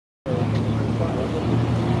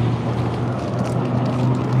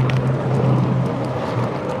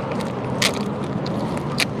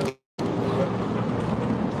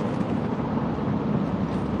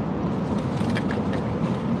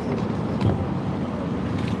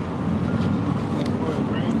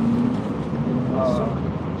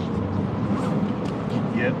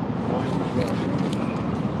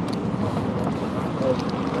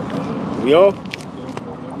We on?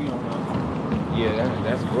 Yeah,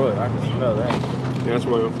 that's good. I can smell that. Yeah, that's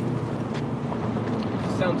well.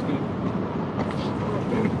 Sounds good.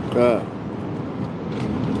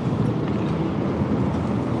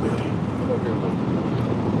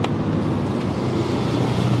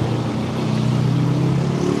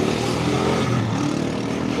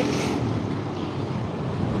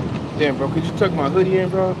 Damn, bro, could you tuck my hoodie in,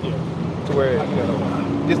 bro? Yeah. To where, you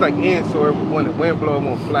know, just like in, so when the wind blows, it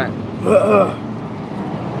won't fly. That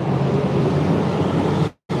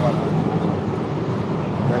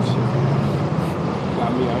shit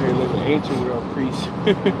got me out here looking ancient real priest.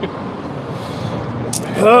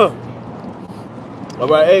 All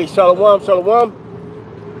right, hey, shalom, shalom.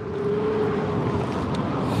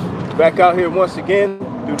 Back out here once again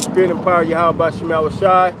through the spirit and power of Yahweh Shemel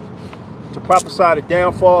Shai to prophesy the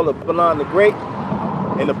downfall of Babylon the Great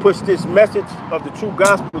and to push this message of the true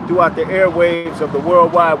gospel throughout the airwaves of the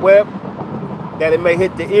World Wide Web, that it may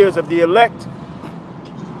hit the ears of the elect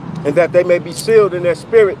and that they may be sealed in their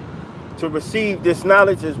spirit to receive this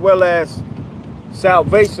knowledge as well as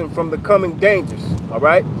salvation from the coming dangers. All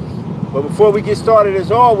right. But before we get started,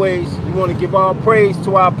 as always, we want to give all praise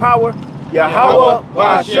to our power, Yahweh,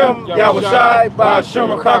 Ba'ashem, Yahushai,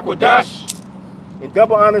 Ba'ashem, Rakakwadash. And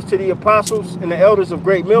double honors to the apostles and the elders of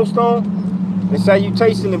Great Millstone. And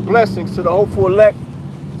salutation and blessings to the hopeful elect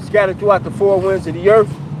scattered throughout the four winds of the earth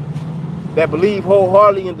that believe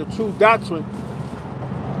wholeheartedly in the true doctrine,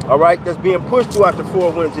 all right, that's being pushed throughout the four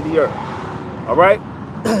winds of the earth. All right.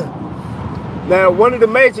 Now, one of the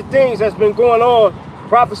major things that's been going on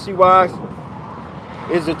prophecy-wise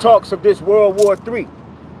is the talks of this World War III.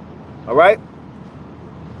 All right.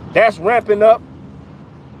 That's ramping up.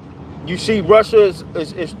 You see Russia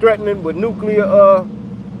is threatening with nuclear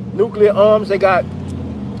arms. They got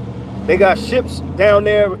ships down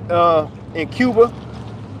there in Cuba.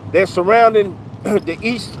 They're surrounding the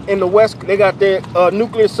east and the west. They got their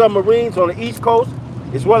nuclear submarines on the east coast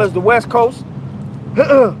as well as the west coast.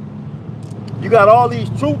 You got all these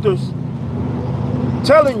truthers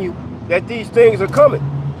telling you that these things are coming.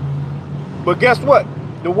 But guess what?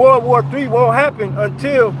 The World War III won't happen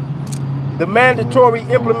until the mandatory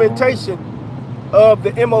implementation of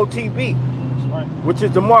the MOTB, which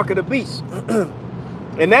is the mark of the beast.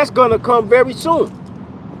 And that's going to come very soon.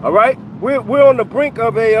 All right? We're on the brink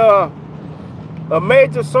of a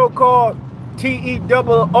major so-called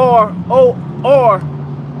TERROR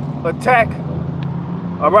attack.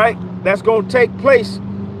 All right? That's going to take place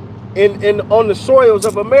on the soils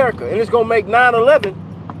of America. And it's going to make 9/11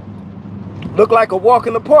 look like a walk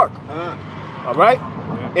in the park. All right?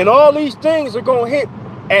 And all these things are going to hit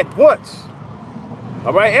at once.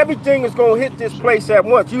 All right? Everything is going to hit this place at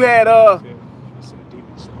once. You had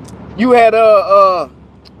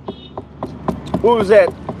who was that?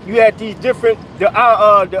 You had these different, the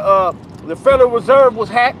Federal Reserve was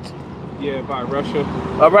hacked. Yeah, by Russia.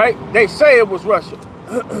 All right? They say it was Russia.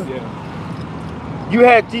 Yeah. You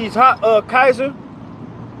had these Kaiser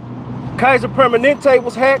Permanente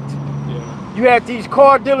was hacked. Yeah. You had these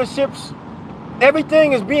car dealerships.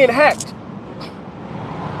 Everything is being hacked.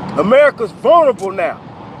 America's vulnerable now.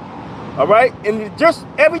 All right? And just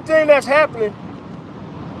everything that's happening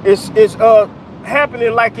is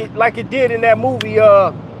happening like it did in that movie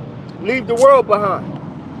Leave the World Behind.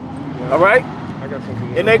 Yeah. All right? I got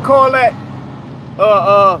something. And they call that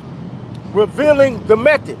revealing the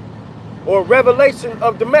method or revelation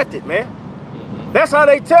of the method, man. That's how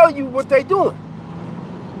they tell you what they doing.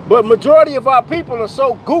 But majority of our people are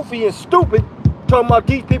so goofy and stupid, talking about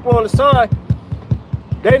these people on the side,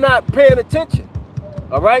 they're not paying attention.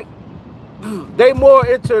 All right? They more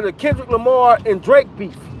into the Kendrick Lamar and Drake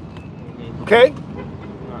beef. Okay?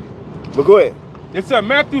 But go ahead. It's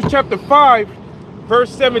Matthew chapter 5, verse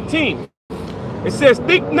 17. It says,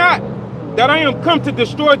 "Think not that I am come to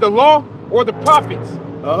destroy the law or the prophets.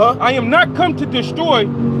 I am not come to destroy,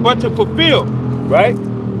 but to fulfill. Right?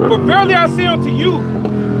 For verily I say unto you,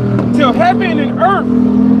 till heaven and earth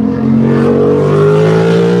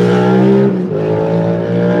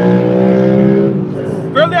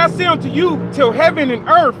verily I say unto you, till heaven and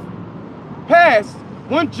earth pass,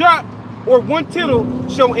 one jot or one tittle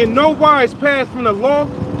shall in no wise pass from the law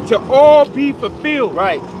till all be fulfilled."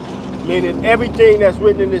 Right. Meaning everything that's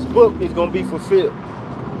written in this book is going to be fulfilled.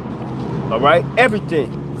 All right? Everything.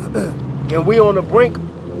 And we on the brink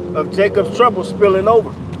of Jacob's trouble spilling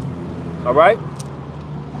over. All right?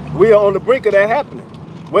 We are on the brink of that happening,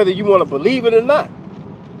 whether you want to believe it or not.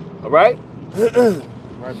 All right?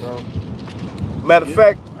 Right, bro. Matter of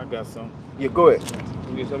fact, I got some. Yeah, go ahead.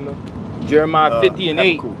 You get something? Jeremiah 50 and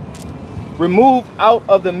 8. Cool. Remove out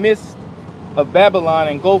of the midst of Babylon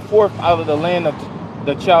and go forth out of the land of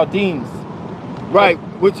the Chaldeans. Right,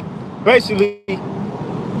 which basically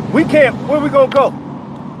we can't. Where we gonna go?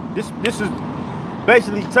 This is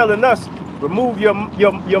basically telling us remove your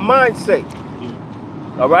mind state.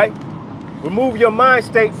 All right, remove your mind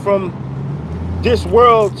state from this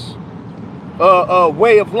world's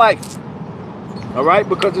way of life. All right,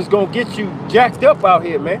 because it's gonna get you jacked up out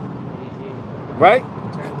here, man. Right?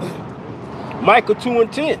 Micah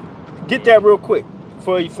 2:10. Get that real quick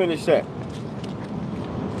before you finish that.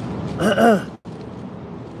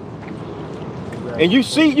 And you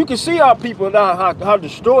can see our people now how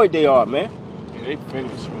destroyed they are, man. Yeah, they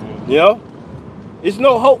finished, man. You know, it's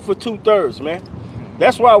no hope for 2/3, man.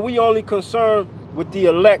 That's why we only concerned with the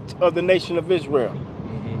elect of the nation of Israel.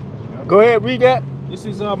 Go ahead, read that. This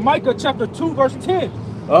is Micah chapter 2, verse 10.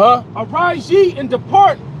 Uh-huh. Arise ye and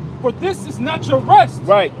depart, for this is not your rest.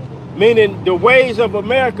 Right. Meaning the ways of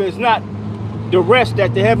America is not the rest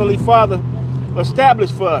that the Heavenly Father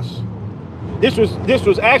established for us. This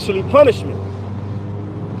was actually punishment.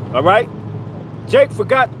 All right? Jake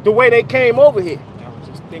forgot the way they came over here. I was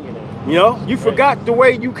just thinking that. You know, you forgot the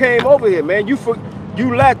way you came over here, man. You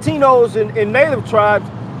Latinos and native tribes,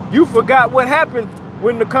 you forgot what happened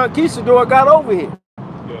when the conquistador got over here.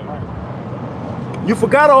 Yeah. You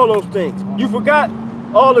forgot all those things. You forgot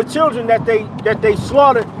all the children that they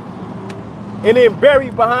slaughtered and then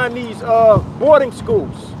buried behind these boarding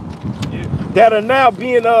schools that are now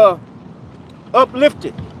being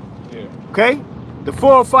uplifted. Yeah. Okay, the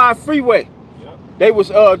 405 freeway. Yep. They was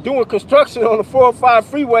doing construction on the 405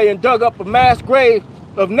 freeway and dug up a mass grave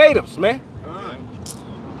of natives, man.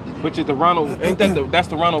 Which is the Ronald? Ain't that that's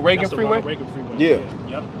the Ronald Reagan freeway? Ronald Reagan freeway. Yeah.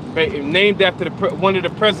 Yep. Named after one of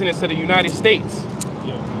the presidents of the United States.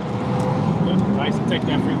 Yeah. I used to take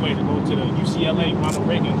that freeway to go to the UCLA Ronald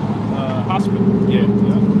Reagan hospital. Yeah.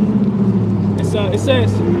 It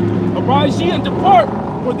says, arise ye and depart,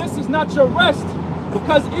 for this is not your rest,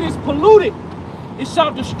 because it is polluted. It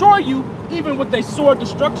shall destroy you, even with a sore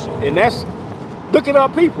destruction. And that's, look at our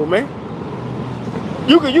people, man.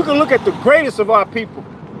 You can look at the greatest of our people.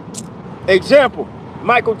 Example,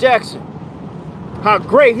 Michael Jackson. How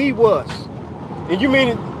great he was. And you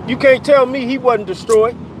mean you can't tell me he wasn't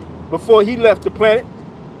destroyed before he left the planet?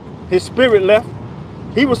 His spirit left.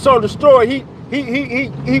 He was so destroyed, he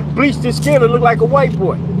bleached his skin to look like a white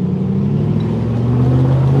boy.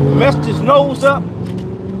 Messed his nose up.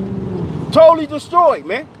 Totally destroyed,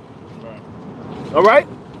 man. Right. All right?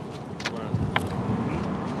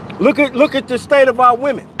 Right. Look at the state of our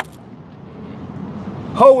women.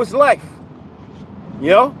 Hoe is life. You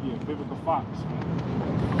know? Yeah, Biblical Fox.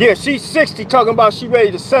 Yeah, she's 60 talking about she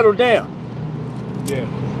ready to settle down. Yeah.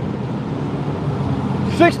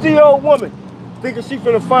 60-year-old woman thinking she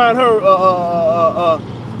finna find her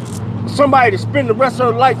somebody to spend the rest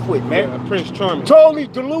of her life with, man. Yeah, Prince Charming. Totally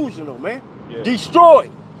delusional, man. Yeah.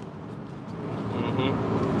 Destroyed.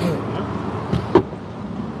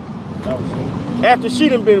 After she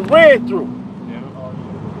done been ran through.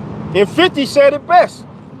 Yeah. And 50 said it best.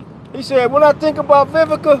 He said, when I think about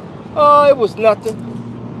Vivica, oh, it was nothing.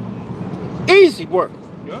 Easy work.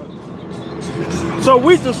 Yeah. So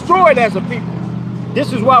we destroyed as a people.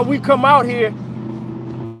 This is why we come out here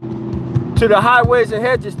to the highways and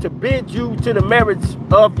hedges to bid you to the merits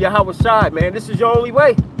of Yahweh Shai, man. This is your only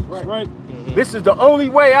way. Right. Right. This is the only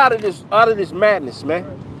way out of this madness, man.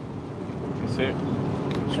 That's it.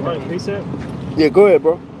 That's right. He said. Yeah, go ahead,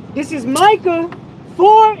 bro. This is Micah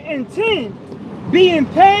 4:10. Be in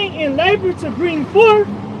pain and labor to bring forth,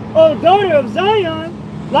 O daughter of Zion,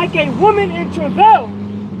 like a woman in travail.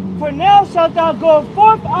 For now shalt thou go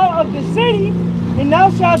forth out of the city, and thou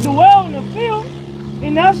shalt dwell in the field,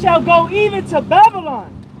 and thou shalt go even to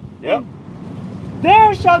Babylon. Yep.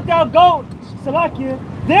 There shalt thou go, Salakia,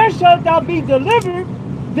 there shalt thou be delivered.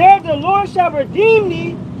 There the Lord shall redeem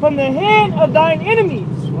thee from the hand of thine enemies.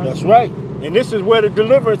 That's right. And this is where the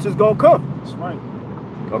deliverance is going to come. That's right.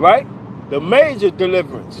 All right? The major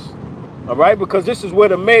deliverance. All right? Because this is where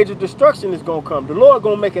the major destruction is going to come. The Lord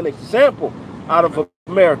going to make an example out of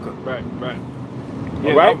America. Right, right.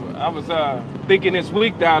 Yeah, All right? I was thinking this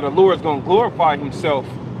week that the Lord's going to glorify himself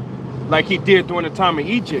like he did during the time of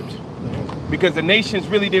Egypt. Because the nations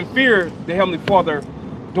really didn't fear the Heavenly Father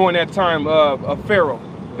during that time of Pharaoh.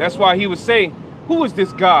 That's why he would say, who is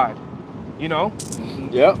this God? You know?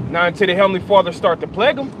 Yeah. Now until the Heavenly Father started to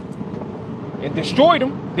plague them and destroyed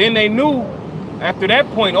them, then they knew, after that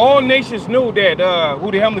point, all nations knew that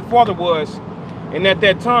who the Heavenly Father was. And at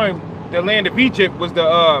that time, the land of Egypt was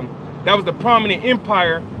that was the prominent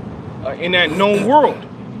empire in that known world.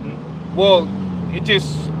 Well, it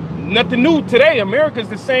just, nothing new today. America's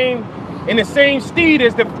the same in the same steed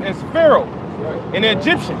as Pharaoh and the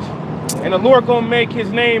Egyptians. And the Lord gonna make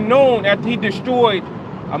his name known after he destroyed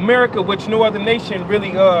America, which no other nation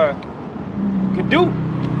really could do.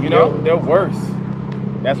 You know, they're worse.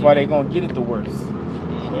 That's why they're gonna get it the worst.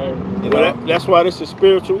 You know? That's why this is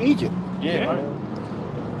spiritual Egypt. Yeah.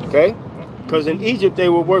 Okay? Because in Egypt they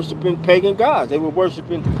were worshiping pagan gods. They were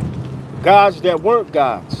worshiping gods that weren't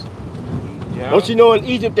gods. Yeah. Don't you know in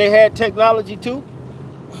Egypt they had technology too?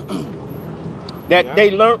 That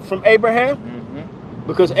they learned from Abraham?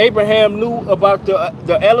 Because Abraham knew about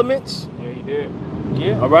the elements. Yeah, he did.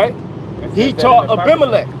 Yeah. All right? He taught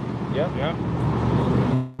Abimelech. Yep. Yeah.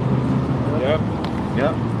 Yep.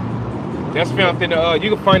 Yep. That's found in the you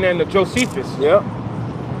can find that in the Josephus. Yep.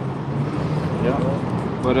 Yeah.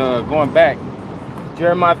 But going back,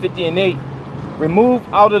 Jeremiah 50:8, remove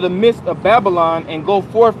out of the midst of Babylon and go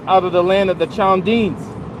forth out of the land of the Chaldeans,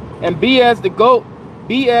 and be as the goat,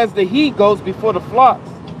 be as the he goats before the flocks.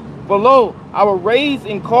 For lo, I will raise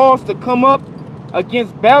and cause to come up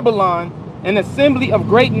against Babylon an assembly of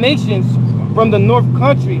great nations from the north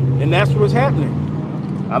country. And that's what's happening.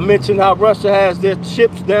 I mentioned how Russia has their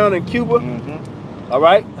ships down in Cuba. All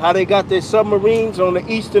right, how they got their submarines on the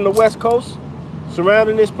east and the west coast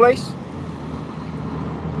surrounding this place.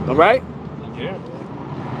 All right. Yeah.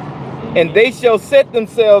 And they shall set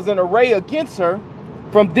themselves in array against her.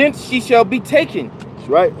 From thence she shall be taken. That's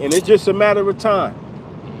right. And it's just a matter of time.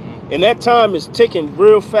 And that time is ticking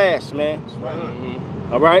real fast, man.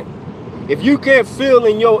 All right. If you can't feel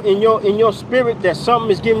in your spirit that something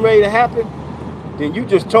is getting ready to happen, then you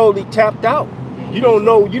just totally tapped out. You don't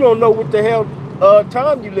know what the hell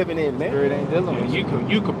time you living in, man. Spirit ain't dealing with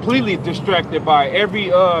You completely distracted by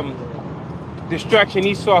every distraction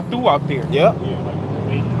he saw through out there. Yeah.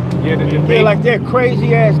 Yeah, the They debate. like that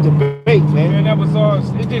crazy ass debate, man. Man, that was all.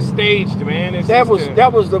 It just staged, man. That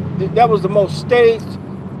was the most staged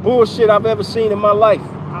bullshit I've ever seen in my life.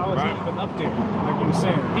 I was even up there, like you were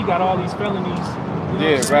saying. He got all these felonies. You know Yeah,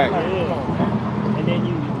 what I'm saying? right. Yeah. And then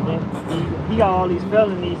he got all these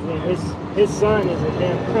felonies, and his son is a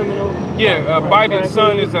damn criminal. Yeah, Biden's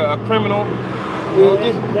son is a criminal.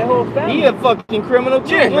 That whole family. He a fucking criminal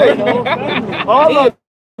too. Yeah. Man. The whole family. All of them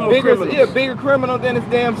He a bigger criminal than his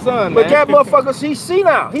damn son, But man. that motherfucker, he's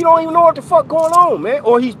senile. He don't even know what the fuck going on, man.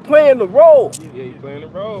 Or he's playing the role. Yeah, he's playing the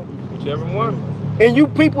role. Whichever one. And you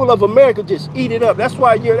people of America just eat it up. That's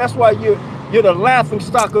why you're the laughing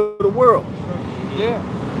stock of the world. Yeah.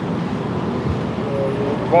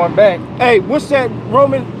 Going back. Hey, what's that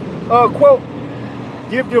Roman quote?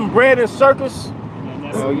 Give them bread and circus,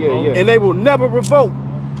 Oh yeah, yeah. and they will never revolt.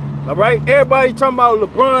 All right? Everybody talking about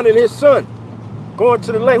LeBron and his son going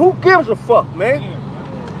to the lake. Who gives a fuck, man?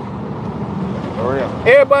 For real.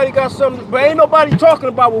 Everybody got something, but ain't nobody talking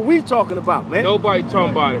about what we talking about, man. Nobody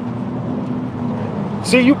talking about it.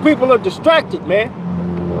 See, you people are distracted, man.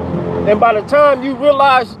 And by the time you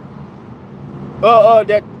realize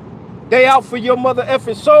that they out for your mother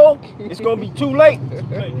effing soul, it's gonna be too late.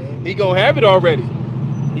 He gonna have it already.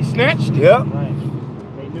 He snatched it. Yeah. Right.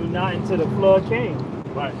 They knew not until the flood came.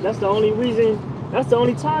 Right. That's the only reason. That's the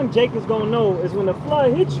only time Jacob's gonna know is when the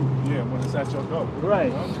flood hit you. Yeah, when it's at your door.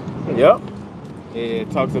 Right. Yep. Yeah,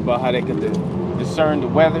 it talks about how they could discern the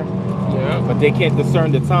weather, Yeah. but they can't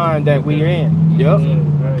discern the time that we're in. Yep.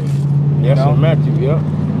 Right. Yes, know? Matthew. Yep.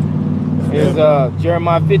 Is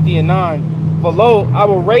Jeremiah 50:9. For lo, I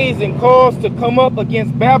will raise and cause to come up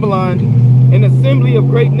against Babylon an assembly of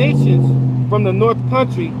great nations from the north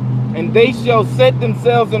country, and they shall set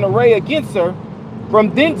themselves in array against her.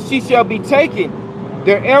 From thence she shall be taken.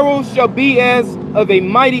 Their arrows shall be as of a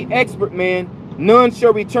mighty expert man. None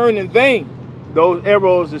shall return in vain. Those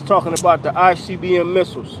arrows is talking about the ICBM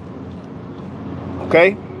missiles.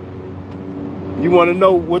 Okay. You want to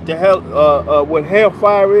know what the hell, what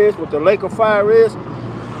hellfire is, what the lake of fire is?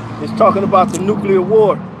 It's talking about the nuclear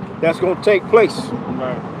war that's gonna take place.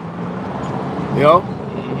 Right. You know,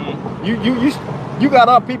 you got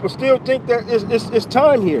our people still think that it's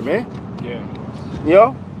time here, man. Yeah. You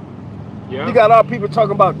know, Yeah. you got our people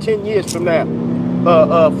talking about 10 years from now,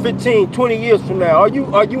 15, 20 years from now. Are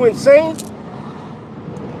you insane?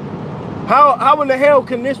 How in the hell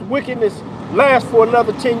can this wickedness last for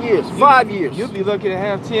another 10 years, 5 years? You'll be lucky to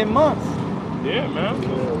have 10 months. Yeah, man.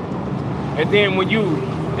 And then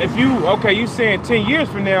okay, you saying 10 years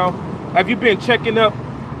from now, have you been checking up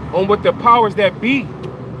on what the powers that be,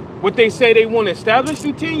 what they say they want to establish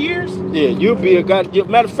in 10 years? Yeah, you'll be a guy.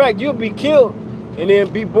 Matter of fact, you'll be killed and then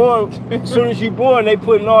be born. As soon as you're born, they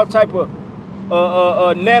putting all type of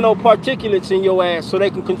nanoparticulates in your ass so they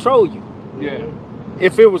can control you. Yeah.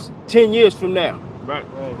 If it was 10 years from now. Right.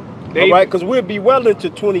 All right, because we'll be well into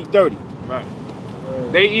 2030. Right.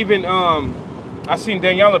 They even I seen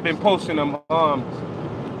Daniela been posting them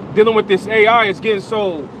dealing with this AI. It's getting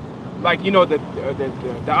so, like, you know, the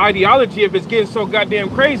ideology of it's getting so goddamn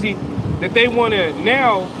crazy that they want to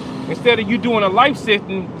now, instead of you doing a life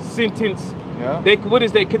sentence,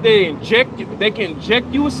 could they inject you? They can inject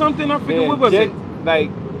you with something. I forget what was it.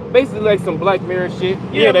 Like basically like some Black Mirror shit.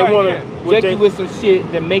 Yeah, they like, want to inject you with some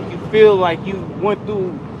shit that make you feel like you went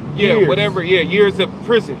through years. Whatever. Yeah, years of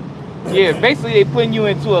prison. Yeah, basically they putting you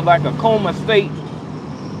into like a coma state.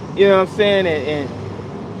 You know what I'm saying?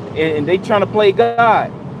 And they trying to play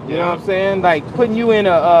God. You know what I'm saying? Like putting you in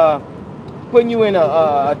a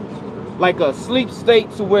like a sleep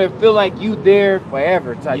state to where it feel like you there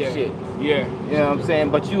forever type shit. Yeah. You know what I'm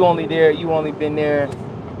saying? But you only been there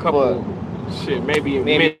a couple maybe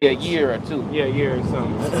a year or two. Yeah, a year or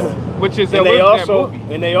something. Which is and they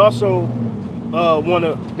also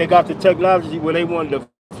they got the technology where they want the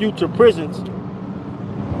future prisons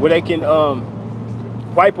where they can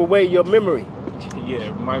wipe away your memory. Yeah.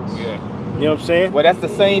 You know what I'm saying? Well, that's the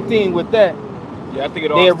same thing with that. Yeah, I think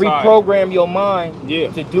it all. They reprogram your mind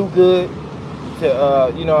to do good,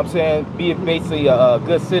 to you know what I'm saying, be basically a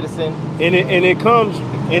good citizen. And it comes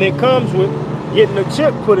with getting a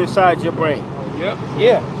chip put inside your brain. Yep.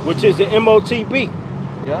 Yeah. Which is the MOTB.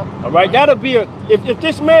 Yeah. All right. That'll be if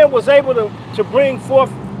this man was able to bring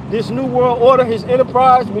forth this new world order, his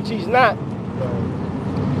enterprise, which he's not,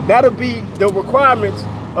 that'll be the requirements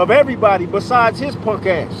of everybody besides his punk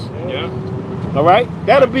ass. Yeah. All right.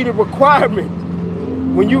 That'll be the requirement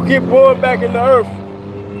when you get born back in the earth,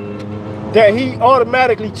 that he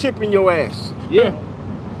automatically chipping your ass. Yeah.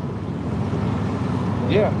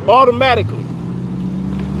 Yeah. Automatically.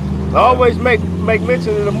 I always make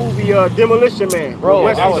mention of the movie Demolition Man. Bro,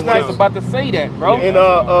 I was just about to say that, bro. And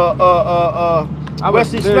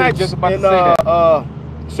Wesley Snipes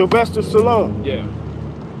and Sylvester Stallone. Yeah.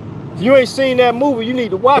 If you ain't seen that movie, you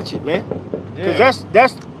need to watch it, man. Because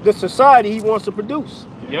that's the society he wants to produce.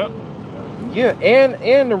 Yep. Yeah,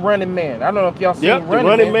 and the Running Man. I don't know if y'all seen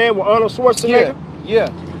Running Man with Arnold Schwarzenegger. Yeah.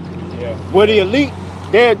 Where the elite,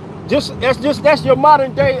 that's your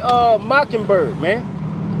modern day Mockingbird, man.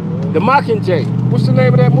 The Mockingjay. What's the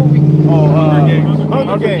name of that movie?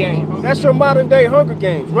 Hunger Games. That's your modern day Hunger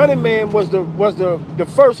Games. Running Man was the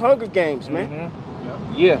first Hunger Games, man.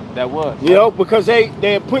 Mm-hmm. Yeah, that was. You know, because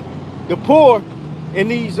they put the poor in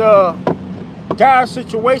these dire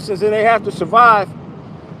situations and they have to survive.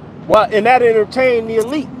 And that entertained the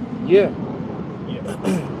elite. Yeah.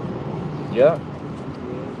 Yeah.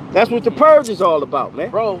 That's what the purge is all about, man.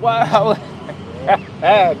 Bro, wow.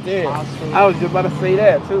 Damn. I was just about to say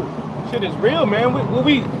that too. Shit is real, man.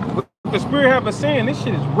 What the Spirit have us saying, this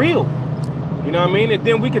shit is real. You know what I mean? And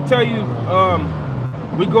then we can tell you,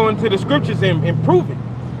 we go into the scriptures and prove it.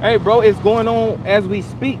 Hey, bro, it's going on as we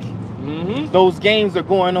speak. Mm-hmm. Those games are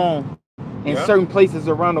going on in certain places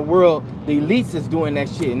around the world. The elites is doing that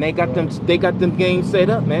shit, and they got them games set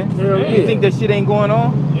up, man. You think that shit ain't going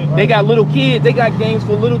on? Yeah. They got little kids. They got games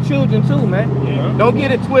for little children too, man. Yeah. Don't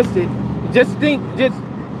get it twisted. Just think,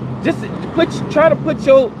 try to put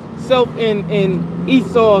yourself in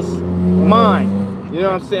Esau's mind. You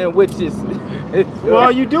know what I'm saying? Which is, well,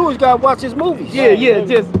 all you do is gotta watch his movies. Yeah,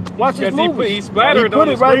 just watch his movies. He splattered put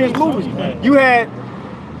it right in his movies.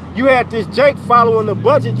 You had this Jake following the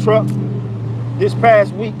budget truck this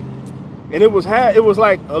past week, and it was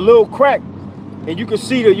like a little crack, and you could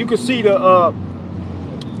see the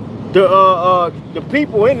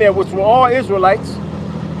people in there, which were all Israelites.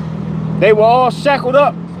 They were all shackled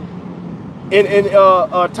up and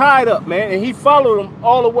tied up, man. And he followed them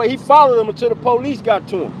all the way. He followed them until the police got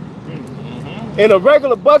to him. Mm-hmm. In a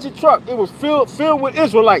regular budget truck, it was filled with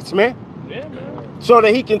Israelites, man. Yeah, man. So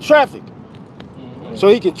that he can traffic. Mm-hmm. So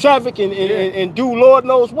he can traffic and do Lord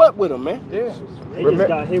knows what with them, man. Yeah. They just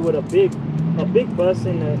got hit with a big bus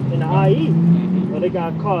in the IE. Well, they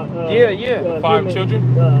got caught. 5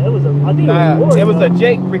 children. It was a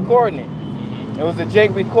Jake recording it. It was a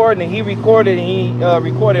Jake recording, and he recorded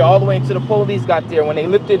all the way until the police got there. When they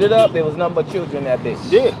lifted it up, there was nothing but children that bitch.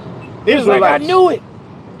 Yeah. He was like, I knew it.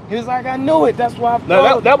 He was like, I knew it. That's why I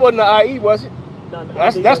thought. That wasn't the IE, was it? No,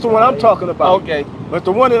 that's the one I'm talking about. Okay. But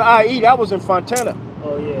the one in IE, that was in Fontana.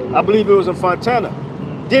 Oh, yeah. I believe it was in Fontana.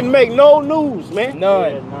 Didn't make no news, man.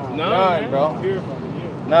 None, bro.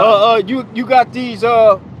 You got these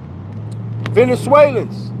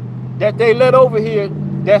Venezuelans that they let over here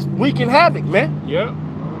that's wreaking havoc, man. Yeah.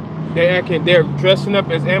 They're dressing up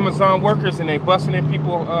as Amazon workers and they busting in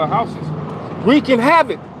people's houses. Wreaking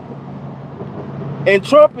havoc. And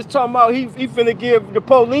Trump is talking about he finna give the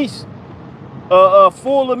police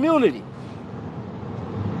full immunity.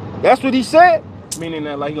 That's what he said. Meaning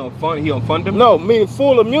that like he gonna fund them? No, meaning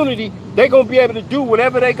full immunity. They gonna be able to do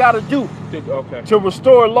whatever they gotta do Okay. to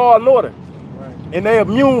restore law and order. Right. And they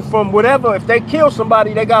immune from whatever. If they kill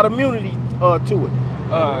somebody, they got immunity to it.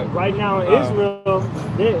 Right now in Israel,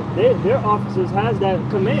 their officers has that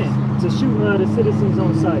command to shoot the citizens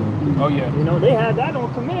on sight. Oh yeah. You know, they have that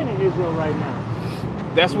on command in Israel right now.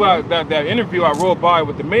 That's why that interview I rolled by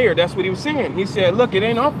with the mayor, that's what he was saying. He said, look, it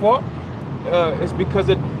ain't our fault. It's because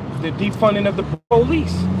of the defunding of the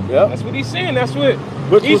police. Yeah. That's what he's saying. That's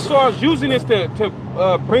what Esau's using this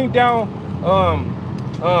to bring down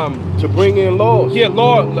to bring in laws. Yeah,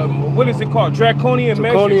 law. What is it called? Draconian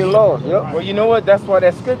measures. laws. Yep. Well, you know what? That's why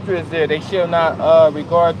that scripture is there. They shall not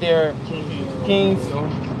regard their kings,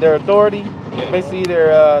 their authority. Yeah. Basically,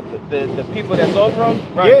 they're the people that's over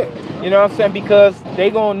them. Right. Yeah. You know what I'm saying? Because they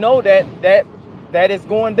gonna know that is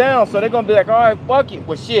going down. So they're gonna be like, all right, fuck it.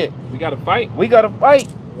 Well, shit, We gotta fight. we gotta fight.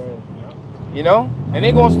 You know? And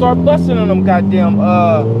they gonna start busting on them goddamn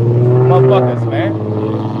motherfuckers, man.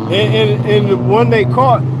 And the one they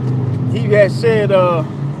caught, he had said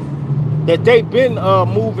that they've been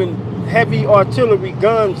moving heavy artillery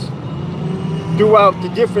guns throughout the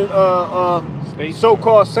different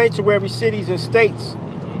so-called sanctuary cities and states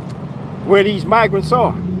where these migrants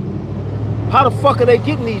are. How the fuck are they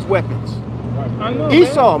getting these weapons? I know,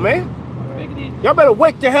 Esau, man. Y'all better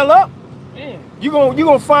wake the hell up. You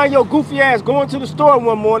gonna find your goofy ass going to the store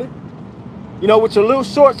one morning, you know, with your little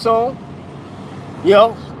shorts on, you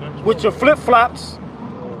know, with your flip-flops,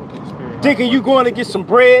 thinking you going to get some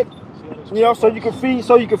bread, you know, so you can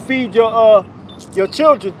feed your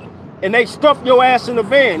children, and they stuff your ass in the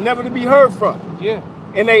van, never to be heard from. Yeah.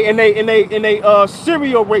 And they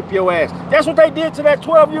serial rape your ass. That's what they did to that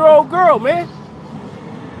 12-year-old girl, man.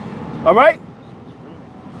 All right?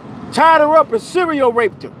 Tied her up and serial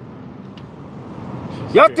raped her.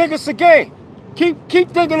 Y'all think it's a game. Keep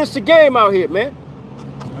thinking it's a game out here, man.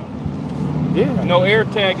 Yeah. No air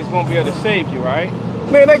tag is gonna be able to save you, right?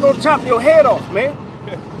 Man, they gonna chop your head off, man.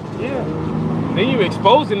 Yeah. Then you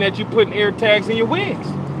exposing that you putting air tags in your wigs.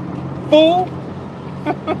 Fool.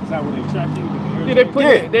 Is that what they track you? Yeah, they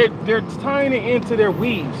put they're tying it into their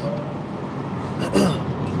weaves.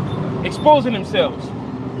 Exposing themselves.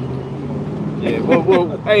 Yeah,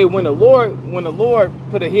 well, hey, when the Lord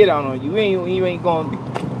put a hit out on you, you ain't gonna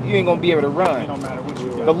be able to run. It don't matter what you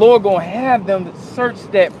got. The Lord gonna have them search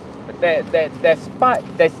that spot,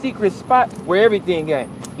 that secret spot where everything at.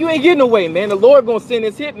 You ain't getting away, man. The Lord gonna send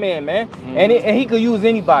his hitman, man, and he could use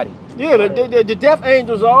anybody. Yeah, the death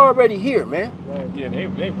angels are already here, man. Yeah, they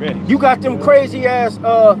ready. You got them crazy ass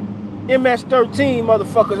MS-13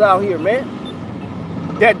 motherfuckers out here, man.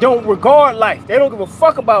 That don't regard life. They don't give a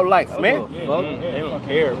fuck about life, man. They don't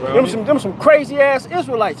care, bro. Them some crazy ass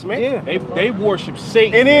Israelites, man. Yeah. They worship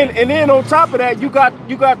Satan. And then on top of that, you got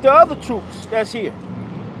the other troops that's here.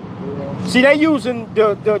 See, they using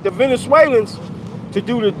the Venezuelans to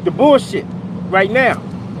do the bullshit right now.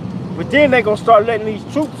 But then they gonna start letting these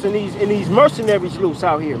troops and these mercenaries loose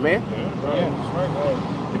out here, man. Yeah, that's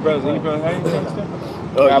right. Your brother, have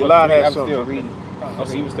anything? Your lot has I'm something. still reading.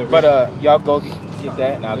 Okay, you was still But y'all go get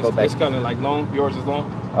that, and I'll go back. It's kind of like long. Yours is long.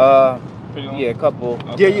 Pretty long? Yeah, a couple.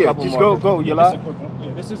 Yeah, couple just more. go, your This is lot. a quick one.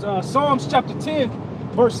 Yeah, this is Psalms chapter 10,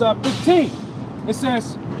 verse 15. It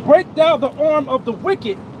says, break thou the arm of the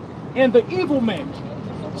wicked and the evil man.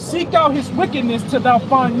 Seek out his wickedness till thou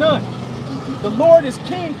find none. The Lord is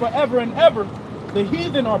king forever and ever. The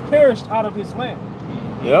heathen are perished out of his land.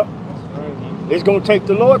 Yep. It's gonna take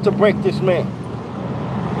the Lord to break this man.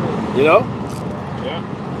 You know?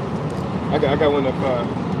 Yeah. I got one of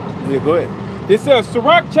Yeah, go ahead. this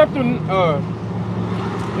Sirach chapter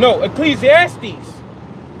Ecclesiastes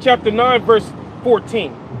chapter 9 verse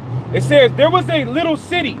 14. It says, there was a little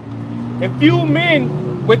city and few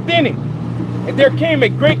men within it, and there came a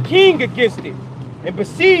great king against it and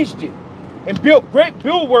besieged it and built great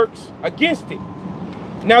bulwarks against it.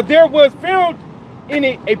 Now there was found in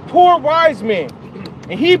it a poor wise man,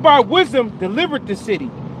 and he by wisdom delivered the city.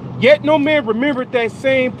 Yet no man remembered that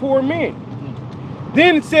same poor man.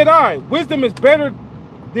 Then said I, wisdom is better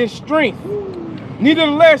than strength.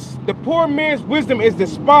 Nevertheless, the poor man's wisdom is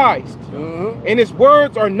despised, and his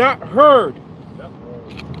words are not heard.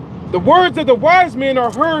 The words of the wise man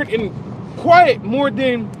are heard in quiet more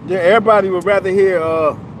than... Yeah, everybody would rather hear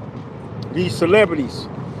these celebrities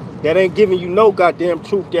that ain't giving you no goddamn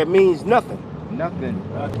truth that means nothing. Nothing.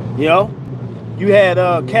 You know? You had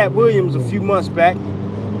Cat Williams a few months back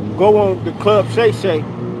go on the Club Shay Shay,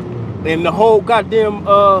 and the whole goddamn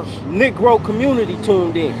Negro community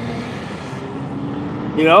tuned in.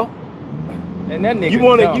 You know? And that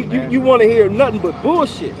nigga You wanna hear nothing but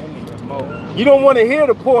bullshit. You don't want to hear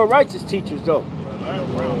the poor righteous teachers though.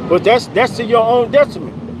 But that's to your own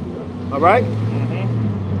detriment. All right?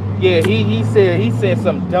 Yeah, he said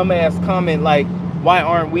some dumbass comment like, why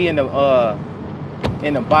aren't we in the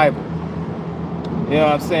Bible? You know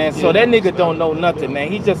what I'm saying? So that nigga don't know nothing,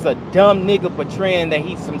 man. He's just a dumb nigga portraying that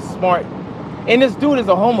he's some smart. And this dude is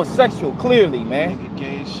a homosexual, clearly, man.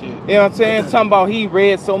 Gay as shit. You know what I'm saying? Talking about he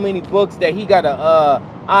read so many books that he got a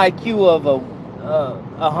IQ of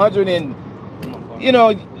 100 and, you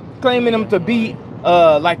know, claiming him to be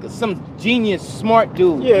like some genius, smart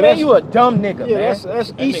dude. Yeah, man, you a dumb nigga, man.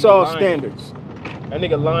 That's Esau standards. That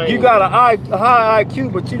nigga lying. You got a high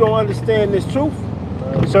IQ, but you don't understand this truth.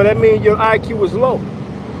 So that means your IQ is low.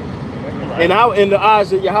 And out in the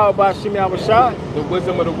eyes of Yahweh Shem Shai, the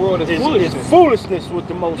wisdom of the world is foolishness. It's foolishness with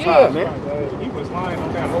the Most High, man. He was lying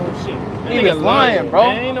on that whole shit. He was lying, bro.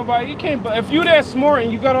 Man, ain't nobody. You can't. If you that smart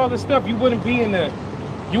and you got all this stuff, you wouldn't be in the.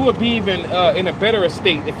 You would be even in a better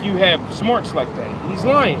estate if you have smarts like that. He's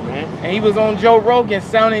lying, man. And he was on Joe Rogan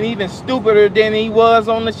sounding even stupider than he was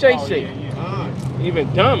on the Shake Shake.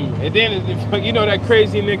 Even dumb. And then you know that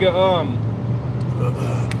crazy nigga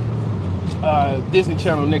Disney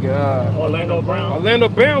Channel nigga Orlando Brown. Orlando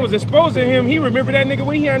Brown was exposing him. He remembered that nigga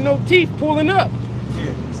when he had no teeth pulling up.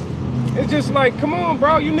 It's just like, come on,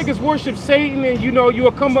 bro. You niggas worship Satan, and you know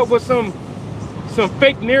you'll come up with some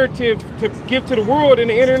fake narrative to give to the world, and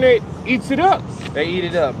the internet eats it up. They eat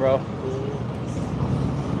it up, bro.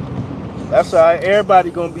 That's all right.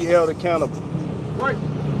 Everybody gonna be held accountable. Right.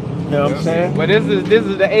 You know what I'm saying? But this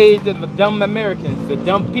is the age of the dumb Americans, the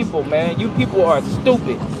dumb people, man. You people are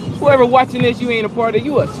stupid. Whoever watching this, you ain't a part of.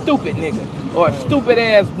 You a stupid nigga or a stupid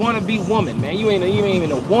ass wannabe woman, man. You ain't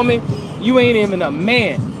even a woman. You ain't even a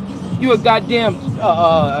man. You a goddamn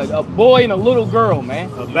a boy and a little girl,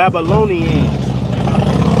 man. A Babylonian.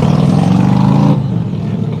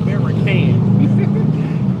 American.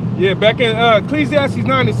 Yeah, back in Ecclesiastes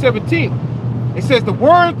 9:17, it says the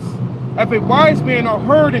words of a wise man are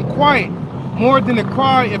heard in quiet, more than the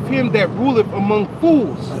cry of him that ruleth among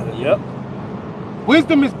fools. Yep.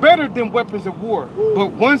 Wisdom is better than weapons of war,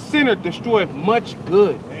 but one sinner destroyeth much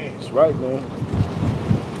good. That's right, man.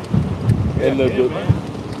 And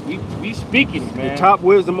we speaking, man. The top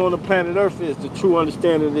wisdom on the planet Earth is the true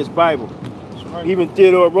understanding of this Bible. That's right. Even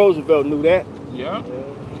Theodore Roosevelt knew that. Yeah.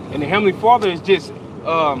 And the Heavenly Father is just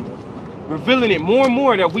revealing it more and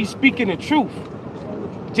more that we speaking the truth.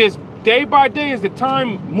 Just day by day as the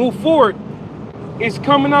time move forward, it's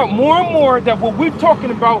coming out more and more that what we're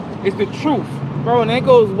talking about is the truth. Bro, and that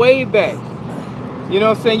goes way back. You know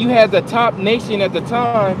what I'm saying? You had the top nation at the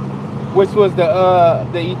time, which was the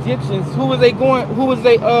Egyptians. Who was they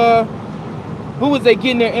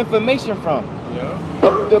getting their information from? Yeah.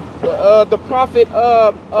 The prophet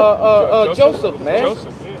Joseph, man.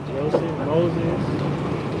 Joseph,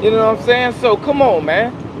 Moses. You know what I'm saying? So come on,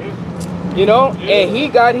 man. You know, and he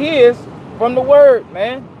got his from the word,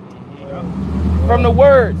 man. From the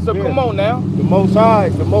word. So come on now. The Most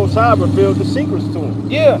High revealed the secrets to him.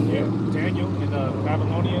 Yeah. Daniel in the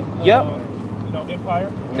Babylonian empire.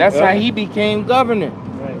 That's how he became governor.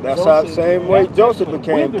 Right. That's how the same way Joseph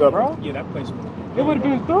became governor. Yeah, that place. It would have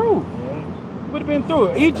been through. It would have been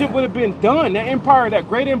through. Egypt would have been done. That empire, that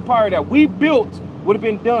great empire that we built would have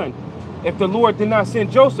been done if the Lord did not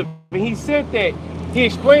send Joseph. And he said that. He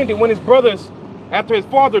explained it when his brothers, after his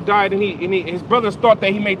father died, and his brothers thought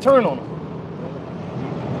that he may turn on him.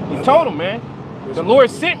 He told him, man, the Lord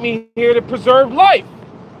sent me here to preserve life.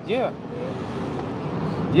 Yeah.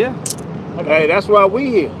 Yeah. Hey, that's why we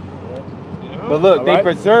here. But look, they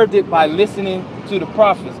preserved it by listening to the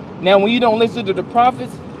prophets. Now, when you don't listen to the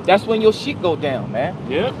prophets, that's when your shit go down, man.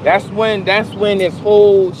 Yeah. That's when this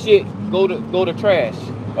whole shit go to trash.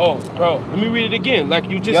 Oh, bro, let me read it again, like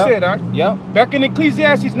you just said, huh? Yep. Back in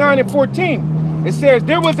Ecclesiastes 9:14, it says,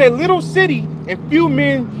 there was a little city and few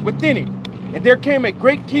men within it, and there came a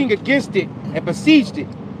great king against it and besieged it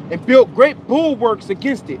and built great bulwarks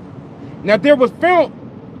against it. Now there was found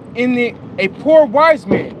in it a poor wise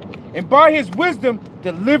man, and by his wisdom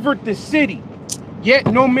delivered the city. Yet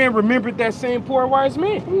no man remembered that same poor wise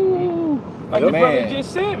man. Ooh, like the brother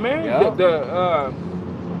just said, man. Yep.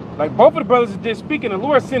 Like both of the brothers are just speaking. The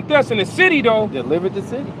Lord sent us in the city, though. Delivered the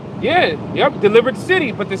city. Yeah, yep, delivered the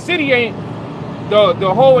city. But the city ain't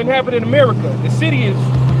the whole inhabited America. The city is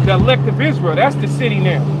the elect of Israel. That's the city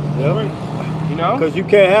now. Yep. You know? Because you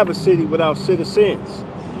can't have a city without citizens.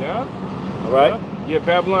 Yeah. All right? Yeah,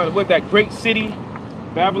 Babylon. What, that great city?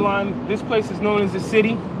 Babylon. This place is known as the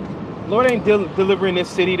city. Lord ain't delivering this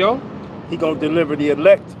city, though. He going to deliver the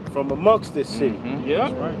elect from amongst this city. Mm-hmm.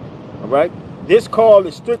 Yeah. Right. All right? This call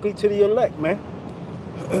is strictly to the elect, man.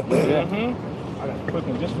 I got a quick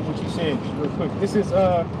one just for what you said, real quick. This is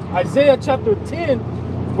Isaiah chapter 10,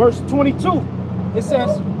 verse 22. It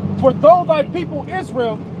says, "For though thy people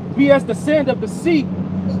Israel be as the sand of the sea,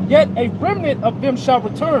 yet a remnant of them shall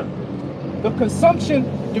return. The consumption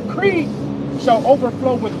decreed shall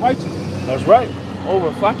overflow with righteousness." That's right.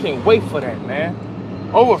 I can't wait for that, man.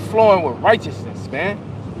 Overflowing with righteousness, man.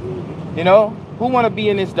 You know, who want to be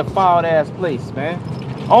in this defiled ass place, man?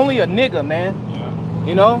 Only a nigga, man.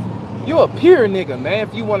 You know, you a pure nigga, man.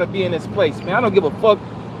 If you want to be in this place, man, I don't give a fuck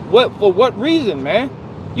for what reason, man.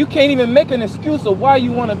 You can't even make an excuse of why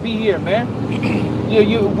you want to be here, man.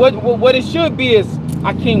 What it should be is,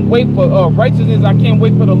 I can't wait for righteousness. I can't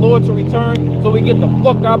wait for the Lord to return, so we get the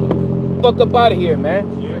fuck up out of here,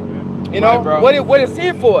 man. Yeah, man. You know, right, what is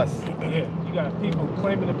here for us? Yeah, you got people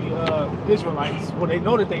claiming to be Israelites. Well, they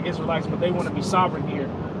know that they Israelites, but they want to be sovereign here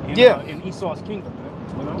in Esau's kingdom, man.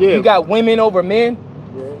 You know? Yeah. You got women over men.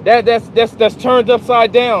 Yeah. That's turned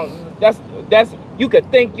upside down. That's you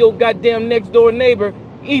could thank your goddamn next door neighbor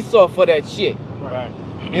Esau for that shit. Right.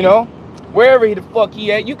 You know, wherever the fuck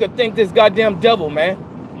he at, you could thank this goddamn devil, man.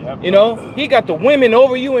 Yep. You know, he got the women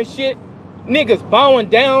over you and shit. Niggas bowing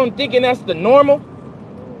down, thinking that's the normal.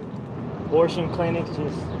 Abortion clinics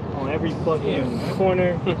just on every fucking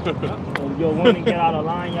corner. When your woman get out of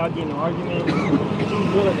line, y'all get in an argument.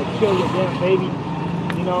 She's willing to kill your damn baby,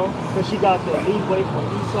 you know, because she got the leeway from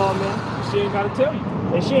Esau, man. She ain't got to tell you.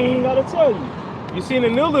 And she ain't got to tell you. You seen a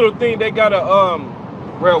new little thing they got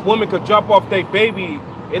where a woman could drop off their baby.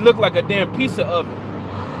 It looked like a damn pizza oven.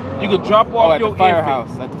 You could drop off your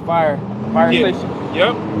firehouse, at the fire station.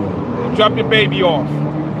 Yep. Drop your baby off.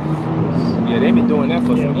 Yeah, they been doing that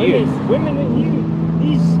for some years.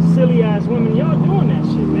 These silly ass women, y'all doing that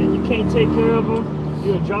shit, man. You can't take care of them.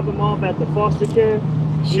 You'll drop them off at the foster care.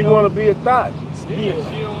 She want to be a thot. Yeah,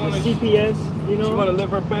 she don't want CPS, you know. She want to live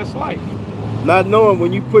her best life. Not knowing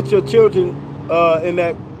when you put your children in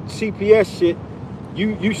that CPS shit,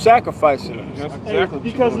 you sacrificing them. That's exactly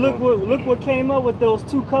because look what came up with those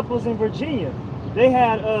two couples in Virginia. They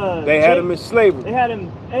had them in slavery. They had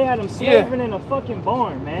them slaving in a fucking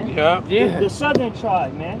barn, man. Yeah. The southern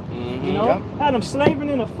tribe, man. You know, had them slaving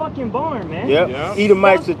in a fucking barn, man. Yeah.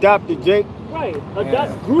 Edomites adopted Jake. Right.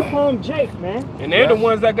 Group home Jake, man. And they're the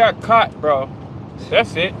ones that got caught, bro.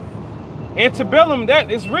 That's it. Antebellum,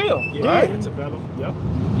 that is real. Yeah. Right? Antebellum. Yep.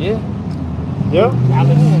 Yeah.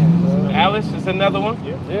 Alice is another one.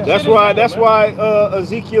 Yeah. That's why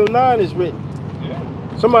Ezekiel 9 is written.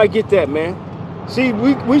 Yeah. Somebody get that, man. See,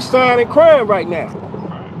 we signing crime right now.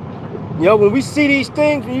 You know, when we see these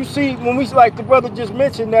things, when we like the brother just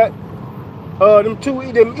mentioned that them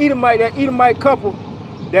Edomite couple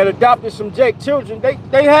that adopted some Jake children,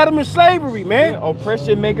 they had them in slavery, man. Yeah,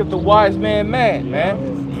 oppression maketh the wise man mad, man.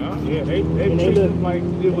 Yeah, they look like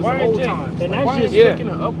it was old times.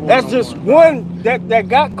 And that's just one that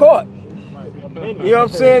got caught. You know what I'm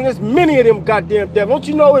saying? There's many of them goddamn devils. Don't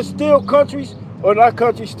you know it's still countries, or not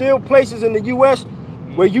countries, still places in the U.S.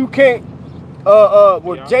 where you can't,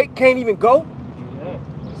 where Jake can't even go?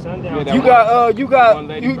 You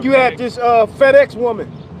had this FedEx woman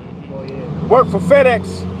work for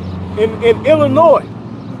FedEx in Illinois.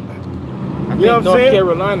 You know what I'm North saying?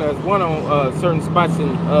 Carolina is one on certain spots in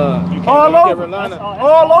all over. Carolina.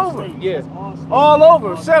 All over. Yeah. Awesome. All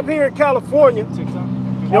over, except here in California. You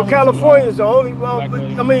know, California is the only.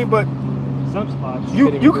 But some spots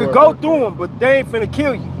you could go through them, but they ain't finna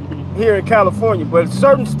kill you here in California. But in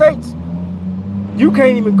certain states, you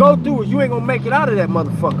can't even go through it. You ain't gonna make it out of that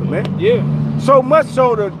motherfucker, man. Yeah. So much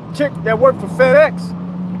so the chick that worked for FedEx,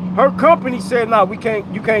 her company said, "No, we can't.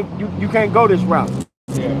 You can't go this route."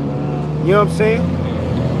 Yeah. You know what I'm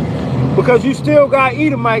saying? Because you still got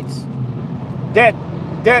Edomites that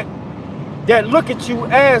look at you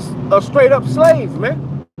as a straight up slave, man,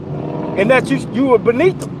 and that you were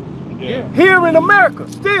beneath them. Yeah. Here in America,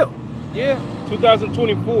 still. Yeah.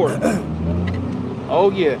 2024.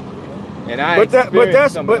 Oh yeah. And but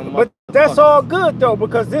that's all good though,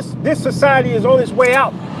 because this society is on its way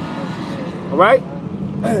out. All right.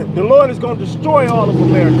 The Lord is going to destroy all of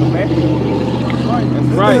America, man.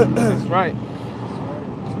 That's right. That's right.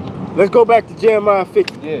 Let's go back to Jeremiah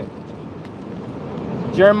 50. Yeah.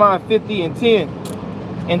 Jeremiah 50 and 10.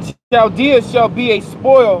 And Chaldea shall be a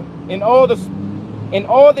spoil, and all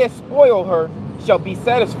that spoil her shall be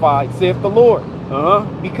satisfied, saith the Lord.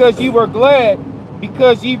 Because ye were glad,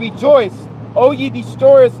 because ye rejoiced, O ye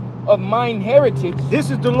destroyers of mine heritage.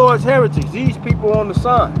 This is the Lord's heritage. These people on the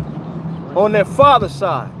side, on their father's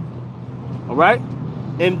side. All right?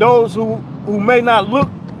 And those who may not look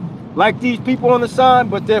like these people on the sign,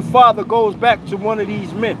 but their father goes back to one of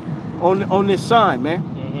these men on this sign, man.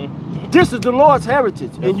 This is the Lord's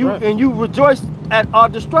heritage, That's right. and you rejoice at our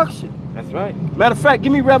destruction. That's right. Matter of fact,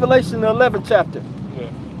 give me Revelation the 11th chapter. Yeah.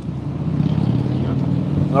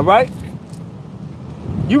 All right.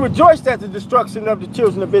 You rejoiced at the destruction of the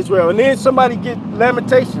children of Israel, and then somebody get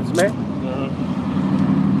Lamentations, man.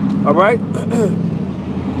 All right.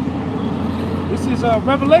 This is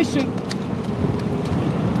Revelation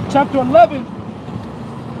chapter 11.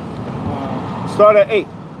 Start at 8.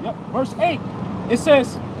 Yep, verse 8. It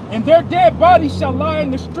says, and their dead bodies shall lie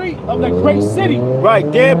in the street of that great city.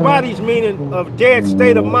 Right. Dead bodies meaning of dead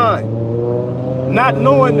state of mind, not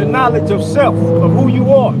knowing the knowledge of self, of who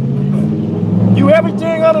you are. You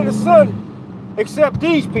everything under the sun except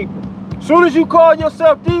these people. As soon as you call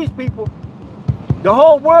yourself these people, the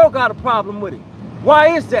whole world got a problem with it.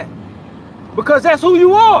 Why is that? Because that's who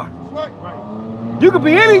you are. You could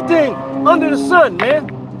be anything under the sun, man.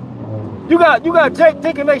 You got Jake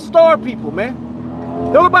thinking they star people, man.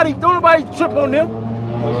 Don't nobody trip on them.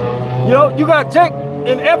 You know, you got Jake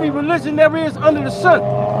in every religion there is under the sun,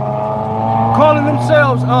 calling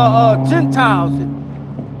themselves Gentiles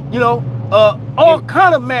and, you know, all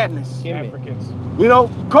kind of madness. Africans. You know,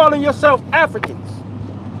 calling yourself Africans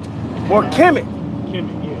or Kemet.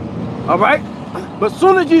 Yeah. All right? But as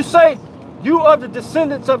soon as you say you are the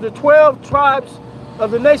descendants of the 12 tribes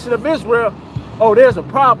of the nation of Israel, oh, there's a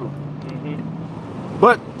problem.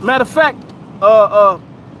 But matter of fact,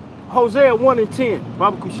 Hosea 1 and 10,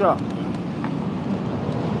 Baba Kushar.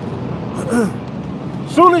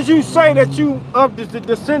 Soon as you say that you of the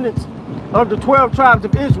descendants of the 12 tribes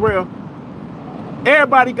of Israel,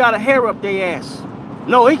 everybody got a hair up their ass.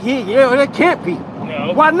 No, that can't be.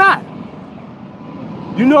 No. Why not?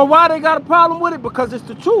 You know why they got a problem with it? Because it's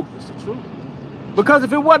the truth. It's the truth. Because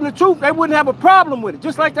if it wasn't the truth, they wouldn't have a problem with it.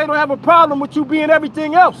 Just like they don't have a problem with you being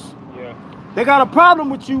everything else. Yeah. They got a problem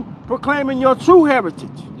with you proclaiming your true heritage.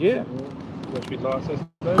 Yeah. Which we lost us.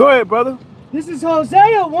 Go ahead, brother. This is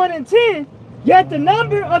Hosea 1 and 10. Yet the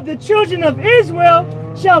number of the children of Israel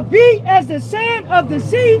shall be as the sand of the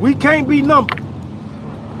sea. We can't be numbered.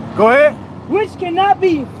 Go ahead. Which cannot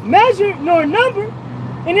be measured nor numbered.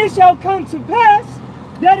 And it shall come to pass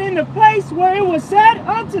that in the place where it was said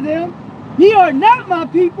unto them, ye are not my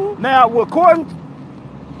people. Now, according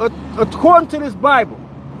to this Bible,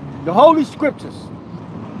 the Holy Scriptures,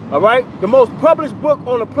 all right, the most published book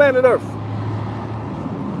on the planet Earth.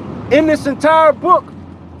 In this entire book,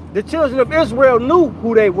 the children of Israel knew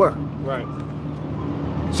who they were. Right.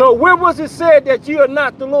 So where was it said that ye are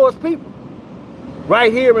not the Lord's people?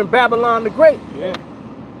 Right here in Babylon the Great. Yeah.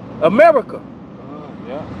 America.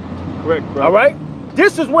 Yeah. Correct, bro. All right?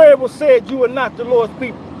 This is where it was said you are not the Lord's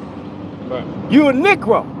people. Right. You a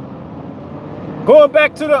Negro. Going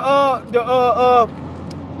back to the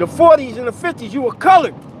 40s and the 50s, you were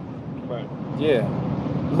colored. Right. Yeah.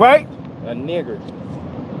 Right? A nigger.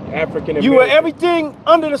 African American. You were everything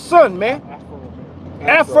under the sun, man.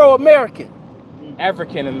 Afro-American.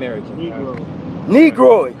 African American.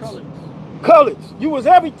 Negroids. Coloreds. You was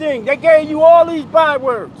everything. They gave you all these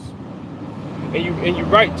bywords. And you're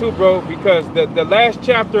right too, bro, because the last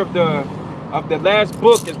chapter of the last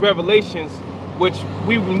book is Revelations, which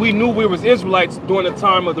we knew we was Israelites during the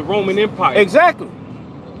time of the Roman Empire. Exactly.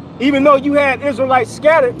 Even though you had Israelites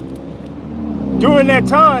scattered during that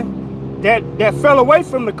time that fell away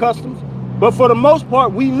from the customs, but for the most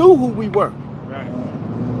part, we knew who we were. Right.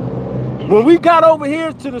 When we got over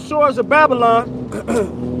here to the shores of Babylon,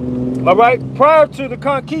 all right, prior to the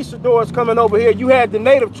conquistadors coming over here, you had the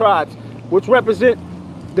native tribes, which represent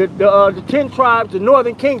the 10 tribes, the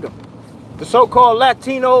Northern Kingdom, the so-called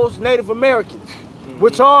Latinos, Native Americans,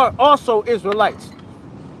 which are also Israelites.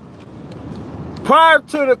 Prior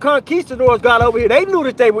to the conquistadors got over here, they knew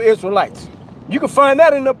that they were Israelites. You can find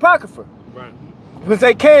that in the Apocrypha. Right. Because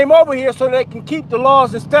they came over here so they can keep the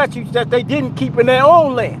laws and statutes that they didn't keep in their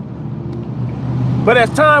own land. But as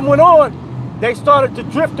time went on, they started to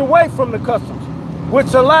drift away from the customs,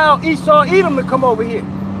 which allowed Esau Edom to come over here.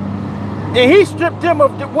 And he stripped them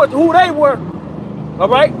of who they were, all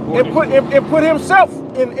right, and put himself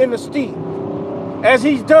in the steed, as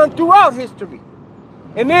he's done throughout history.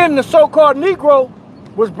 And then the so-called Negro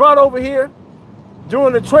was brought over here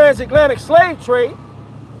during the transatlantic slave trade,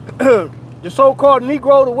 the so-called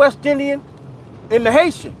Negro, the West Indian, and the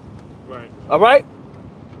Haitian. Right. All right?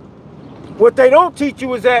 What they don't teach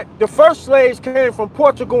you is that the first slaves came from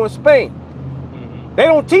Portugal and Spain. They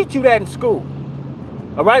don't teach you that in school.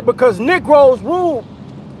 All right? Because Negroes ruled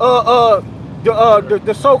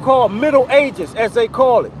the so-called Middle Ages, as they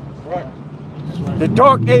call it. Right. The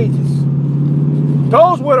Dark Ages.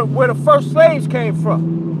 Those were where the first slaves came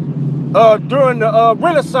from during the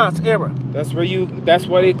Renaissance era. That's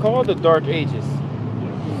why they call the Dark Ages.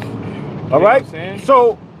 All right.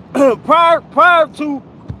 So prior to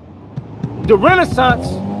the Renaissance,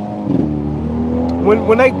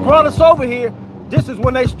 when they brought us over here, this is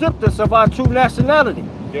when they stripped us of our true nationality.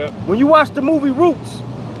 Yeah. When you watch the movie Roots,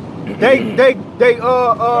 they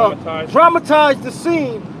dramatized the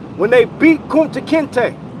scene when they beat Kunta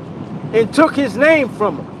Kinte and took his name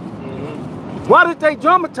from him. Why did they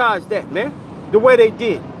dramatize that, man? The way they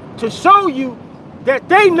did, to show you that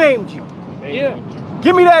they named you. Yeah.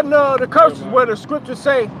 Give me that the curses where the scriptures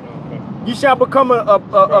say, "You shall become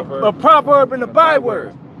a proverb and a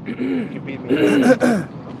byword."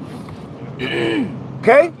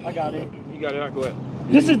 Okay. I got it. You got it. I'll go ahead.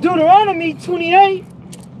 This is Deuteronomy 28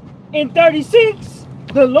 and 36.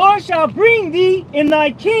 The Lord shall bring thee and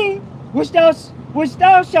thy king, which thou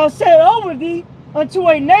shalt set over thee, unto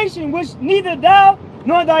a nation which neither thou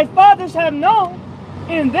nor thy fathers have known,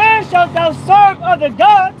 and there shalt thou serve other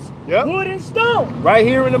gods, wood and stone. Right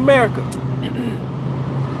here in America.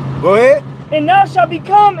 Go ahead. And thou shalt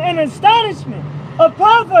become an astonishment, a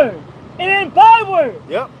proverb, and a byword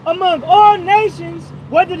among all nations,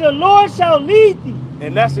 whether the Lord shall lead thee.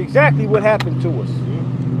 And that's exactly what happened to us.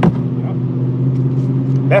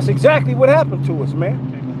 That's exactly what happened to us, man.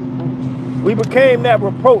 We became that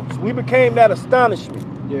reproach. We became that astonishment.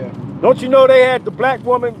 Yeah. Don't you know they had the black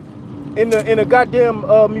woman in a goddamn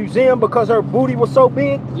museum because her booty was so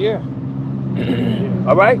big? Yeah.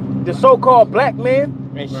 All right. The so-called black man.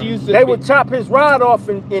 And she used to they would chop his rod off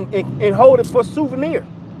and hold it for souvenir.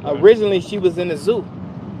 Originally, she was in the zoo.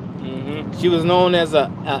 She was known as a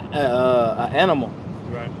animal.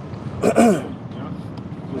 Right.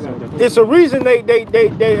 It's a reason they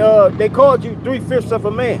called you 3/5 of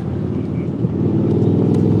a man.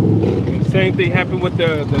 Same thing happened with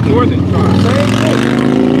the northern tribes. Same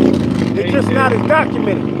thing. It's just not as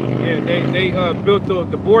documented. Yeah, they built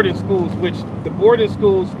the boarding schools, which the boarding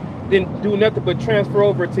schools didn't do nothing but transfer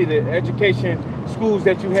over to the education schools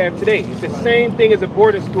that you have today. It's the same thing as a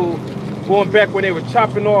boarding school, going back when they were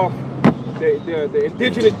chopping off the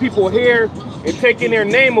indigenous people hair and taking their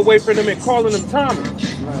name away from them and calling them Tommy.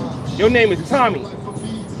 Your name is Tommy. Yep.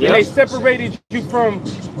 And they separated you from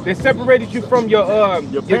your parents.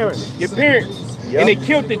 Your parents. Yep. And they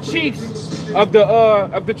killed the chiefs of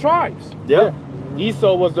the tribes. Yeah.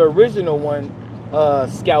 Esau was the original one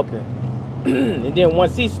scalping. And then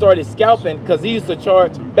once he started scalping, because he used to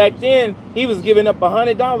charge, back then he was giving up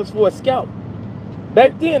 $100 for a scalp.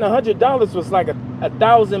 Back then $100 was like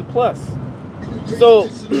 $1,000 plus. So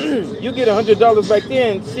you get $100 back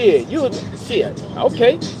then, shit,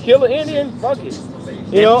 okay, kill an Indian, fuck it.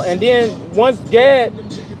 You know, and then once Gad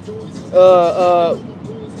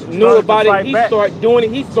knew about it, he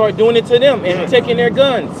started doing it to them and taking their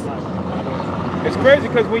guns. It's crazy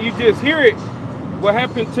because when you just hear it, what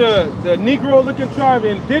happened to the Negro looking tribe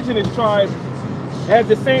and indigenous tribes has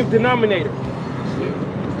the same denominator.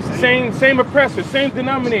 Same oppressor, same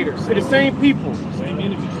denominator, the same people. Same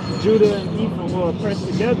enemy. Judah and Ephraim were oppressed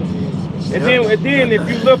together. And then if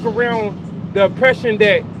you look around the oppression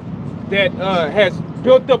that has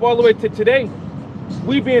built up all the way to today,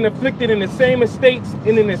 we being afflicted in the same estates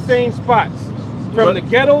and in the same spots. From the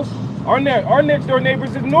ghettos, our next door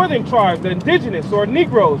neighbors is northern tribes, the indigenous or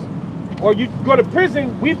Negroes. Or you go to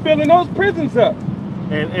prison, we filling those prisons up.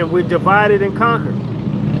 And we're divided and conquered.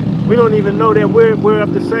 We don't even know that we're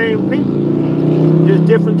of the same people. Just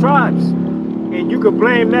different tribes. And you could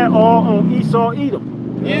blame that all on Esau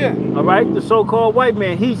Edom. Yeah. All right, the so-called white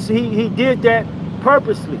man. He did that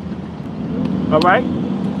purposely. All right?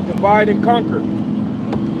 Divide and conquer.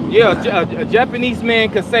 Yeah, a Japanese man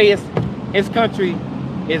could say his country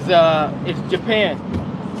is Japan.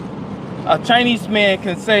 A Chinese man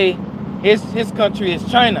can say his country is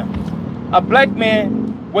China. A black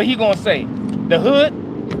man, what he gonna say? The hood,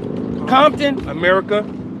 Compton, America.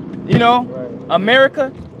 You know,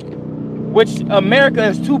 America. Which America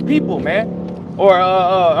is two people, man. Or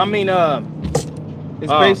it's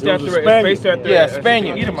based after Spaniard.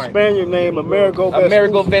 Spaniard name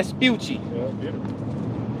Amerigo Vespucci. You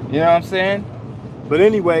know what I'm saying? But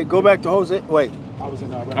anyway, go back to Jose. Wait. I was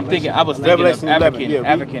thinking of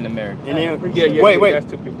African American. And then, wait. That's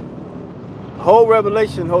two people. Whole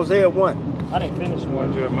Revelation, Hosea 1. I didn't finish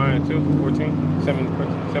one. Jeremiah 2:14,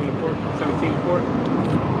 17:4.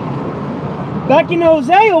 Back in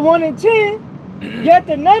Hosea 1 and 10, yet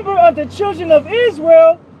the number of the children of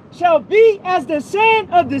Israel shall be as the sand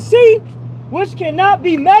of the sea, which cannot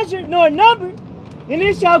be measured nor numbered. And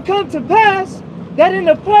it shall come to pass that in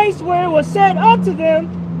the place where it was said unto them,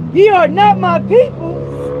 ye are not my people,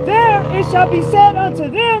 there it shall be said unto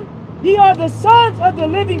them, ye are the sons of the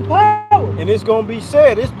living power. and it's gonna be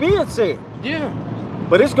said. It's being said. Yeah.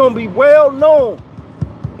 But it's gonna be well known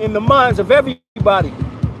in the minds of everybody.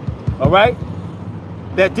 All right,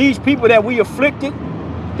 that these people that we afflicted,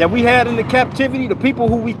 that we had in the captivity, the people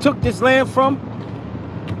who we took this land from,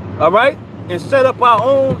 all right, and set up our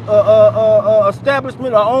own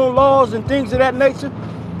establishment, our own laws and things of that nature,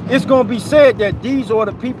 it's going to be said that these are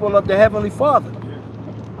the people of the Heavenly Father.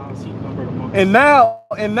 And now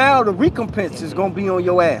the recompense is going to be on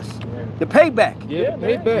your ass. The payback. Yeah,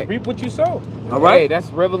 payback. Reap what you sow. All right. Hey, that's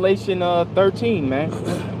Revelation 13, man.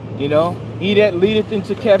 You know, he that leadeth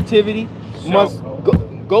into captivity must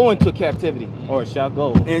go into captivity, or shall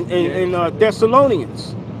go. In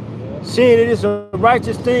Thessalonians, seeing it is a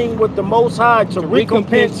righteous thing with the Most High to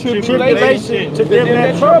recompense tribulation to them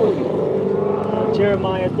that trouble you.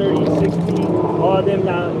 Jeremiah 30:16. All them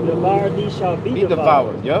that devour thee shall be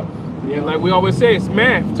devoured. Yep. Yeah, like we always say, it's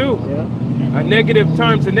math too. Yeah. A negative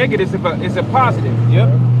times a negative is a positive. Yep.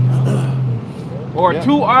 Or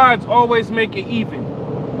two odds always make it even.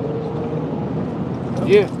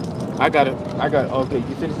 Yeah. I got it. Okay,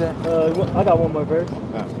 you finish that? I got one more verse.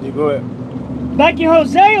 You go ahead. Back in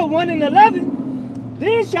Hosea 1:11,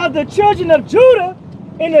 then shall the children of Judah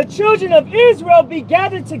and the children of Israel be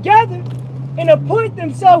gathered together and appoint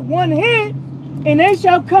themselves one head, and they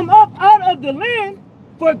shall come up out of the land,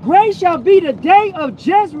 for great shall be the day of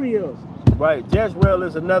Jezreel. Right, Jezreel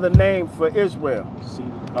is another name for Israel.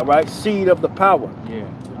 All right, seed of the power. Yeah.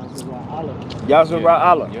 Yazarah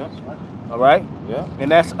Allah. Yeah. All right. Yeah. And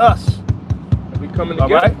that's us. We coming All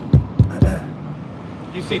together. right.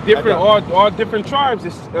 You see different all different tribes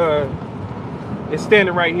is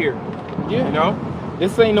standing right here. Yeah. You know?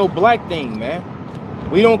 This ain't no black thing, man.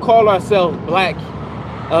 We don't call ourselves black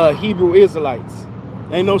Hebrew Israelites.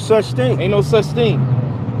 Ain't no such thing. Ain't no such thing.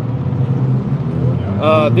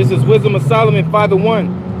 This is Wisdom of Solomon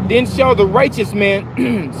 5:1. Then shall the righteous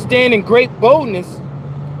man stand in great boldness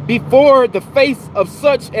before the face of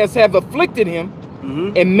such as have afflicted him,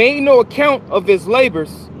 and made no account of his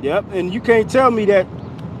labors. Yep, and you can't tell me that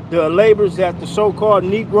the labors that the so-called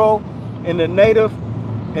Negro and the Native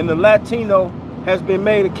and the Latino has been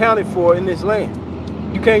made accounted for in this land.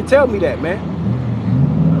 You can't tell me that, man.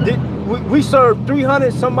 We served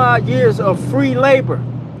 300 some odd years of free labor.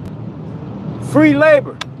 Free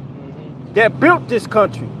labor that built this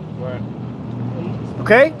country. Right.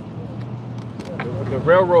 Okay? The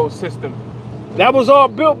railroad system. That was all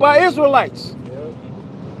built by Israelites.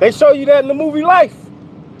 They show you that in the movie Life.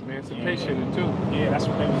 Emancipation too. Yeah, that's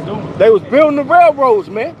what they was doing. They was building the railroads,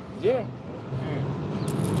 man. Yeah.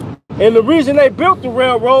 And the reason they built the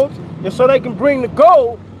railroads is so they can bring the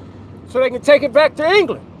gold, so they can take it back to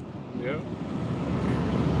England. Yeah.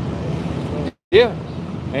 Yeah.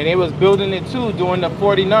 And they was building it too during the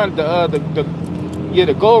 49,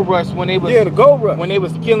 the gold rush, when they was the gold rush. when they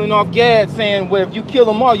was killing off Gad, saying, well, if you kill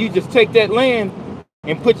them all, you just take that land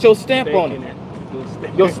and put your stamp on it.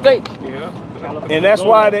 Your stake. Yeah. And that's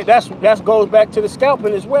why that goes back to the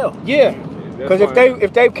scalping as well. Yeah. Because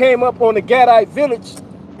if they came up on the Gadite village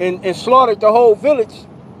and slaughtered the whole village,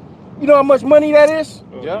 you know how much money that is?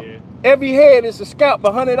 Oh, Yeah. yeah. Every head is a scalp,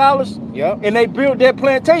 $100. Yeah. And they built that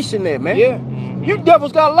plantation there, man. Yeah. You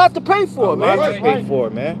devils got a lot to pay for, man. Lots to pay for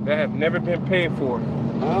it, man. That have never been paid for.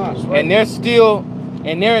 And they're still,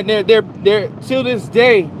 and they're till this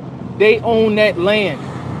day, they own that land.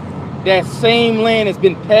 That same land has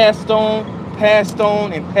been passed on,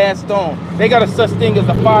 and passed on. They got a such thing as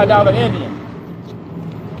a $5 Indian,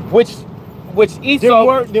 which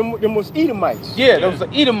Esau. Them was Edomites. Yeah, those are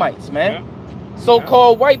Edomites, man.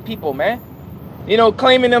 So-called white people, man. You know,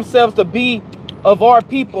 claiming themselves to be of our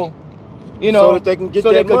people. You know, so that they can get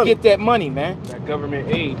get that money, man. That government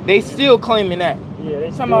aid. They still claiming that. Yeah, they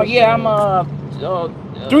Talking about, yeah, I'm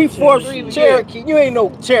 3/4 Cherokee. You ain't no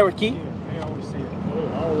Cherokee. They always say it.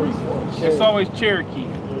 It's always Cherokee.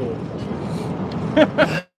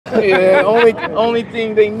 Yeah, only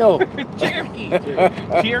thing they know. Cherokee.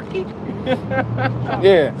 Cherokee?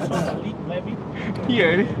 Yeah.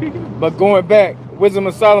 Yeah. But going back, Wisdom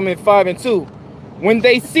of Solomon 5:2. When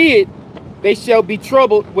they see it, they shall be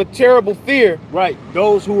troubled with terrible fear. Right.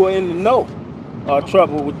 Those who are in the know are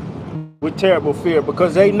troubled with terrible fear,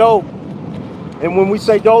 because they know. And when we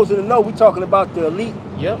say those in the know, we're talking about the elite.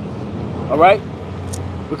 Yep. All right.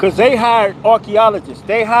 Because they hired archaeologists.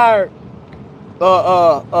 They hired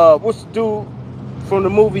what's the dude from the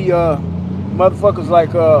movie motherfuckers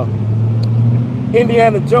like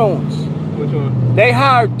Indiana Jones. Which one? They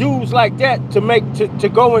hired dudes like that to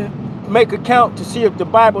go and make a count to see if the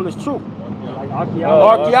Bible is true. Like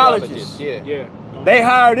archaeologists. Yeah. Yeah. They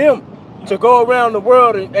hired them to go around the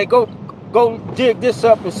world and go go dig this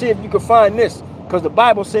up and see if you can find this, because the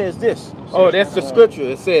Bible says this. Oh, that's the scripture.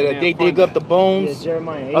 It said that they dig up the bones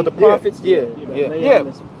Jeremiah 8. of the prophets. Yeah. Lay them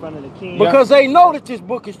in front of the king. Because they know that this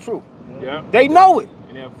book is true. Yeah. They know it.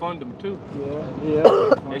 And they'll fund them too.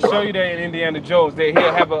 Yeah. They show you that in Indiana Jones. He'll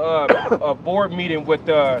have a board meeting with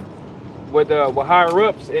higher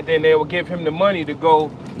ups, and then they will give him the money to go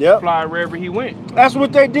fly wherever he went. That's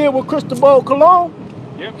what they did with Cristobal Colon.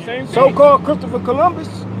 Yep, same thing. So-called Christopher Columbus.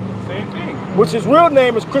 Same thing. Which his real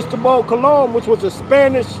name is Cristobal Colon, which was a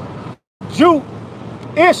Spanish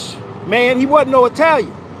Jew-ish man. He wasn't no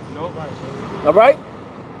Italian. Nope. All right.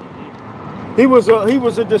 He was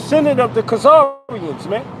a descendant of the Khazarians,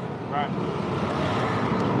 man. Right.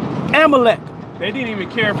 Amalek. They didn't even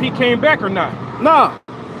care if he came back or not. Nah.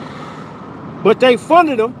 But they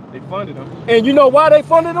funded him. They funded him. And you know why they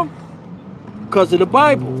funded him? Because of the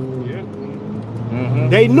Bible. Yeah.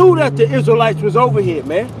 They knew that the Israelites was over here,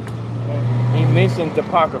 man. He mentioned the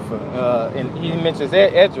Apocrypha, and he mentions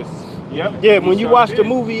Esdras. Yep. Yeah, when you watch the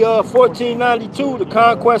movie 1492, The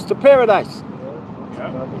Conquest of Paradise.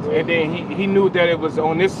 Yep. And then he knew that it was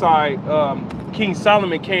on this side. King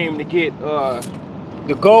Solomon came to get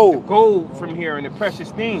the gold from here and the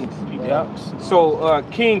precious things. Yep. So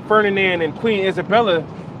King Ferdinand and Queen Isabella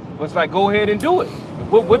was like, go ahead and do it.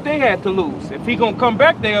 What they had to lose? If he gonna come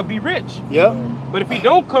back, they'll be rich. Yeah. But if he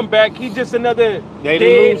don't come back, he's just another they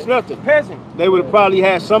didn't lose nothing. Peasant. They would have probably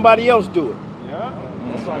had somebody else do it. Yeah.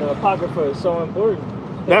 That's why the Apocrypha is so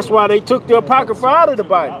important. That's why they took the Apocrypha out of the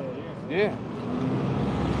Bible. Yeah.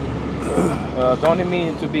 Don't it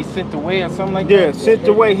mean to be sent away or something like Yeah, that? sent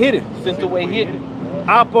away hidden. Sent away hidden.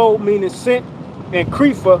 Apo meaning sent, and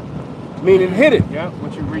Krifa meaning hidden. Yeah,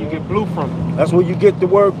 where you get blue from. That's where you get the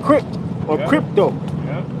word crypt or crypto.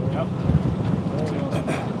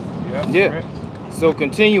 Yeah. So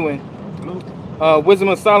continuing, Wisdom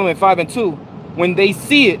of Solomon 5:2. When they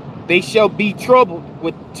see it, they shall be troubled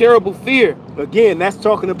with terrible fear. Again, that's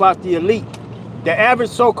talking about the elite. The average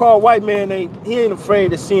so-called white man ain't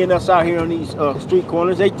afraid of seeing us out here on these street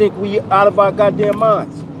corners. They think we out of our goddamn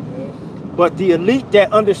minds. But the elite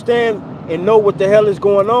that understand and know what the hell is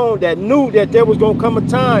going on, that knew that there was gonna come a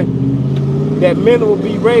time that men will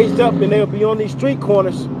be raised up and they'll be on these street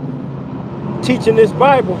corners teaching this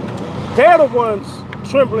Bible, they're the ones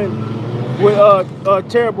trembling with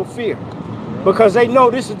terrible fear, because they know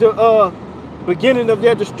this is the beginning of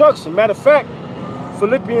their destruction. Matter of fact,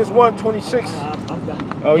 Philippians 1:26.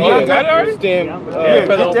 Oh yeah, you got it already? Stand,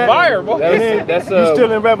 on fire, boy. That's you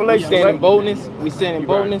still in Revelation, we stand right? in boldness. We stand in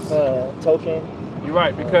boldness. Token. You're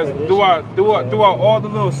right, because throughout all the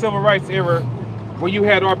little civil rights era, where you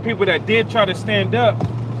had our people that did try to stand up,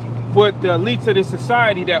 but the elites of the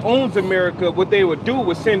society that owns America, what they would do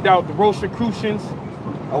was send out the Rosicrucians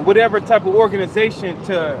or whatever type of organization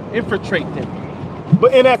to infiltrate them.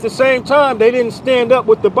 But and at the same time, they didn't stand up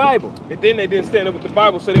with the Bible. And then they didn't stand up with the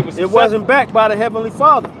Bible, so they was It wasn't backed by the Heavenly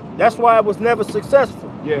Father. That's why it was never successful.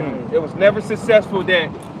 Yeah, it was never successful.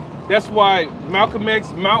 That's why Malcolm X,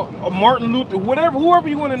 Martin Luther, whoever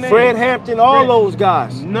you want to name, Fred Hampton, all those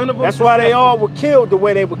guys. None of them. That's why they all were killed the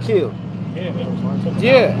way they were killed.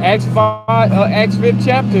 Yeah, Acts 5th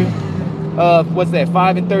chapter. What's that?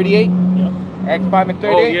 5:38. Acts 5:38.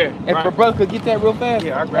 Oh yeah. If my brother could get that real fast.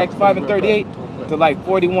 Yeah, Acts 5:38 to like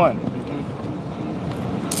 41.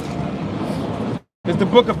 It's the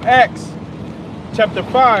book of Acts, chapter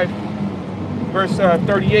 5, verse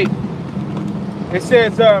 38. It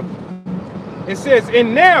says,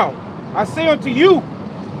 and now I say unto you,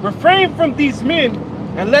 refrain from these men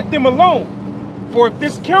and let them alone. For if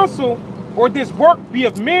this counsel or this work be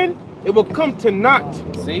of men, it will come to naught.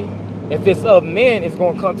 See, if it's of men, it's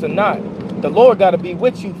going to come to naught. The Lord got to be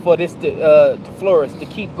with you for this to flourish, to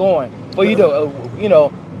keep going, for you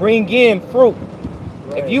to, bring in fruit.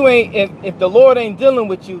 Right. If you ain't, if the Lord ain't dealing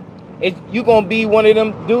with you, you gonna be one of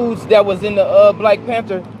them dudes that was in the Black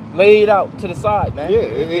Panther, laid out to the side, man. Yeah,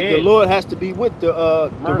 the Lord has to be with the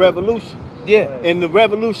revolution. Yeah, and the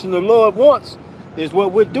revolution the Lord wants is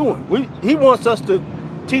what we're doing. He wants us to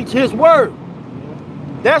teach His word.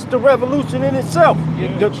 That's the revolution in itself.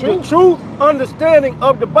 Yeah, the truth understanding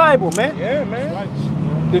of the Bible, man. Yeah,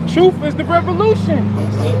 man. The truth is the revolution.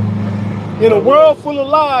 In a world full of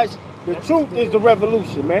lies, the truth is the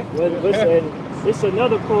revolution, man. Listen, it's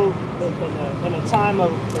another quote in a time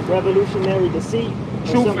of revolutionary deceit.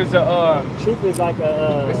 Truth is truth is like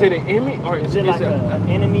a. Is it an enemy or is it like an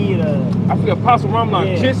enemy? I think Apostle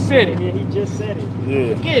Ramlan just said it. Yeah, he just said it.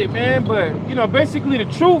 Yeah. Get it, man. But basically, the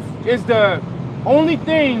truth is the only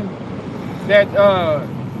thing that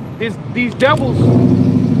these devils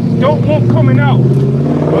don't want coming out.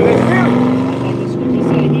 Well, they feel it. Like the scripture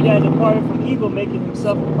said, he that departed from evil making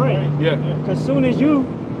himself a prey. Yeah. Because soon as you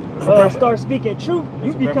start speaking truth,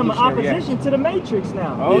 you become an opposition to the matrix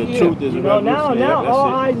now. Oh, yeah. Truth is now all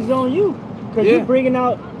eyes is on you. Because you're bringing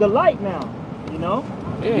out the light now, you know?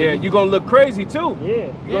 Yeah, you're going to look crazy too. Yeah.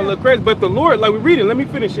 You're going to look crazy. But the Lord, like we read it, let me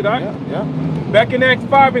finish it, all right? Yeah. Back in Acts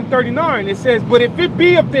 5:39, it says, but if it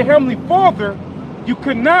be of the Heavenly Father, you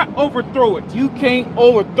could not overthrow it. You can't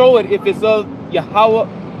overthrow it if it's of Yahweh,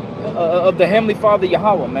 of the Heavenly Father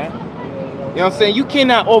Yahweh, man. You know what I'm saying? You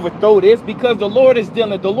cannot overthrow this because the Lord is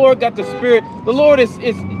dealing. The Lord got the Spirit. The Lord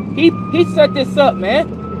he set this up, man.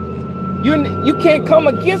 You can't come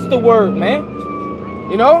against the word, man.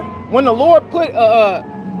 You know, when the Lord put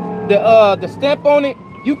the stamp on it,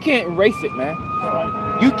 you can't erase it, man.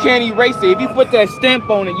 You can't erase it. If you put that stamp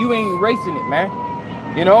on it, you ain't erasing it, man.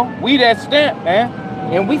 You know, we that stamp, man,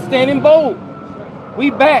 and we standing bold.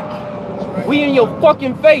 We back. We in your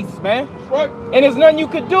fucking face, man. And there's nothing you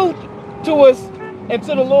could do to us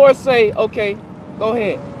until the Lord say, okay, go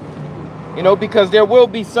ahead. You know, because there will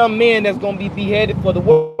be some men that's gonna be beheaded for the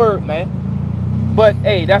word, man. But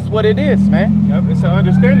hey, that's what it is, man. Yep, it's an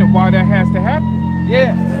understanding why that has to happen.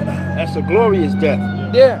 Yeah. That's a glorious death.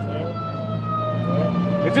 Yeah.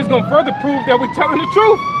 It's just gonna further prove that we're telling the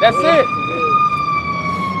truth. That's it.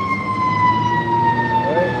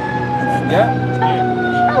 Yeah.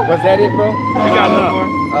 Was that it, bro? We got no more.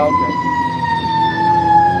 Oh,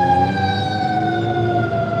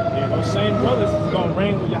 Yeah, those same brothers is gonna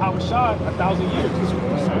reign with Yahweh Shai 1,000 years. That's what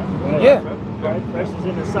we're saying. Yeah. Right? Precious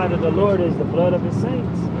in the sight of the Lord is the blood of his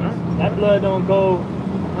saints. That blood don't go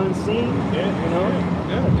unseen, you know?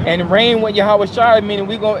 And reign with Yahweh Shai, meaning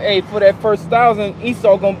we gonna, hey, for that first 1,000,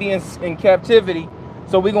 Esau gonna be in captivity.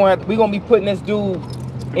 So we gonna be putting this dude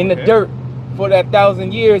in the dirt for that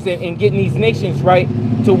 1,000 years and getting these nations right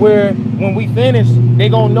to where when we finish, they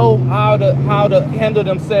gonna know how to handle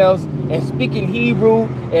themselves and speaking Hebrew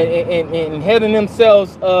and heading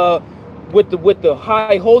themselves with the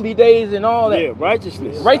high holy days and all that. Yeah,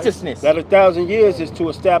 righteousness. Righteousness. That 1,000 years is to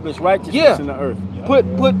establish righteousness in the earth. Put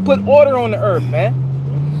order on the earth, man.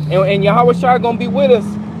 And Yahweh Shai gonna be with us.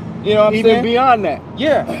 You know what I'm saying? Even beyond that.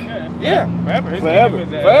 Yeah. Forever. His Forever.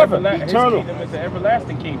 kingdom is Forever. Eternal. His kingdom is the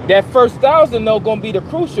everlasting kingdom. That first 1,000 though gonna be the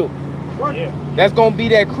crucial. Yeah. That's gonna be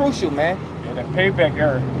that crucial, man. And the payback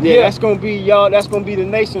era. Yeah, that's gonna be y'all. That's gonna be the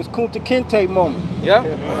nation's Kunta Kinte moment. Yeah.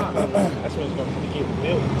 That's when it's gonna get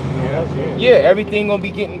built. Yeah, everything gonna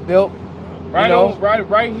be getting built. Right, you know? on,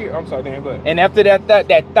 right here. I'm sorry, Dan, but And after that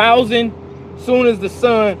 1,000, soon as the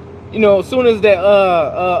sun, you know, soon as that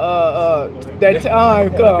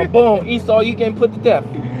time boom, Esau, you getting put to death.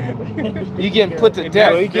 You getting put to So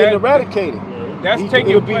death. he getting eradicated. that's taking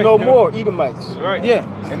It'll be place. no more Edomites. Right. Yeah.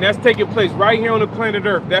 And that's taking place right here on the planet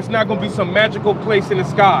Earth. That's not going to be some magical place in the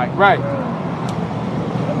sky. Right.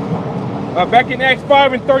 Back in Acts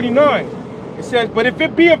 5:39, it says, but if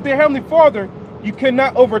it be of the Heavenly Father, you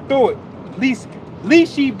cannot overthrow it.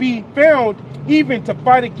 Least ye be found even to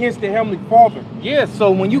fight against the Heavenly Father. Yeah,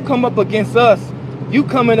 so when you come up against us, you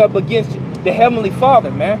coming up against the Heavenly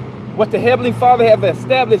Father, man. What the Heavenly Father have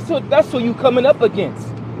established, so that's who you coming up against.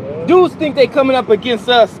 Dudes think they coming up against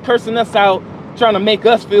us, cursing us out, trying to make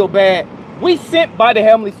us feel bad. We sent by the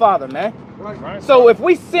Heavenly Father, man. Right. So if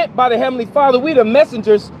we sent by the Heavenly Father, we the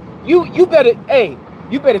messengers, you better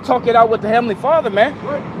talk it out with the Heavenly Father, man.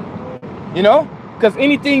 Right. You know? Because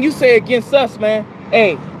anything you say against us, man,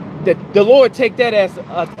 hey, the Lord take that as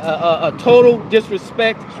a total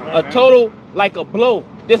disrespect, a total, like a blow.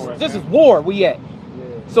 This is war we at.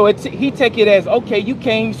 So he take it as, okay, you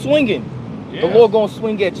came swinging. The Lord gonna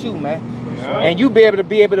swing at you, man. Yeah. And you be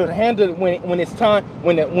able to handle it when it's time,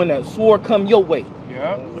 when the sword come your way.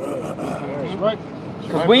 Yeah. That's right.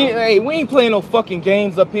 Cause we ain't playing no fucking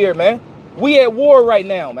games up here, man. We at war right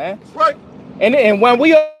now, man. Right. And when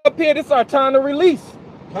we up here, this is our time to release.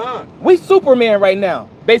 We Superman right now,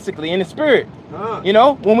 basically, in the spirit. You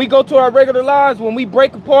know, when we go to our regular lives, when we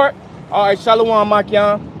break apart, all right, Shalom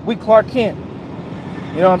Makyan, we Clark Kent.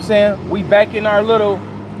 You know what I'm saying? We back in our little,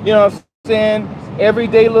 you know what I'm saying,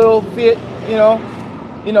 everyday little fit, you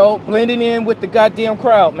know, blending in with the goddamn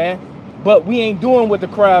crowd, man. But we ain't doing what the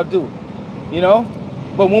crowd do, you know?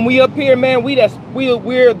 But when we up here, man,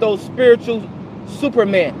 we're those spiritual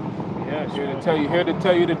Supermen. Yeah, here to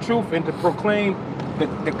tell you the truth and to proclaim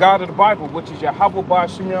the God of the Bible, which is Yahweh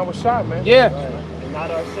Ba'Shem Yahweh Shai, man. Yeah. And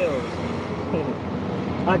not ourselves.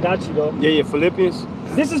 I got you, though. Yeah, Philippians.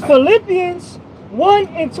 This is Philippians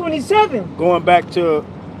 1:27. Going back to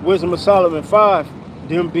Wisdom of Solomon 5,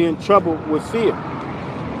 them being troubled with fear.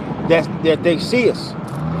 That they see us.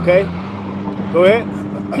 Okay? Go ahead.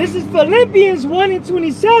 This is Philippians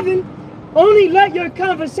 1:27. Only let your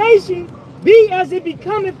conversation be as it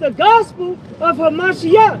becometh the gospel of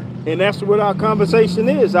Hamashiach. And that's what our conversation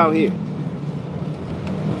is out here.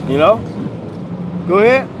 You know? Go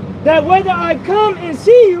ahead. That whether I come and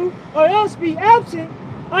see you or else be absent,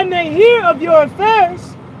 I may hear of your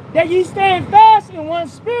affairs, that ye stand fast in one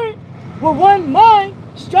spirit, with one mind,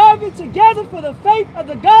 striving together for the faith of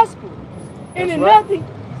the gospel, and in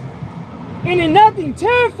nothing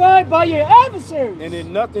terrified by your adversaries. And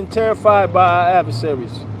in nothing terrified by our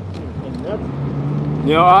adversaries. In nothing.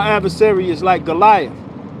 You know, our adversary is like Goliath.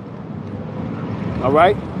 All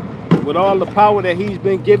right? With all the power that he's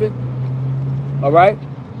been given. All right?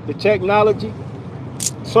 The technology.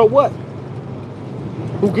 So what?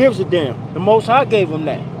 Who gives a damn? The Most High gave him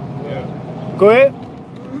that. Yeah. Go ahead.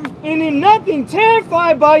 And in nothing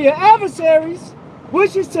terrified by your adversaries,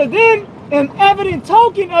 which is to them an evident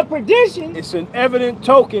token of perdition. It's an evident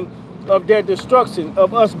token of their destruction,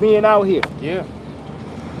 of us being out here. Yeah.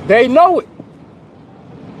 They know it.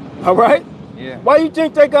 All right? Yeah. Why you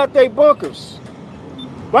think they got their bunkers?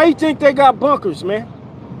 Why you think they got bunkers, man?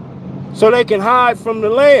 So they can hide from the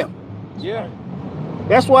Lamb. Yeah.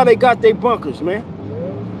 That's why they got their bunkers, man.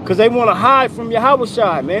 Because they want to hide from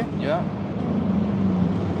Yahushua, man. Yeah.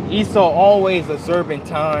 Esau always observing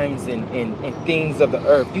times and things of the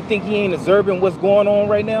earth. You think he ain't observing what's going on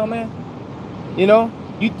right now, man? You know?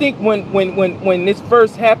 You think when this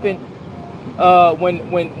first happened, when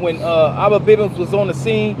Abba Bibbins was on the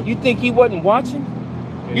scene, you think he wasn't watching?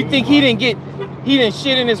 You think he didn't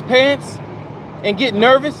shit in his pants and get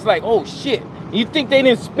nervous? Like, oh shit. You think they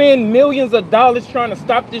didn't spend millions of dollars trying to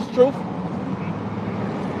stop this truth?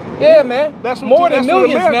 Yeah, man. That's more than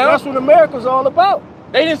millions now. That's what America's all about.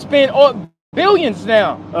 They didn't spend billions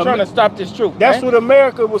now trying to stop this truth. That's what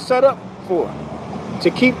America was set up for.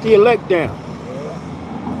 To keep the elect down.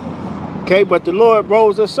 Okay, but the Lord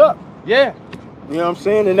rose us up. Yeah. You know what I'm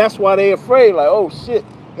saying? And that's why they afraid, like, oh shit.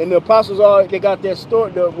 And the apostles they got that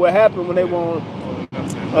story, what happened when they were on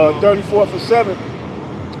 34th and 7th,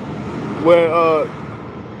 where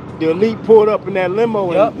the elite pulled up in that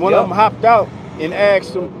limo and one of them hopped out and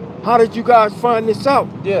asked them, how did you guys find this out?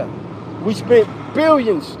 Yeah. We spent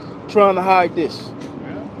billions trying to hide this.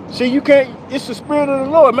 See, you can't, it's the spirit of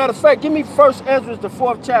the Lord. Matter of fact, give me 1 Ezra, the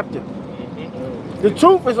 4th chapter. The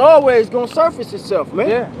truth is always going to surface itself, man.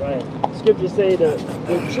 Yeah. Right. Scriptures say the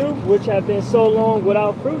truth which have been so long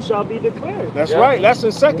without fruit shall be declared. That's right. That's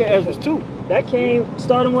in 2 Ezra too. That came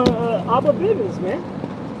starting with Abba Bibbins, man.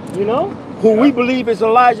 You know? Who we believe is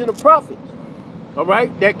Elijah the prophet. All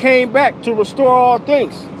right? That came back to restore all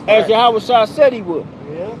things. As Yahushua said he would.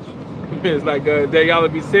 Yeah. It's like y'all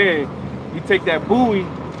be saying, you take that buoy,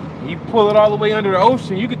 you pull it all the way under the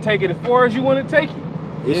ocean, you can take it as far as you want to take it.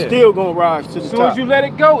 It's still gonna rise to the top. As soon as you let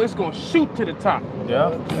it go, it's gonna shoot to the top.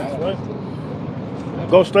 Yeah. That's right.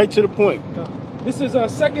 Go straight to the point. This is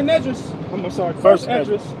 2nd Esdras, I'm sorry, 1st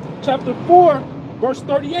Esdras, chapter 4, verse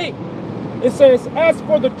 38. It says, as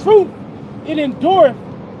for the truth, it endureth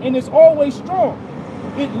and is always strong.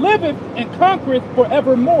 It liveth and conquereth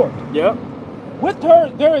forevermore. Yep. With her,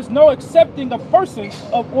 there is no accepting of persons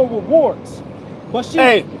or rewards. But she...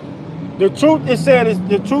 Hey, the truth is said,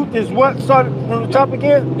 the truth is what? Start from the top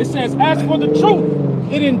again? It says, as for the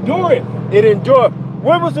truth, it endureth. It endured.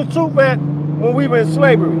 Where was the truth at when we were in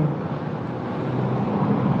slavery?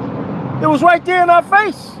 It was right there in our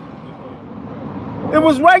face. It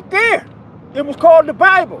was right there. It was called the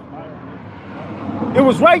Bible. It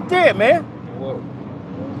was right there, man.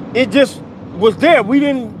 It just was there. We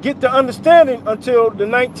didn't get the understanding until the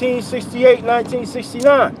 1968,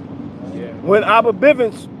 1969. When Abba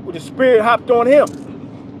Bivens, the spirit hopped on him.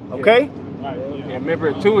 Okay? Yeah,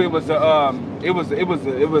 remember too, it was a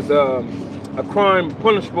crime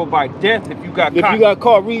punishable by death if you got caught. If you got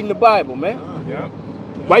caught reading the Bible, man. Yeah.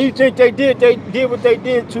 Why you think they did? They did what they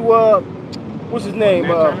did to what's his name?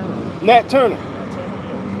 Nat Turner.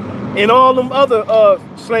 And all them other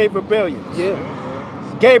slave rebellions. Yeah.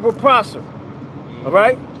 Gabriel Prosser. All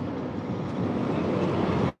right?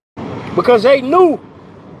 Because they knew.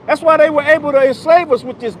 That's why they were able to enslave us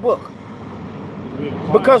with this book.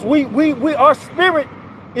 Because our spirit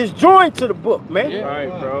is joined to the book, man. Yeah.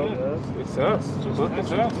 Right, bro. It's us. The book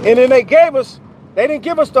is us. And then they didn't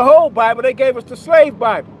give us the whole Bible, they gave us the slave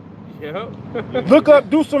Bible. Yeah.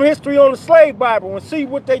 Do some history on the slave Bible and see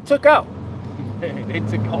what they took out.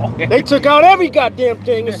 They took out every goddamn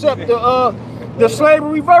thing except the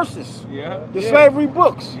slavery verses. Yeah. The slavery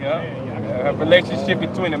books. Yeah. A relationship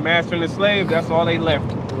between the master and the slave, that's all they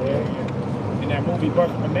left. In that movie Birth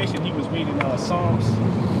of a Nation, he was reading Psalms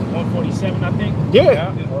 147, I think.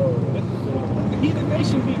 Yeah. The heathen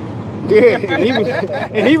nation be Yeah,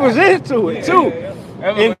 and he was into it too.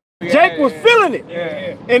 And Jake was feeling it.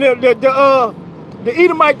 And the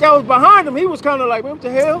Edomite that was behind him, he was kind of like, what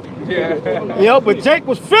the hell? You know, but Jake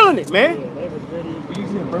was feeling it, man.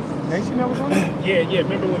 Yeah.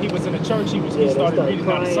 Remember when he was in the church, he started reading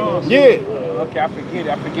out the Psalms. Yeah. Okay, I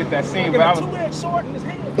forget that scene. But a two-edged sword in his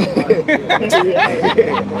hand.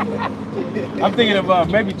 I'm thinking of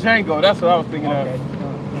maybe Django. That's what I was thinking of.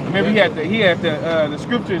 Maybe he had the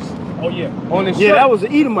scriptures. Oh yeah. On his Yeah, shirt. that was the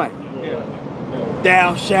Edomite. Yeah.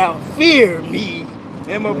 Thou shalt fear me.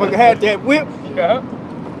 That motherfucker had that whip. Yeah.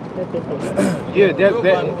 Yeah, that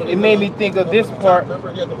it made me think of this part.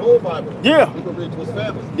 Yeah.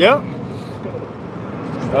 Yeah.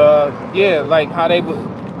 Yeah, like how they would,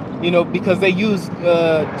 you know, because they knew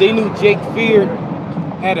Jake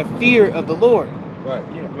had a fear of the Lord. Right.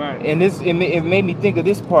 Yeah. Right. And it made me think of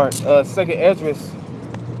this part. 2nd Ezra.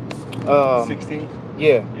 16.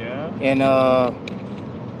 Yeah. Yeah. And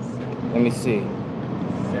let me see.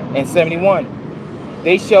 And 71.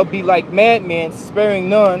 They shall be like madmen, sparing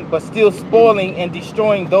none, but still spoiling and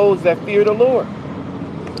destroying those that fear the Lord.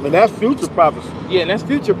 And that's future prophecy. Yeah, and that's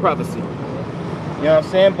future prophecy. You know what I'm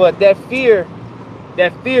saying? But that fear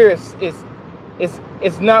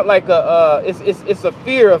is not like it's a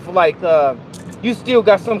fear of like you still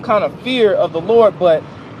got some kind of fear of the Lord, but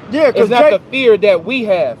yeah, it's not the fear that we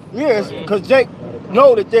have. Yes, because Jake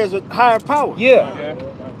know that there's a higher power. Yeah.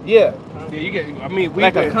 Yeah. Yeah, you get. I mean,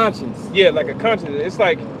 like a conscience. Yeah, like a conscience. It's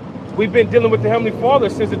like we've been dealing with the Heavenly Father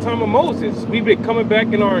since the time of Moses. We've been coming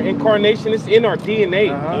back in our incarnation. It's in our DNA.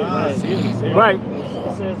 Right.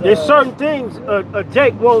 There's certain things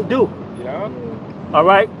Jake won't do. Yeah. All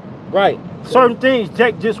right. Right. Certain things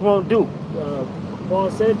Jake just won't do. Paul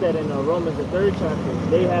said that in Romans the 3rd chapter,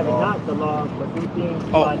 they have not the law, but do things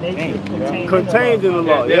by nature contained in the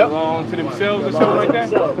law. They belong to themselves or something like that.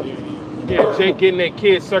 Yeah, Jake getting their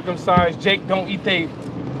kids circumcised. Jake don't eat their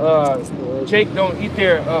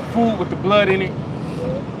food with the blood in it.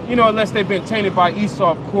 You know, unless they've been tainted by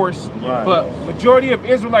Esau, of course. Right. But majority of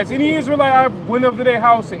Israelites, any Israelite I went over to their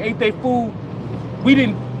house and ate their food,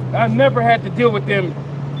 I never had to deal with them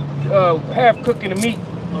half cooking the meat.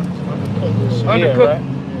 Undercooked.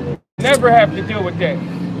 Yeah, right? Never have to deal with that.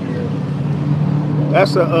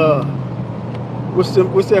 That's a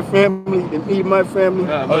what's that family? The Edomite family?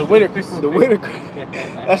 The Whitaker. The Whitaker.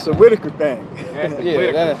 That's a Whitaker thing.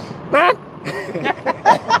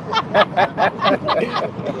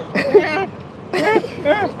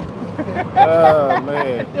 Oh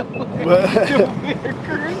man. But,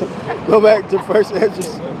 go back to 1st Ezra.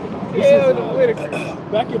 Yeah, the Whitaker.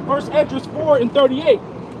 Back in 1st Ezra 4:38.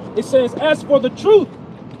 It says, as for the truth,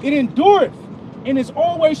 it endureth and is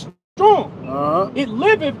always strong. It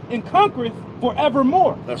liveth and conquereth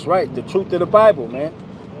forevermore. That's right. The truth of the Bible, man.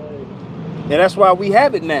 And that's why we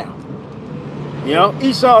have it now. You know,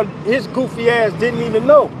 Esau, his goofy ass didn't even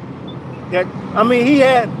know that. I mean, he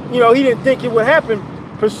didn't think it would happen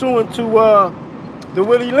pursuant to the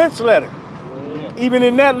Willie Lynch letter. Even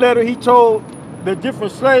in that letter, he told the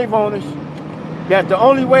different slave owners that the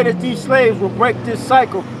only way that these slaves will break this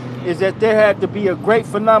cycle is that there had to be a great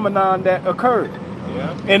phenomenon that occurred.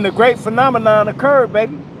 Yeah. And the great phenomenon occurred,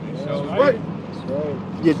 baby. Right.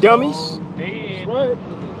 You dummies. Right.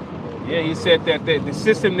 Yeah, he said that the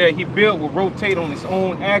system that he built will rotate on its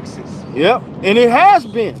own axis. Yep. And it has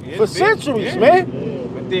been for centuries, man.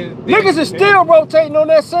 But then niggas is still rotating on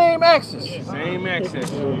that same axis. Same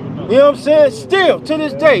axis. You know what I'm saying? Still, to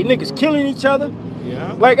this day, niggas killing each other.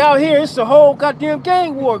 Yeah. Like out here, it's a whole goddamn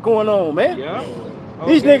gang war going on, man. Yeah.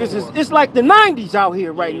 These niggas it's like the 90s out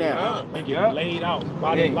here right now. They get laid out,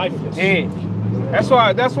 body lifeless. Yeah. That's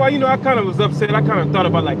why, you know, I kind of was upset. I kind of thought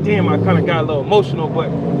about like, damn, I kind of got a little emotional. But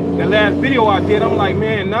the last video I did, I'm like,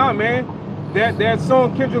 man, nah, man. That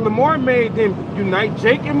song Kendrick Lamar made them unite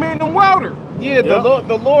Jake and made them wilder. Yeah,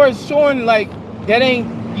 the Lord is showing like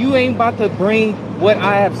you ain't about to bring what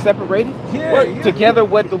I have separated together.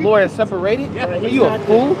 What the Lord has separated. Are you a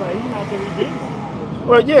fool?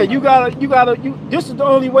 Well, yeah, you gotta. This is the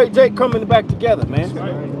only way Jake coming back together, man.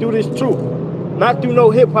 Do this truth, not do no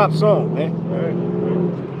hip hop song, man.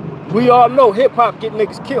 We all know hip hop get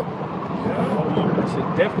niggas killed. That's a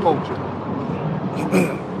death culture.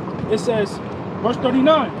 It says, verse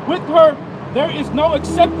 39, with her there is no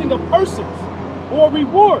accepting of persons or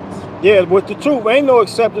rewards. Yeah, with the truth, ain't no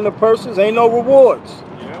accepting of persons, ain't no rewards.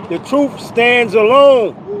 Yeah. The truth stands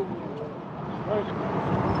alone.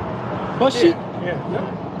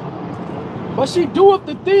 But she doeth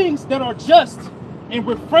the things that are just, and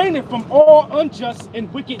refraineth from all unjust and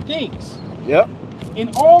wicked things. Yep.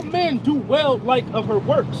 And all men do well like of her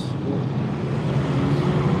works.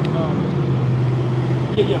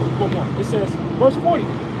 one more. It says, verse 40,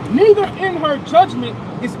 neither in her judgment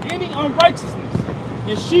is any unrighteousness,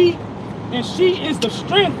 and she is the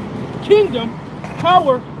strength, kingdom,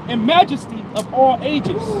 power, and majesty of all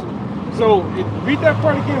ages. So read that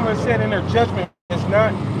part again where it said in her judgment is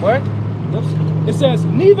not what? It says,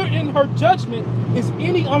 neither in her judgment is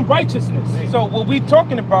any unrighteousness. So what we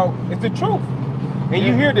talking about is the truth. And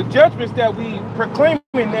you hear the judgments that we proclaiming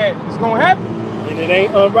that is going to happen. And it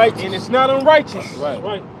ain't unrighteous. And it's not unrighteous.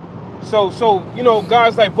 Right. So you know,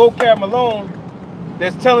 guys like Vocab Malone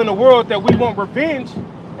that's telling the world that we want revenge,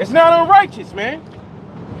 it's not unrighteous, man.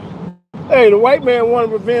 Hey, the white man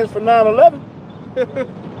wanted revenge for 9/11. You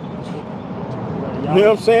know what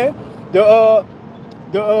I'm saying?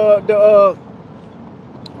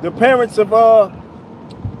 The parents of what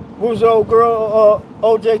was the old girl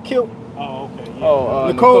OJ killed? Oh, okay. Yeah.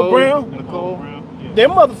 Nicole Brown. Nicole Brown. Yeah.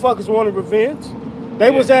 Them motherfuckers wanted revenge. They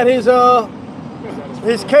was at his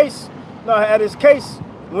case. No, at his case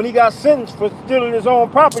when he got sentenced for stealing his own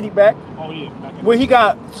property back. Oh yeah. Where he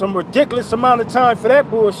got some ridiculous amount of time for that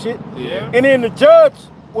bullshit. Yeah. And then the judge,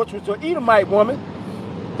 which was an Edomite woman,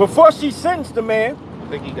 before she sentenced the man, I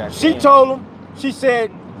think he got she told him, she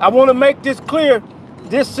said, I want to make this clear.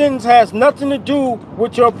 This sentence has nothing to do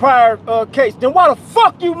with your prior case. Then why the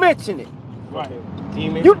fuck you mention it? Right.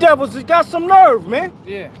 Demon. You devils has got some nerve, man.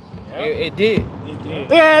 Yeah. It did.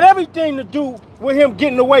 It had everything to do with him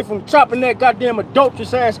getting away from chopping that goddamn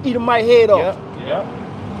adulterous ass Edomite head off. Yep.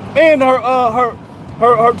 And her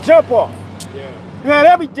jump off. Yeah. It had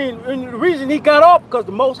everything. And the reason he got off because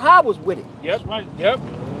the Most High was with it. Yep. Right. Yep.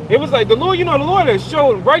 It was like the Lord, you know, the Lord has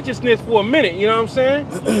showed righteousness for a minute. You know what I'm saying?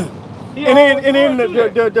 And then the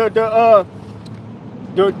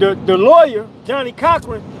lawyer Johnny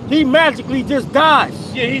Cochran, he magically just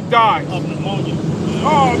dies. Yeah, he died Of pneumonia.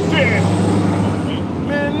 Oh damn.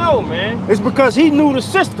 Man, no, man. It's because he knew the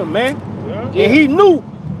system, man. Yeah. And he knew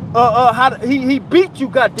how he beat you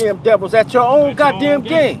goddamn devils at your own goddamn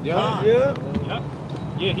game. Yeah.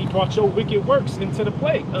 Yeah, he brought your wicked works into the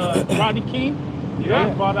play. Rodney King,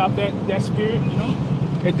 brought out that spirit, you know.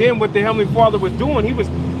 And then what the Heavenly Father was doing,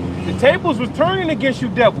 the tables was turning against you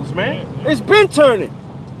devils, man. It's been turning.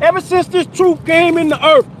 Ever since this truth came in the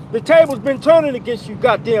earth, the table's been turning against you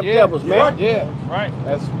goddamn devils, man. Yeah. Right.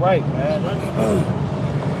 That's right, man.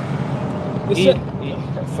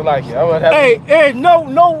 Hey,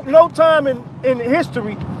 no time in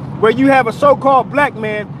history where you have a so-called black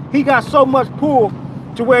man, he got so much pull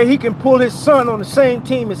to where he can pull his son on the same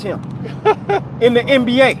team as him in the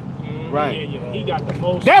NBA. Right. Yeah, he got the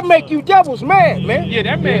most. That make you devils mad, man. Yeah,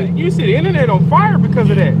 that man, you see the internet on fire because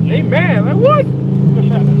of that. They mad, like what? He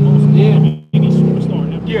got the most any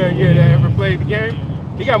superstar ever. Yeah, that ever played the game.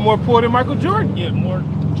 He got more pull than Michael Jordan. Yeah, more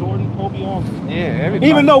Jordan, Kobe, all. Yeah,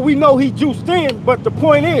 everybody. Even though we know he juiced in, but the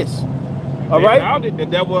point is, all right? The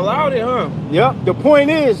devil allowed it, huh? Yeah, the point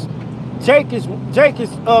is, Jake is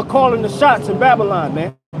calling the shots in Babylon,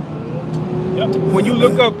 man. Yep. When you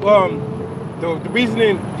look up the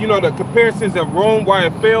reasoning, you know, the comparisons of Rome, why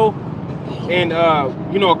it fell, and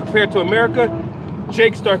you know, compared to America,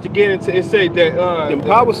 Jake started to get into it. Said that Them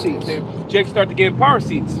power seats. Jake started to get in power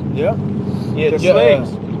seats. Yeah. Yeah, The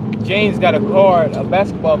slaves. James got a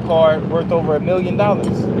basketball card worth over $1 million. Yeah.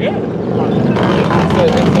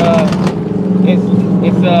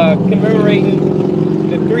 It's commemorating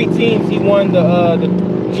the 3 teams he won the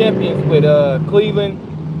champions with, Cleveland,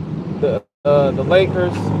 the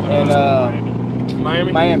Lakers, and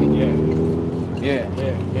Miami. Yeah.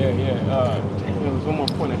 There was one more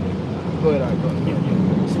point I think. Go ahead.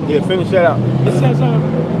 Yeah, finish that out. It says,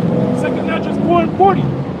 second Esdras 4:40.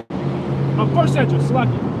 First Esdras,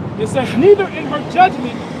 Slaki. It says, neither in her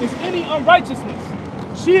judgment is any unrighteousness.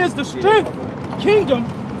 She is the strength, kingdom,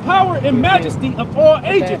 power, and majesty of all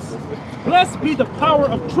ages. Blessed be the power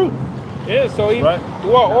of truth. Yeah, so even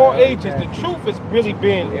throughout all ages, the truth has really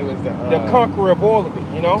been the conqueror of all of it,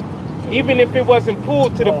 you know? Even if it wasn't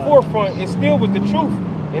pulled to the forefront, it still was the truth.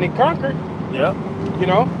 And it conquered. Yeah. You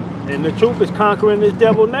know? And the truth is conquering this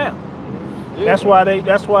devil now. Yeah. That's why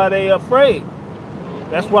they afraid.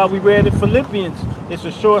 That's why we read in Philippians, it's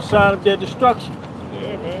a sure sign of their destruction.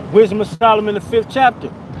 Yeah, man. Wisdom of Solomon, the 5th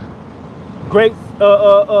chapter. Great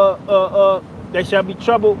they shall be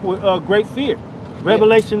troubled with great fear.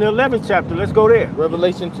 Revelation, the 11th chapter. Let's go there.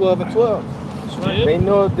 Revelation 12:12. Right. They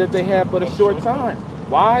know that they have but a short time.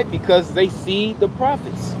 Why? Because they see the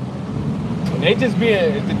prophets. And they just be,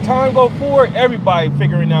 as the time go forward, everybody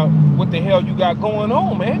figuring out what the hell you got going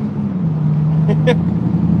on, man.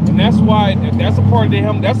 And that's why, that's a part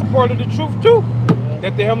of the truth too.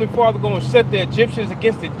 That the Heavenly Father gonna set the Egyptians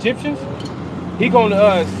against the Egyptians. He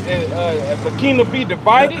gonna the kingdom be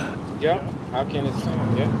divided. Yeah. How can it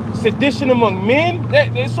sound? Yeah. Sedition among men.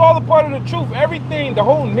 It's all a part of the truth. Everything, the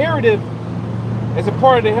whole narrative is a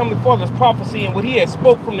part of the Heavenly Father's prophecy and what He has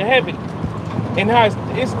spoke from the heaven, and how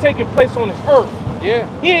it's taking place on this earth. Yeah.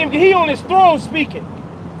 He on His throne speaking.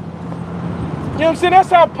 You know what I'm saying? That's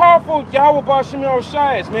how powerful Yahweh Ba'Shem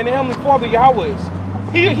Yahushua is, man. The Heavenly Father Yahweh is.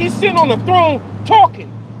 He's sitting on the throne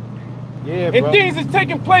talking. Yeah, and bro. things is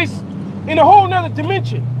taking place in a whole nother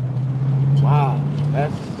dimension. Wow.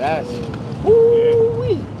 That's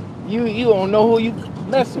woo-wee. You don't know who you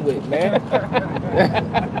messing with, man.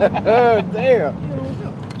 Damn.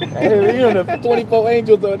 Hey, you know the 24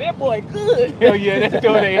 angels on that boy good. Hell yeah, that's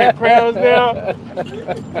doing they had crowns now.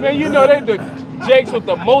 Man, you know they the jakes with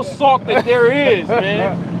the most salt that there is,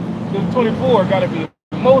 man. The 24 gotta be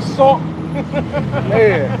the most salt.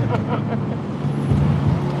 Man.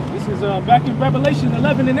 This is back in Revelation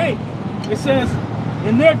 11 and 8. It says,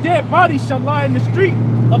 and their dead bodies shall lie in the street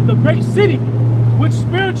of the great city, which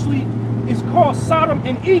spiritually is called Sodom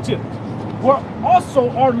and Egypt, where also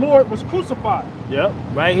our Lord was crucified. Yep,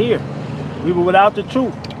 right here. We were without the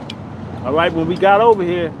truth. All right, when we got over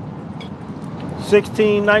here,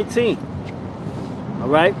 1619. All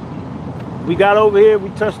right, we got over here, we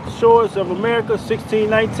touched the shores of America,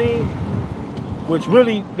 1619, which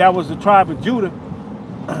really, that was the tribe of Judah,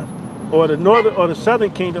 or the northern or the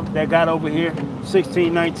southern kingdom that got over here,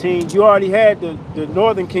 1619. You already had the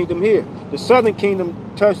northern kingdom here. The southern kingdom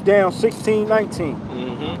touched down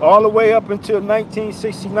 1619. All the way up until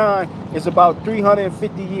 1969 is about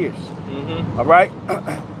 350 years. All right,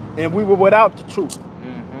 and we were without the truth,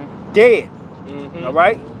 dead. All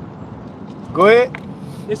right, go ahead.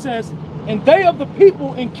 It says, and they of the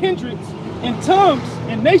people and kindreds and tongues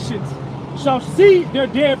and nations shall see their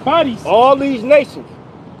dead bodies. All these nations,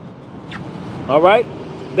 all right,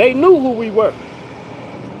 they knew who we were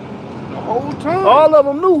The whole time. all of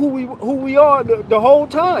them knew who we are the whole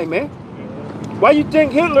time, man. Why you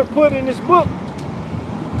think Hitler put in his book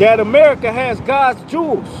that America has God's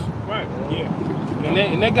jewels? Right, yeah.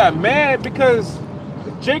 And they got mad because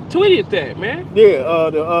Jake tweeted that, man. Yeah,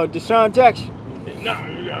 the Deshaun Jackson.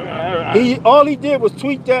 All he did was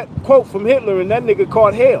tweet that quote from Hitler, and that nigga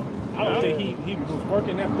caught hell. I don't think he was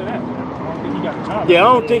working after that. I don't think he got a job. Yeah,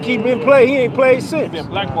 I don't think he been played. He ain't played He since. been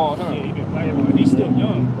blackballed, huh? Yeah, he been playing, but he's still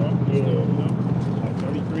young, bro. He's still young, like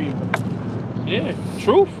 33. Yeah,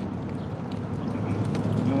 truth.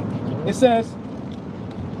 It says,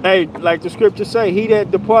 Hey, like the scriptures say, he that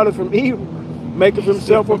departed from evil maketh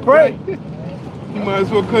himself a prey. You might as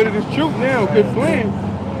well cut it as truth now. Quit playing.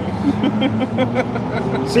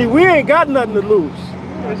 See, we ain't got nothing to lose.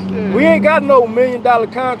 We ain't got no $1 million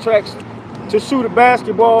contracts to shoot a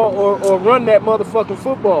basketball or run that motherfucking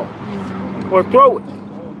football or throw it.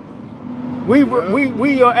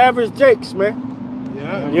 We are average jakes, man.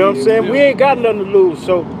 Yeah. You know what I'm saying? We ain't got nothing to lose.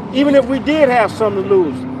 So even if we did have something to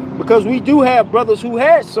lose, because we do have brothers who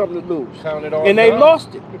had something to lose, Count it all and they done.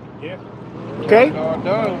 lost it. yeah. Okay? All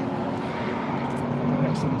done.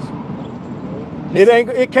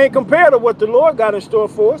 It can't compare to what the Lord got in store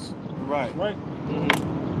for us. Right. Right.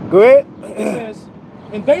 Go ahead. It says,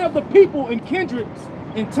 and they of the people and kindreds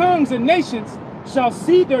and tongues and nations shall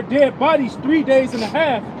see their dead bodies 3 days and a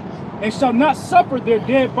half, and shall not suffer their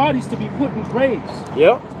dead bodies to be put in graves.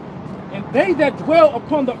 Yep. And they that dwell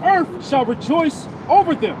upon the earth shall rejoice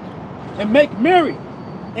over them, and make merry,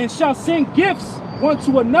 and shall send gifts one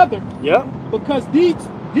to another, Yep. because these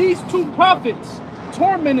two prophets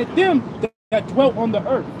tormented them that dwelt on the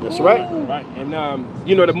earth. That's right. Right. And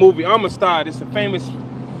you know the movie Amistad. It's a famous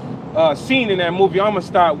scene in that movie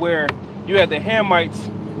Amistad where you had the Hamites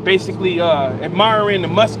basically admiring the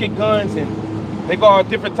musket guns, and they got all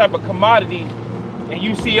different type of commodity, and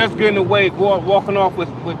you see us getting away, walking off with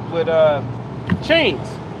chains,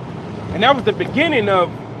 and that was the beginning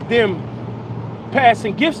of them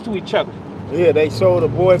passing gifts to each other. Yeah, they sold a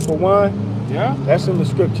boy for wine. Yeah. That's in the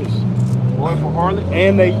scriptures. Boy for harlot.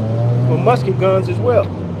 And they for musket guns as well.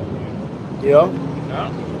 Yeah.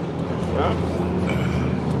 Yeah. Yeah.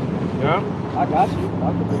 Yeah. I got you.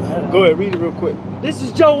 Go ahead, read it real quick. This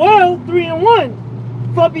is Joel 3:1.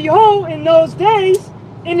 For behold, in those days,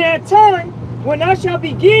 in that time, when I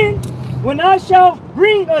shall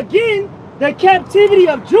bring again the captivity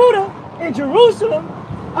of Judah and Jerusalem,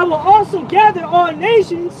 I will also gather all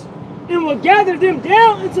nations, and will gather them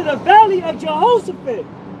down into the valley of Jehoshaphat,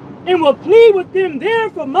 and will plead with them there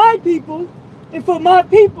for my people, and for my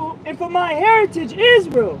people, and for my heritage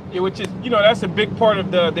Israel. Yeah, which is, you know, that's a big part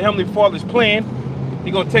of the Heavenly Father's plan.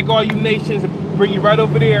 He's gonna take all you nations and bring you right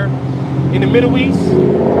over there in the Middle East,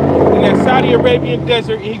 and in that Saudi Arabian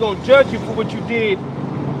desert, and he's gonna judge you for what you did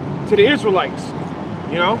to the Israelites.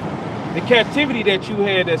 You know, the captivity that you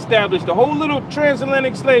had established, the whole little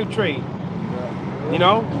transatlantic slave trade. You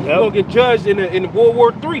know, you're gonna get judged in World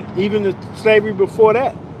War III. Even the slavery before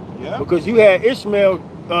that. Yeah. Because you had Ishmael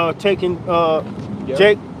taking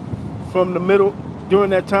Jake from the middle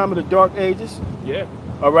during that time of the Dark Ages. Yeah.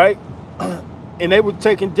 All right. And they were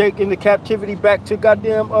taking Jake into captivity back to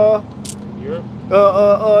goddamn their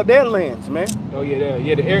lands, man. Oh yeah,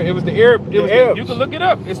 it was the Arab. You can look it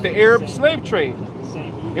up. It's the Arab slave trade.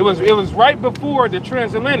 It was right before the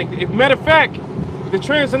transatlantic. Matter of fact, the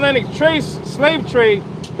transatlantic slave trade,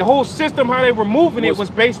 the whole system, how they were moving it was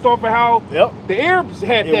based off of how the Arabs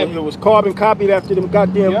had that. It was carbon copied after them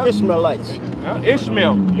goddamn Ishmaelites.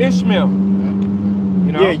 Ishmael.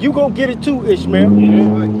 You know? Yeah, you gonna get it too, Ishmael.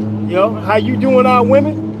 You know, how you doing our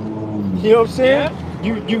women? You know what I'm saying?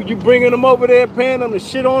 Yeah. You bringing them over there, paying them to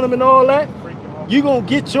shit on them and all that? You gonna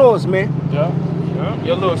get yours, man. Yeah.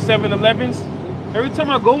 Your little 7-Elevens. Every time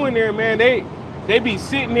I go in there, man, they be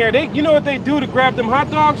sitting there. You know what they do to grab them hot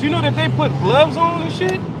dogs? You know that they put gloves on and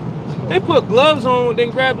shit? They put gloves on, then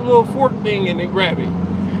grab the little fork thing and then grab it.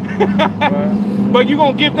 But you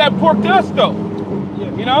gonna give that pork to us though.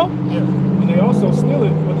 Yeah. You know? Yeah. And they also steal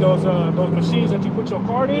it with those machines that you put your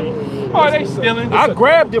card in. Oh, they stealing. I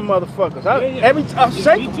grabbed them motherfuckers. Every time I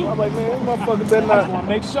shake them. I'm like, man, this motherfucker better not. I want to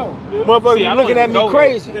make sure. Motherfucker looking at me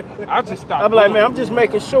crazy. I just stopped. I'm like, man, I'm just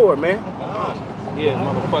making sure, man. Yeah,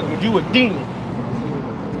 motherfucker, you a demon.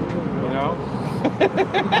 You know?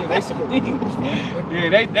 They some demons. Yeah,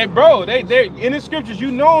 they in the scriptures,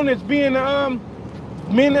 you known as being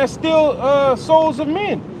men that steal souls of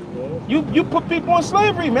men. You put people in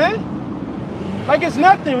slavery, man. Like it's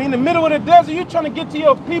nothing. In the middle of the desert, you trying to get to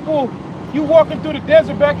your people. You walking through the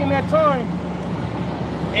desert back in that time,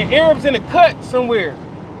 and Arabs in a cut somewhere,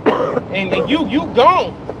 and you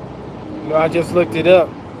gone. You know, I just looked it up.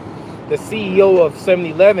 The CEO of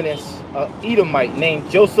 7-Eleven is an Edomite named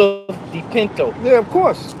Joseph DePinto. Yeah, of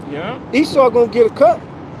course. Yeah. Esau gonna get a cut,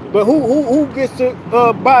 but who gets to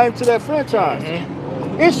buy into that franchise?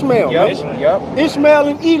 Ishmael. Yep. Ishmael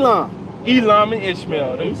and Elam. Elam and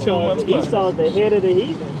Ishmael. Them two ones. Esau's the head of the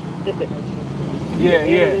heathen. Yeah.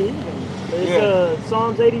 It's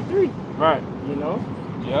Psalms 83. Right. You know?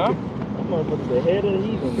 Yeah. That motherfucker's the head of the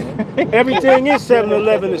heathen, man. Everything in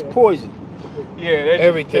 7-Eleven is poison. Yeah, that's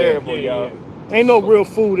everything. Terrible, y'all. Ain't no real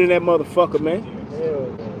food in that motherfucker, man.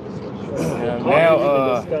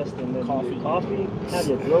 Now, disgusting. Coffee, have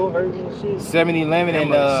your throat hurting and shit. 7-Eleven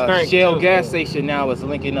and Shell gas station now is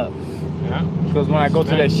linking up. Yeah. Because when I go to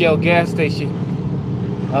that Shell gas station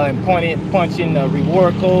and punch in the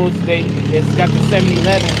reward codes, it's got the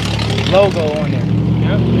 7-Eleven logo on there.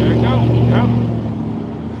 Yep, there it goes.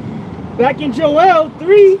 Yep. Back in Joel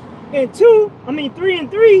 3 and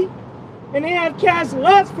 3, and they have cast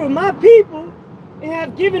lots for my people, and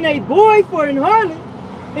have given a boy for an harlot,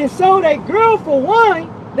 and sold a girl for wine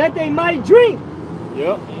that they might drink.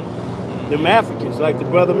 Yep. Them Africans, like the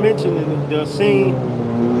brother mentioned in the scene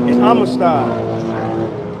in Amistad,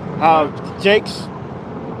 how Jake's,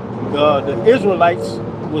 the Israelites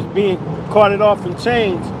was being carted off in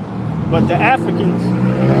chains, but the Africans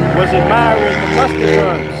was admiring the mustard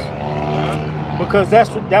guns because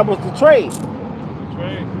that was the trade.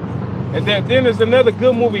 And then there's another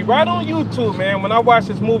good movie right on YouTube, man. When I watch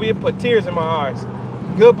this movie, it put tears in my eyes.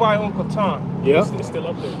 Goodbye, Uncle Tom. Yeah, it's still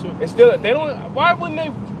up there too. It's still. They don't. Why wouldn't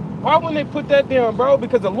they put that down, bro?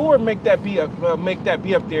 Because the Lord make that be up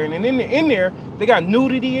there. And in there, they got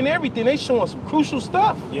nudity and everything. They showing some crucial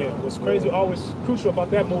stuff. Yeah, what's crazy, always crucial about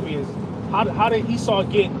that movie is how did Esau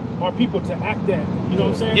get our people to act that? You know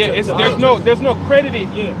what I'm saying? Yeah, there's no credited.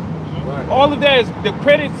 Yeah. Right. All of that is the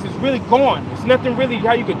credits is really gone. It's nothing really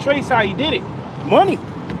how you could trace how he did it. Money.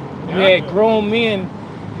 You had grown men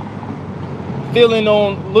feeling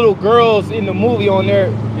on little girls in the movie on their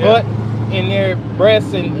butt, in their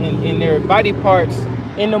breasts, and in their body parts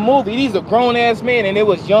in the movie. These are grown ass men, and it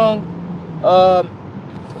was young,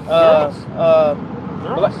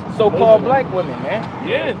 so-called black women, man.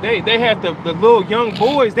 Yeah, they had the little young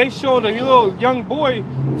boys. They showed a little young boy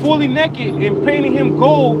fully naked and painting him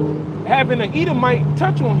gold, having an Edomite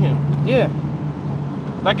touch on him. Yeah.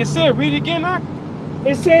 Like I said, read it again, Doc.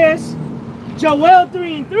 It says, Joel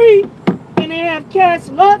 3 and 3, and they have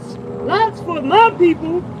cast lots for my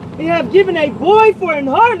people, and have given a boy for an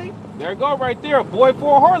harlot. There you go, right there, a boy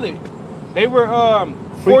for a harlot. They were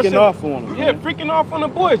freaking off on them. Yeah, freaking off on the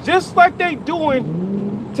boys, just like they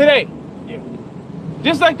doing today. Yeah.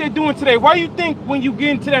 Just like they're doing today. Why you think when you get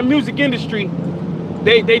into that music industry,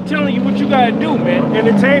 they telling you what you gotta do, man?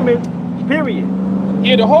 Entertainment, period.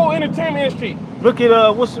 Yeah, the whole entertainment industry. Look at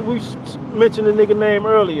we mentioned the nigga name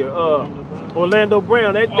earlier, Orlando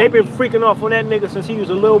Brown. They've been freaking off on that nigga since he was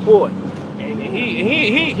a little boy. And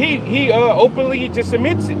he openly just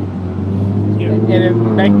admits it. Yeah.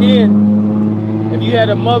 And back then, if you had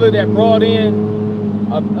a mother that brought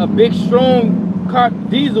in a big strong car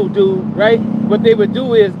diesel dude, right? What they would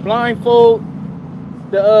do is blindfold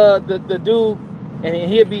the dude, and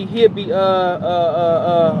he'd be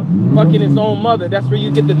fucking his own mother. That's where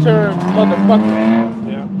you get the term motherfucker.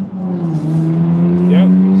 Yeah. Yeah.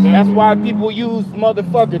 That's why people use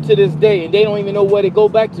motherfucker to this day, and they don't even know where to go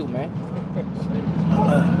back to, man.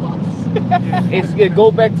 It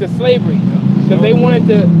go back to slavery, because they wanted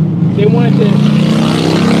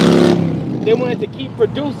to keep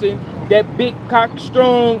producing that big cock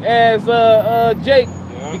strong as Jake,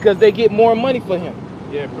 because they get more money for him.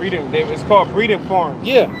 Yeah, breeding. It's called breeding farms.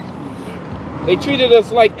 Yeah. They treated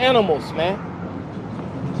us like animals, man.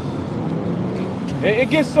 It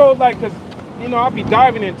gets so like, cause you know, I'll be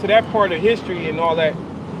diving into that part of history and all that.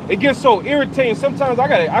 It gets so irritating. Sometimes I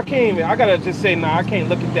gotta just say, nah, I can't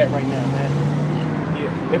look at that right now, man.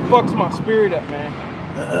 Yeah, it fucks my spirit up,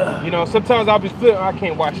 man. You know, sometimes I'll be feeling, I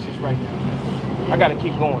can't watch this right now. I gotta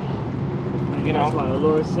keep going. You know, that's why the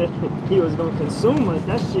Lord said He was gonna consume us.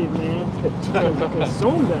 That shit, man. He was gonna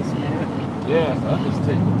consume us, man. Yeah,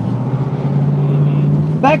 understand.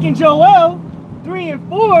 Back in Joel 3 and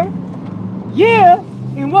 4, yeah,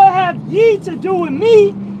 and what have ye to do with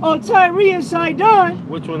me, O Tyre and Sidon?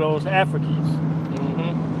 Which were those Africans?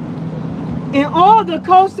 And all the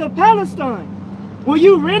coast of Palestine. Will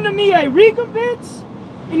you render me a recompense?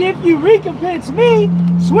 And if you recompense me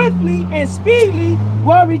swiftly and speedily,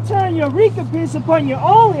 will I return your recompense upon your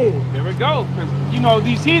own head. There we go. Because, you know,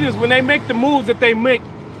 these heathens, when they make the moves that they make,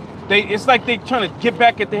 it's like they trying to get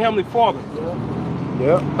back at the Heavenly Father.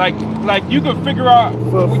 Yeah. Like you can figure out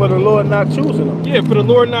for the Lord not choosing them. Yeah, for the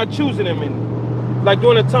Lord not choosing them. And like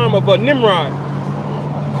during the time of Nimrod,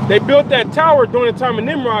 they built that tower during the time of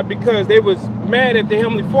Nimrod because they was mad at the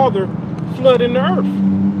Heavenly Father flooding the earth.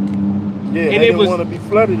 Yeah, and they didn't want to be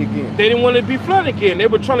flooded again. They didn't want to be flooded again. They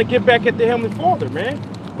were trying to get back at the Heavenly Father, man.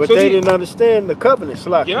 But so they didn't understand the covenant,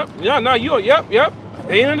 Slack. Yep. Yeah. No. Yep.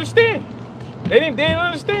 They didn't understand. They didn't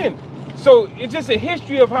understand. So it's just a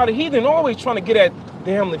history of how the heathen always trying to get at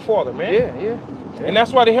the Heavenly Father, man. Yeah. And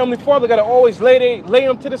that's why the Heavenly Father got to always lay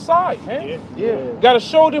them to the side, man. Yeah. Got to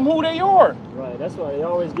show them who they are. Right. That's why they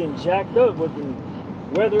always getting jacked up with the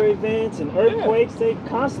weather events and earthquakes. They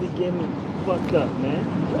constantly getting fucked up, man.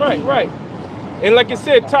 Right. And like I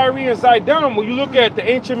said, Tyre and Sidon, when you look at the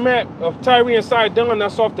ancient map of Tyre and Sidon,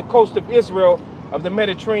 that's off the coast of Israel of the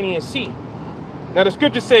Mediterranean Sea. Now the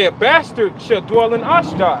scriptures say a bastard shall dwell in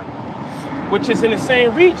Ashdod, which is in the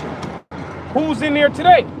same region. Who's in there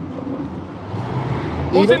today?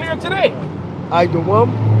 Who's in there today?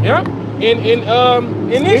 Idawam. Yeah.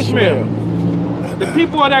 In Ishmael. The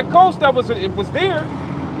people of that coast that was there,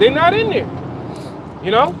 they're not in there. You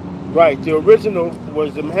know? Right. The original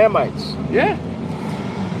was the Hamites. Yeah.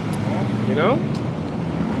 You know?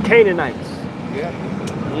 Canaanites. Yeah.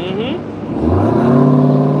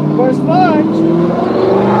 Verse 5.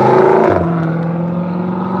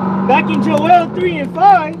 Back in Joel 3 and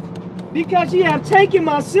 5, because ye have taken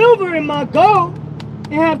my silver and my gold,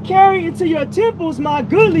 and have carried into your temples my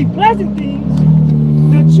goodly pleasant things,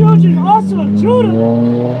 the children also of Judah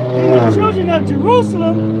and the children of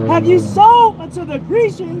Jerusalem have you sold unto the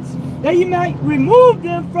Grecians, that you might remove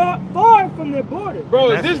them far from their border.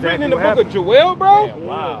 Bro, is this written in the book of Joel, bro? Yeah,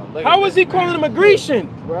 wow. How is he calling them a Grecian?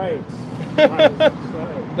 Right.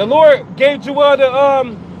 The Lord gave Joel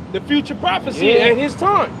the future prophecy at his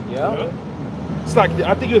time. Yeah. It's like,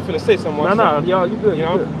 I think you were finna say something. No, y'all, you good. You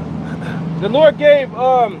know? The Lord gave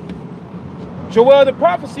Joel the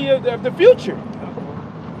prophecy of the future.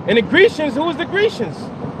 And the Grecians, who is the Grecians?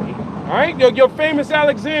 All right, your famous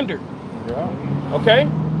Alexander. Yeah. Okay?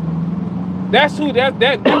 That's who,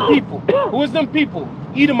 them people. Who is them people?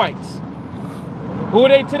 Edomites. Who are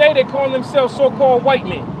they today? They call themselves so-called white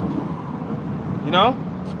men. You know?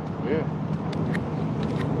 Yeah.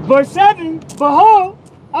 Verse 7, behold,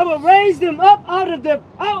 I will raise them up out of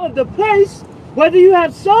the place, whether you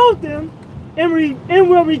have sold them, and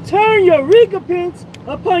will return your recompense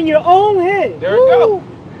upon your own head. There we go.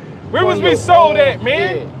 Where was we sold at,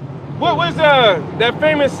 man? What was that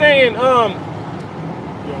famous saying?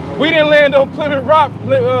 We didn't land on Plymouth Rock.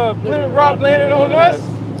 Plymouth Rock landed on us.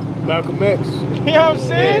 Malcolm X. You know what I'm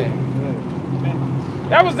saying?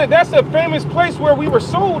 That's a famous place where we were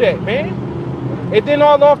sold at, man. And then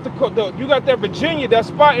all off the you got that Virginia, that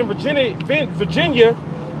spot in Virginia,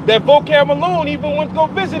 that Vocab Malone even went to go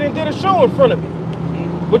visit and did a show in front of it.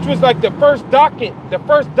 which was like the first dock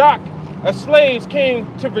of slaves came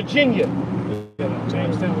to Virginia.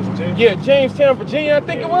 Jamestown was Jamestown. Yeah, Jamestown, Virginia, I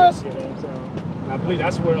think it was. I believe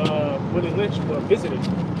that's where Willie Lynch visited.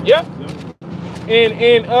 Yeah. And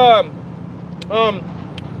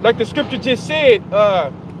like the scripture just said,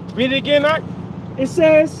 read it again, Ike. It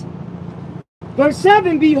says, verse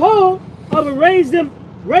 7, behold, I will raise them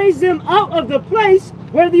out of the place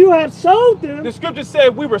where you have sold them. The scripture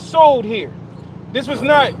said we were sold here. This was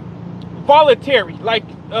not voluntary, like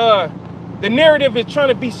the narrative is trying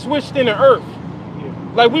to be switched in the earth.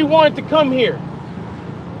 Like we wanted to come here.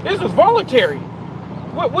 This was voluntary.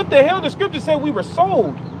 What the hell? The scripture said we were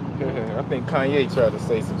sold. I think Kanye tried to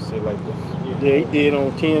say some shit like that. Yeah, he did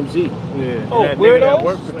on TMZ. Yeah. Oh, that weirdo. That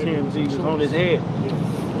worked for TMZ was on his head.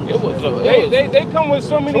 It was. They come with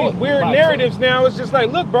so many weird narratives now. It's just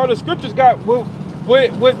like, look, bro, the scriptures got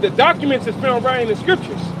with the documents that's found right in the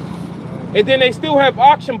scriptures, and then they still have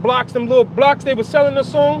auction blocks, them little blocks they were selling the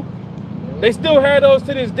song. They still have those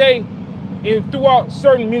to this day, and throughout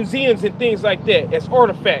certain museums and things like that as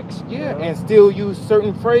artifacts. Yeah, and still use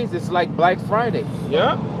certain phrases like Black Friday.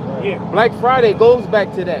 Yeah. Yeah. Black Friday goes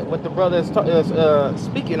back to that, what the brother is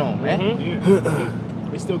speaking on, man.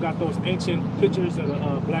 Mm-hmm. They still got those ancient pictures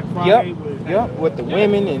of Black Friday. With the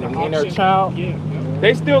women and their child. Yeah.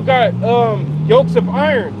 They still got yokes of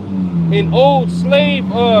iron and old slave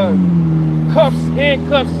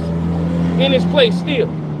handcuffs in this place still.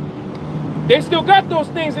 They still got those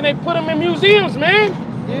things and they put them in museums, man.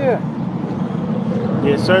 Yeah.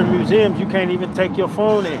 Yeah, certain museums you can't even take your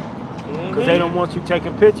phone in because they don't want you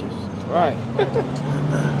taking pictures. Right.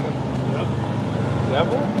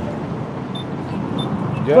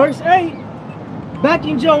 Verse 8, back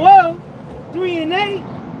in Joel 3 and 8,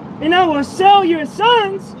 and I will sell your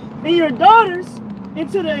sons and your daughters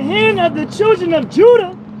into the hand of the children of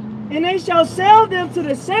Judah, and they shall sell them to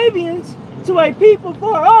the Sabians, to a people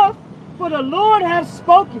far off, for the Lord hath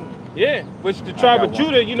spoken. Yeah, which the tribe of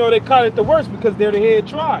Judah, you know, they call it the worst because they're the head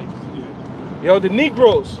tribes. You know, the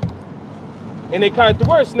Negroes. And they call it the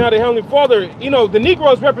worst. Now the Heavenly Father, you know, the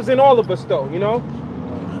Negroes represent all of us though, you know.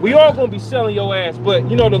 We all gonna be selling your ass, but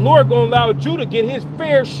you know, the Lord gonna allow Judah get his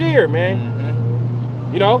fair share, man.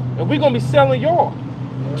 You know, and we gonna be selling y'all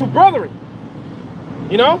to brethren.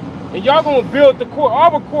 You know? And y'all gonna build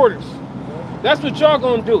our quarters. That's what y'all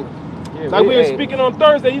gonna do. Yeah, like we were speaking on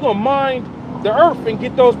Thursday, you gonna mine the earth and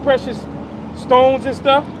get those precious stones and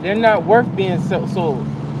stuff. They're not worth being sold.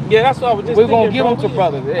 Yeah, that's what I was just We're thinking, gonna give them to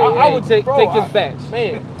brothers. Hey, I would take this batch.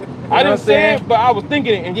 Man, I didn't say it, but I was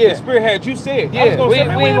thinking it, and the Spirit had you say it. Yeah, we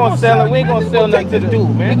ain't gonna sell it. We ain't gonna sell nothing to the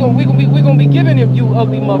dude, man. We gonna be giving you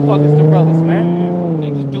ugly motherfuckers to brothers, man.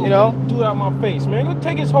 You know, do it out my face, man. Go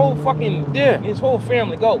take his whole fucking his whole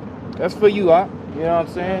family. Go. That's for you, huh? You know what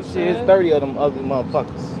I'm saying? Shit, it's 30 of them ugly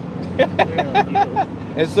motherfuckers.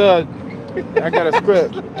 It's I got a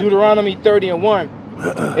script. Deuteronomy 30:1.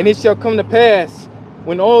 And it shall come to pass,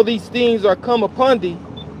 when all these things are come upon thee,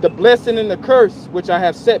 the blessing and the curse which I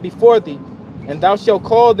have set before thee, and thou shalt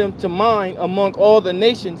call them to mind among all the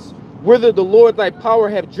nations, whither the Lord thy power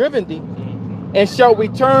hath driven thee, and shalt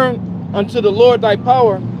return unto the Lord thy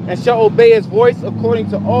power, and shalt obey his voice according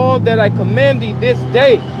to all that I command thee this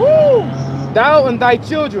day. Woo! Thou and thy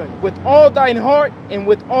children, with all thine heart and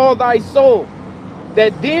with all thy soul,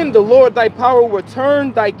 that then the Lord thy power will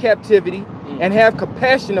turn thy captivity and have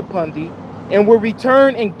compassion upon thee, and will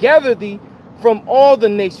return and gather thee from all the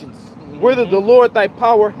nations, whither the Lord thy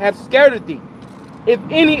power hath scattered thee. If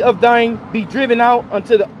any of thine be driven out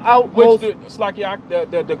unto the outmost, it's like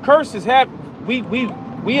the curse is happening.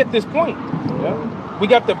 We at this point. Yeah. We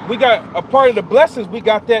got a part of the blessings. We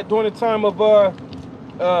got that during the time of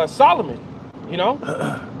Solomon. You know,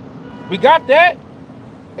 we got that,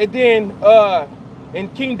 and then in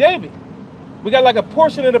King David, we got like a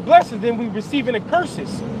portion of the blessings. Then we receiving the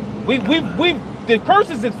curses. The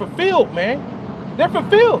curses is fulfilled, man. They're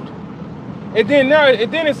fulfilled. And then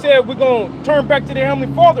it said we're gonna turn back to the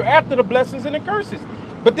Heavenly Father after the blessings and the curses.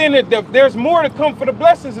 But then there's more to come for the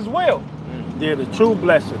blessings as well. They're the true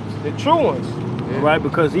blessings. The true ones. Right?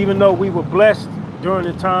 Because even though we were blessed during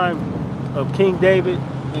the time of King David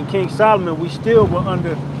and King Solomon, we still were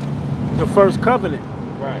under the first covenant.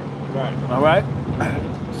 Right. All right?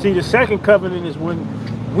 See, the second covenant is when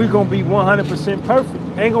we're going to be 100% perfect.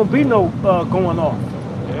 Ain't going to be no going off.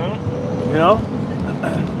 Yeah. You know?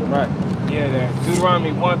 Right. Yeah, that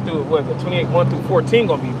Deuteronomy 28, 1 through 14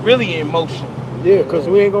 going to be really in motion. Yeah, because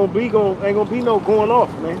we ain't gonna be no going off,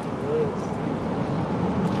 man.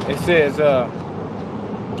 It says,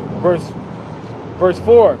 verse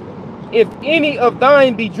 4, if any of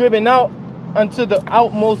thine be driven out unto the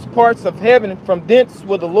outmost parts of heaven. From thence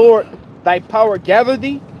will the Lord thy power gather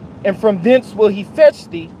thee, and from thence will he fetch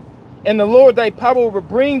thee. And the Lord thy power will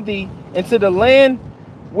bring thee into the land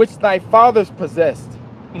which thy fathers possessed,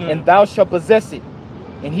 and thou shalt possess it.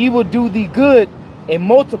 And he will do thee good, and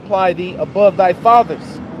multiply thee above thy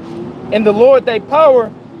fathers. And the Lord thy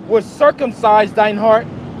power will circumcise thine heart,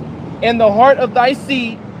 and the heart of thy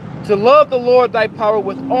seed, to love the Lord thy power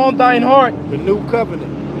with all thine heart. The new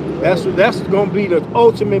covenant. That's going to be the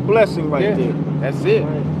ultimate blessing right there. That's it.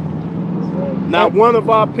 Not one of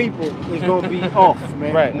our people is going to be off,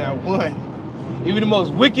 man. Right. Not one. Even the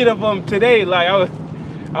most wicked of them today, like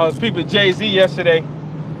I was peeping Jay-Z yesterday.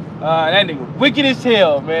 That nigga wicked as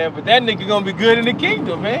hell, man. But that nigga gonna be good in the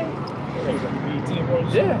kingdom, man.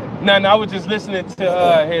 Yeah. No, I was just listening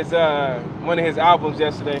to his one of his albums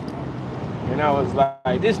yesterday, and I was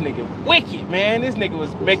like, this nigga wicked, man. This nigga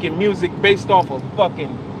was making music based off of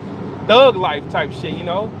fucking thug life type shit, you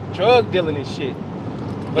know, drug dealing and shit.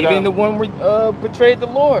 But, even the one betrayed the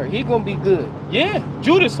Lord, he gonna be good. Yeah,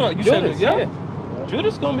 Judas, huh? You Judas, said it, yeah.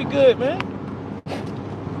 Judas gonna be good, man.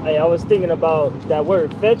 Hey, I was thinking about that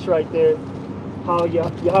word fetch right there. How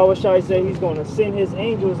Yahweh Shai said he's going to send his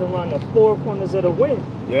angels around the four corners of the wind.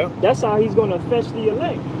 Yeah. That's how he's going to fetch the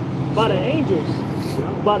elect. By the angels.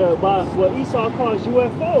 By what Esau calls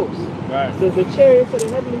UFOs. Right. The chariots of the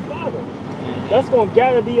Heavenly Father. That's going to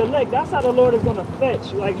gather the elect. That's how the Lord is going to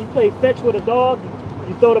fetch. Like you play fetch with a dog,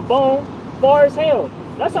 you throw the bone, far as hell.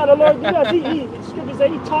 That's how the Lord does. Scripture say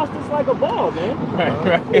he tossed us like a ball, man.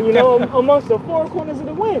 Right. And, you know, amongst the four corners of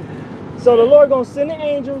the wind. So the Lord gonna send the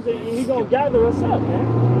angels and he's gonna gather us up,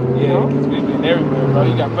 man. Yeah, because we've been everywhere, bro.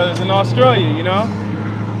 You got brothers in Australia, you know?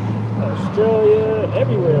 Australia,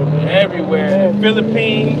 everywhere, man. Everywhere.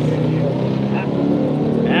 Philippines,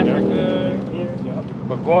 Africa. Yeah.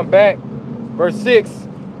 But going back, verse 6,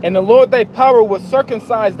 and the Lord thy power will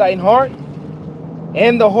circumcise thine heart,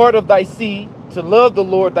 and the heart of thy seed, to love the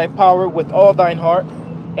Lord thy power with all thine heart,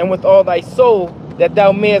 and with all thy soul, that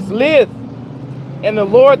thou mayest live. And the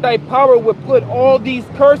Lord thy power will put all these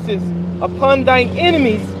curses upon thine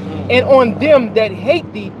enemies, and on them that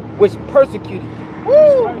hate thee, which persecute thee.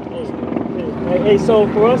 Woo! Hey, so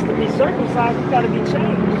for us to be circumcised, we gotta be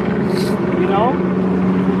changed. You know?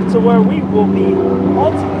 To where we will be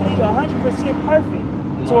ultimately 100%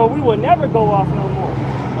 perfect. To where we will never go off no more.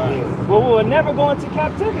 Where we will never go into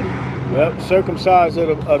captivity. Well, circumcised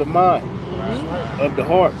of the mind, of the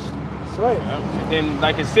heart. That's right. And then,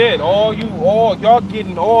 like I said, y'all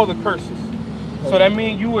getting all the curses. So that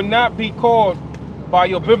means you will not be called by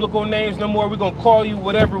your biblical names no more. We're going to call you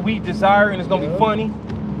whatever we desire, and it's going to be funny.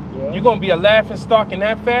 You're going to be a laughing stock in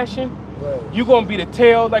that fashion. You're going to be the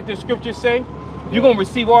tail, like the scriptures say. You're going to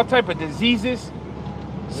receive all type of diseases.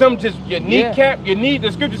 Some just your kneecap, your knee.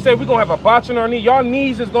 The scriptures say we're going to have a botch on our knee. Your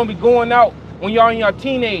knees is going to be going out when y'all in your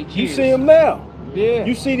teenage years. You see them now. Yeah.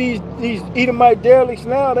 You see these Edomite derelicts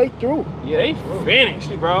now, they through. Yeah, they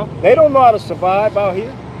finished, bro. They don't know how to survive out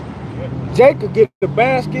here. Jake could get the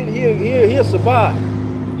basket, he'll survive.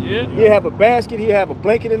 Yeah. He'll have a basket, he'll have a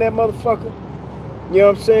blanket in that motherfucker. You know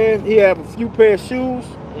what I'm saying? He'll have a few pair of shoes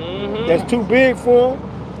that's too big for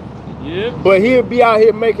him. Yeah. But he'll be out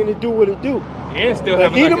here making it do what it do. And still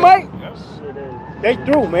But having Edomite, they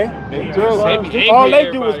through, man. They All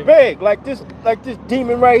they do is beg, like this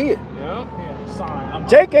demon right here. Yeah.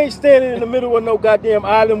 Jake ain't standing in the middle of no goddamn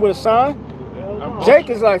island with a sign. Jake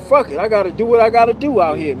is like, fuck it, I gotta do what I gotta do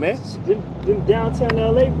out here, man. Them downtown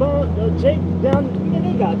LA Jake down, man,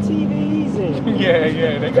 they got TVs and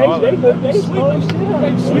Yeah, they got all they that. blowing shit up.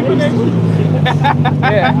 They sleeping there.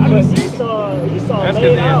 Yeah. But you saw That's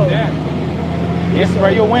laid because out. You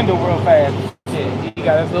spray your window real fast. Yeah, he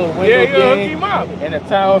got his little window Yeah, hook thing him up. and a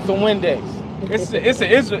towel with some Windex. It's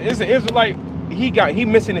an Israelite. He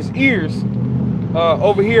missing his ears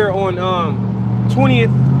over here on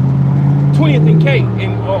 20th and K,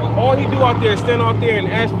 and all he do out there is stand out there and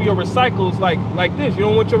ask for your recycles like this. You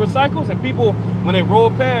don't want your recycles, and people when they roll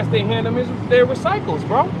past, they hand him their recycles,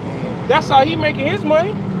 bro. That's how he making his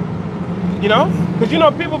money. You know, because you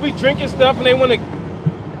know people be drinking stuff and they want to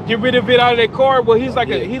get rid of it out of their car. Well, he's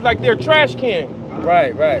like their trash can.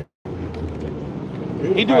 Right.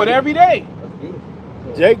 He do it every day.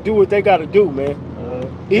 Jake do what they gotta do, man.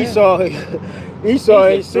 Esau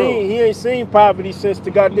ain't seen poverty since the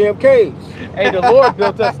goddamn caves. Hey, the Lord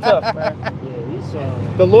built us tough,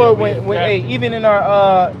 man. The Lord even in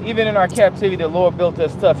our captivity, the Lord built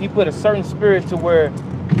us tough. He put a certain spirit to where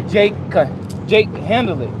Jake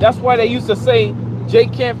handled it. That's why they used to say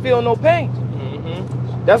Jake can't feel no pain.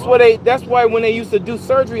 That's why when they used to do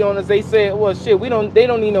surgery on us, they said, well, shit, they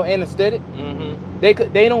don't need no anesthetic. They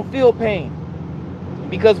don't feel pain.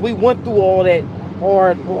 because we went through all that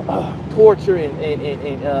hard torture and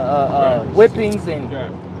whippings and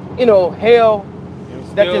you know, hell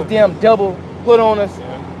that this damn devil put on us,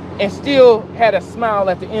 and still had a smile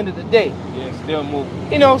at the end of the day. Yeah, still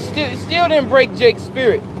moving. You know, still didn't break Jake's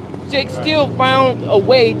spirit. Jake still found a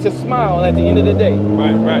way to smile at the end of the day.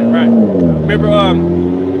 Right.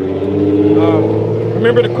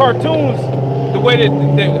 Remember the cartoons, the way that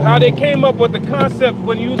how they came up with the concept.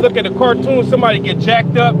 When you look at a cartoon, somebody get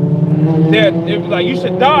jacked up, that it was like you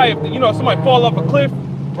should die if you know somebody fall off a cliff.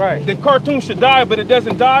 Right. The cartoon should die, but it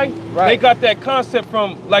doesn't die. Right. They got that concept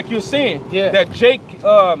from, like you're saying, yeah, that Jake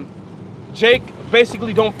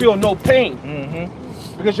basically don't feel no pain.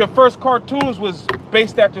 Because your first cartoons was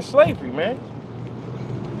based after slavery, man.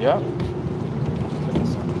 Yeah.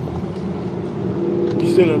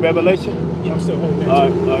 You still in Revelation? Yeah, I'm still holding All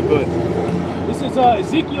right, go ahead. This is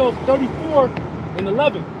Ezekiel 34 and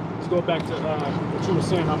 11. Let's go back to what you were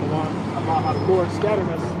saying, about how the Lord scattered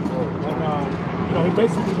us. And, you know, he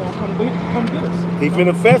basically gonna come get us. He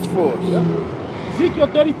finna fetch for us. Yeah. Ezekiel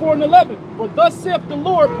 34 and 11. For thus saith the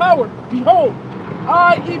Lord power, behold,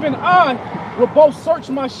 I, even I, will both search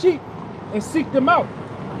my sheep and seek them out,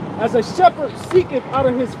 as a shepherd seeketh out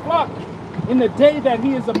of his flock in the day that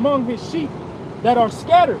he is among his sheep that are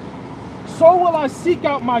scattered. So will I seek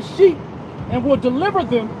out my sheep and will deliver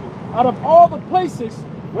them out of all the places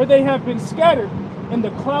where they have been scattered in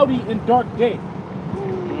the cloudy and dark day.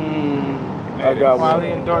 I got Cloudy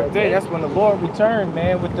one. and dark day. That's when the Lord returned,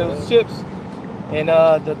 man, with those ships and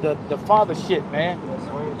the father ship, man.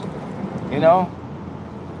 You know.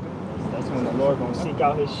 That's when the Lord gonna seek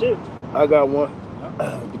out his sheep. I got one.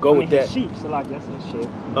 To go with that. His sheep, so like that's his sheep.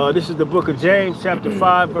 This is the book of James, chapter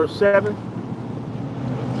 5, verse 7.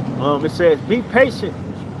 It says, be patient,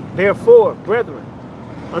 therefore, brethren,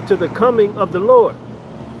 unto the coming of the Lord.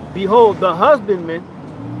 Behold, the husbandman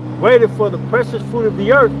waited for the precious fruit of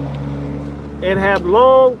the earth, and have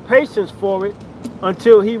long patience for it,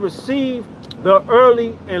 until he receive the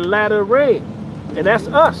early and latter rain. And that's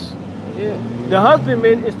us. Yeah. The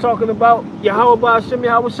husbandman is talking about Yahweh Hashem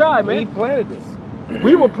Yahweh Shai, man. He planted this.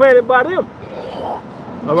 We were planted by them.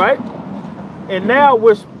 All right? And now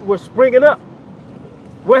we're springing up.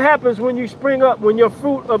 What happens when you spring up, when your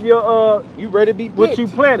fruit of your You ready to be what picked. you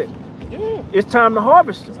planted? Yeah. It's time to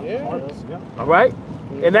harvest it. Yeah. All right?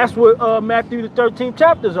 And that's what Matthew the 13th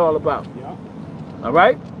chapter is all about. Yeah. All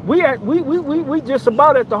right? We just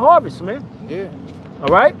about at the harvest, man. Yeah. All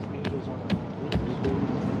right?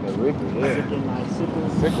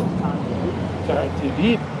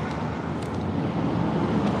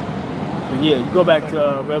 Yeah, you go back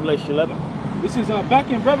to Revelation 11. This is back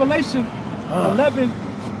in Revelation 11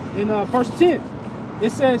 in verse 10.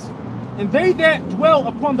 It says, and they that dwell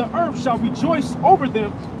upon the earth shall rejoice over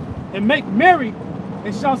them and make merry,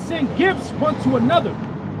 and shall send gifts one to another,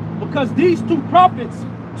 because these two prophets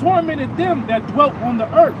tormented them that dwelt on the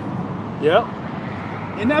earth. Yep.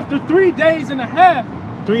 And after 3 days and a half,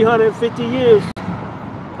 350 years,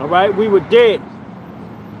 all right, we were dead.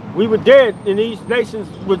 We were dead, and these nations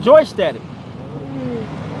rejoiced at it.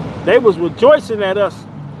 They was rejoicing at us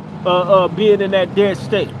being in that dead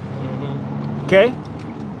state. Okay?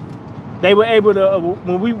 They were able to,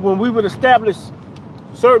 when we would establish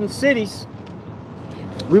certain cities,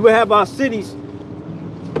 we would have our cities,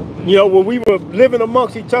 you know, when we were living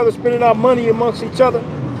amongst each other, spending our money amongst each other,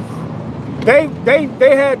 they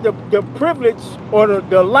had the privilege or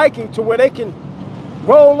the liking to where they can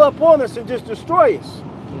roll up on us and just destroy us.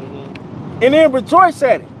 And then rejoice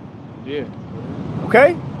at it. Yeah.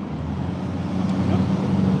 Okay?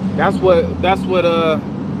 That's what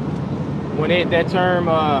when that term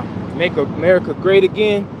make America great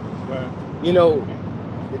again, you know,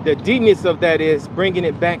 the deepness of that is bringing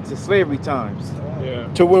it back to slavery times. Yeah.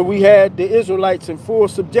 To where we had the Israelites in full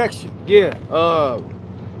subjection. Yeah.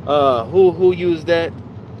 Who used that?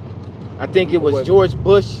 I think it was George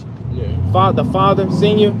Bush, the father,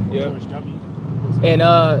 senior. Yeah. And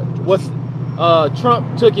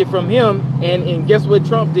Trump took it from him, and guess what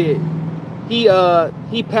Trump did? He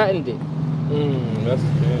patented. That's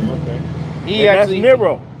okay. He And actually that's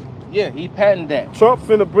Nero. Yeah, he patented that. Trump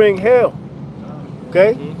finna bring hell.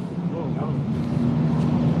 Okay?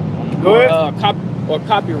 Go ahead. Or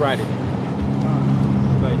copyrighted.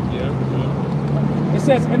 it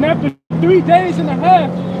says, and after 3 days and a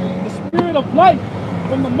half, the spirit of life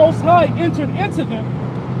from the Most High entered into them,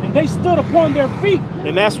 and they stood upon their feet.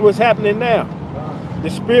 And that's what's happening now. The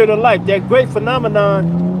spirit of life, that great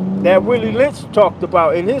phenomenon that Willie Lynch talked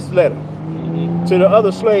about in his letter to the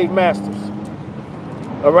other slave masters.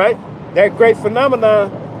 All right? That great phenomenon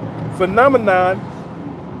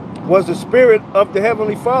was the spirit of the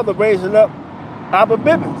Heavenly Father raising up Abba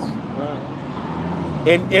Bibbins.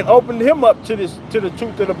 And opened him up to the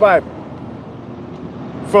truth of the Bible.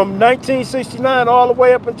 From 1969 all the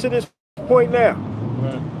way up until this point now.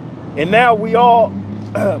 And now we all,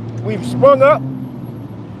 we've sprung up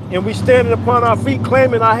and we standing upon our feet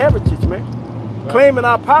claiming our heritage, man. Claiming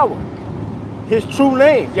our power. His true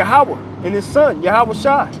name, Yahweh, and his son, Yahweh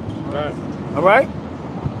Shai. All right?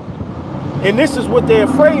 And this is what they're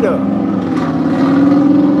afraid of.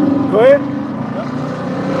 Go ahead.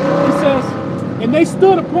 He says, and they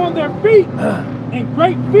stood upon their feet, and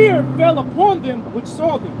great fear fell upon them which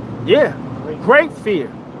saw them. Yeah, great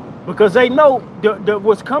fear. Because they know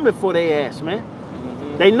what's coming for their ass, man.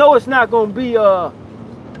 They know it's not going to be a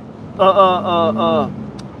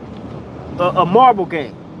marble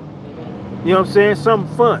game. You know what I'm saying?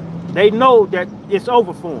 Something fun. They know that it's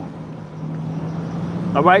over for them.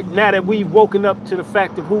 All right? Now that we've woken up to the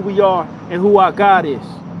fact of who we are and who our God is.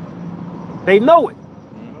 They know it.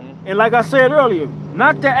 And like I said earlier,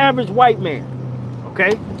 not the average white man.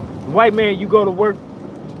 Okay? White man, you go to work,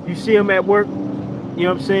 you see him at work. You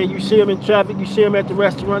know what I'm saying? You see him in traffic, you see him at the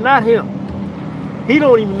restaurant. Not him. He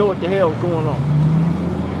don't even know what the hell is going on.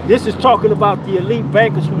 This is talking about the elite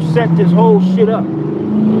bankers who set this whole shit up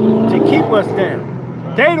to keep us down.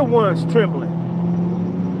 They the ones trembling.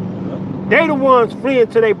 They the ones fleeing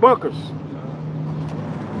to their bunkers.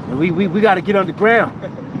 And we got to get underground.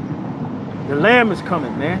 The lamb is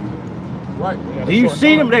coming, man. Right. Do you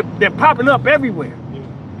see them? They're popping up everywhere.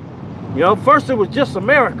 You know, first it was just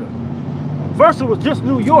America. First it was just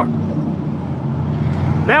New York.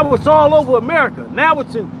 Now it's all over America. Now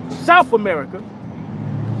it's in South America.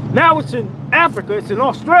 Now it's in Africa. It's in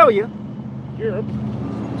Australia. Europe.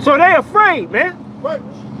 So they're afraid, man. Right.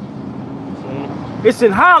 It's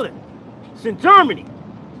in Holland. It's in Germany.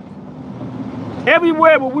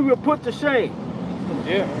 Everywhere where we were put to shame.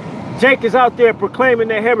 Yeah. Jake is out there proclaiming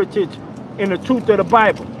their heritage in the truth of the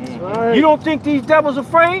Bible. Right. You don't think these devils are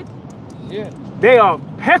afraid? Yeah. They are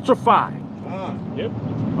petrified. Yep.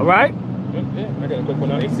 All right? Yep. Yeah. I got a quick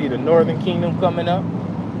one out. They see the Northern Kingdom coming up.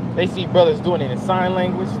 They see brothers doing it in sign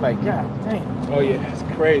language. Like, God damn. Oh yeah, that's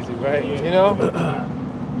crazy, right? Yeah. You know?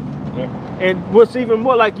 And what's even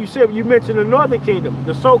more, like you said, you mentioned the Northern Kingdom,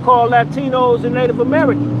 the so-called Latinos and Native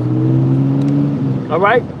Americans. All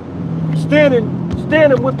right? Standing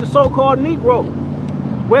with the so-called Negro,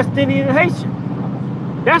 West Indian and Haitian.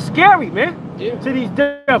 That's scary, man. Yeah. To these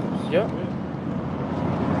devils. Yep.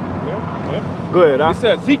 Yep. Go ahead. It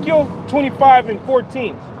says Ezekiel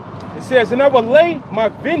 25:14. It says, and I will lay my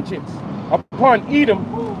vengeance upon Edom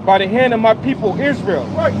by the hand of my people Israel.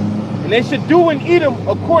 Right. And they should do in Edom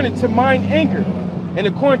according to mine anger and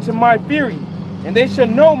according to my fury. And they shall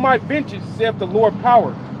know my vengeance, saith the Lord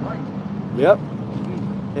power. Right. Yep.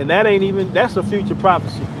 And that ain't even, that's a future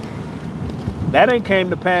prophecy. That ain't came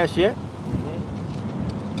to pass yet.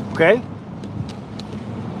 Okay?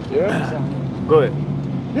 Yeah. Go ahead.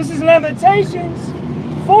 This is Lamentations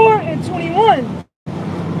 4:21.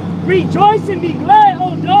 Rejoice and be glad,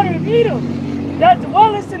 O daughter of Edom, that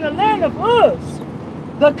dwellest in the land of Uz.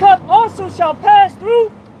 The cup also shall pass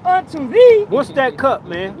through unto thee. What's that cup,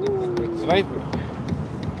 man? Slavery.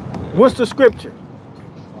 What's the scripture?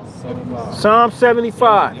 75. Psalm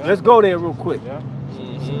 75. Yeah. Let's go there real quick. Yeah.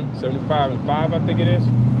 75:5, I think it is.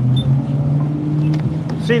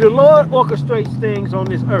 See, the Lord orchestrates things on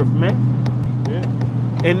this earth, man. Yeah.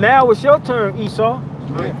 And now it's your turn, Esau.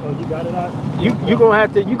 Yeah. Oh, you got it out? You gonna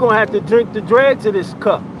have to drink the dregs of this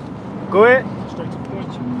cup. Go ahead. Straight to the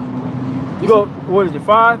point. You go. What is it?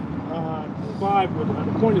 5. 5. With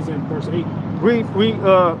the point is in verse 8. Read.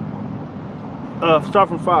 Start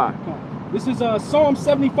from 5. This is Psalm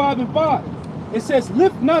 75:5. It says,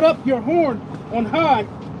 lift not up your horn on high,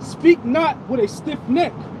 speak not with a stiff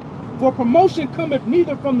neck. For promotion cometh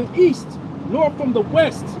neither from the east, nor from the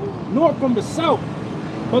west, nor from the south.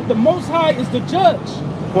 But the Most High is the judge.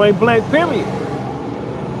 Point blank, period.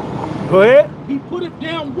 Go ahead. He put it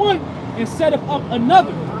down one and set it up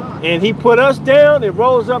another. And he put us down and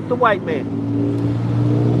rose up the white man.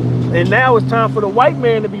 And now it's time for the white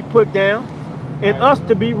man to be put down and us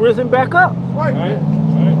to be risen back up. Right. Right.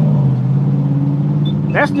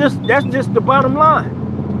 That's just the bottom line.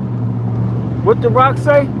 What the rock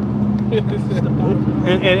say?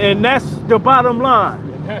 and that's the bottom line.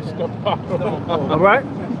 That's the bottom. All right.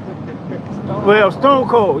 Well, Stone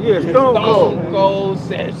Cold, yeah, Stone Cold. Stone Cold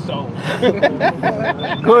says so.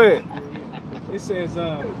 Go ahead. It says,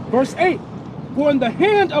 verse 8, for in the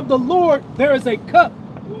hand of the Lord there is a cup,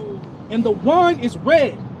 and the wine is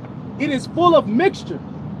red. It is full of mixture,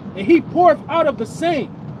 and he poureth out of the same.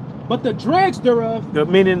 But the dregs thereof,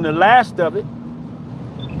 meaning the last of it.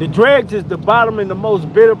 The dregs is the bottom and the most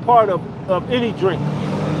bitter part of any drink.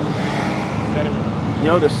 You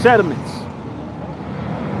know, the sediments.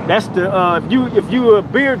 That's the if you a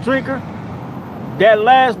beer drinker, that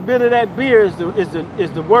last bit of that beer is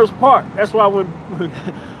the worst part. That's why when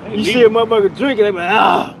you see a motherfucker drinking, they be like,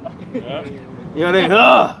 ah. Yeah. You know, they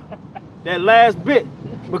that last bit,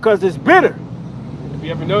 because it's bitter. If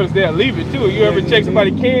you ever notice they'll leave it too. You ever check somebody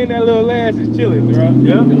can, that little last is chilling, right?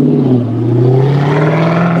 Yeah.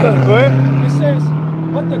 Go ahead. it says,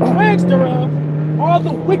 but the dregs thereof, all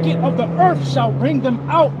the wicked of the earth shall bring them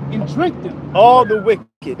out and drink them. All the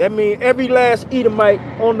wicked. That means every last Edomite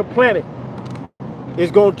on the planet is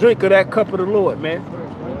going to drink of that cup of the Lord, man.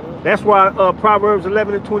 That's why Proverbs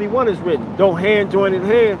 11:21 is written. Don't hand join in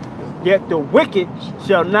hand, yet the wicked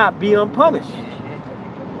shall not be unpunished.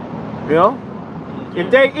 You know? If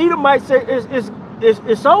they Edomites say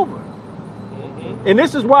it's over. And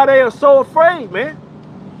this is why they are so afraid, man.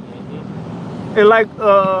 And like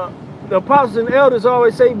the apostles and elders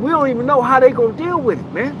always say, we don't even know how they going to deal with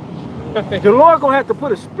it, man. The Lord going to have to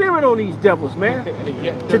put a spirit on these devils, man,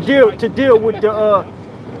 to deal with the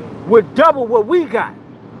with double what we got.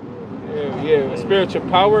 Yeah, spiritual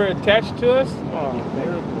power attached to us.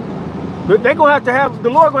 But they're gonna have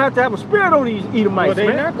the Lord gonna have to have a spirit on these Edomites. Well,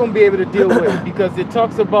 they're not gonna be able to deal with it because it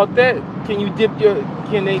talks about that. Can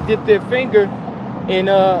they dip their finger in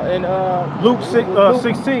Luke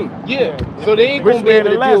 16? Yeah. So they ain't gonna be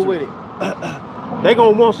able to deal with it. They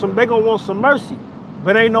gonna want some mercy,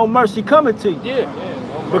 but ain't no mercy coming to you. Yeah.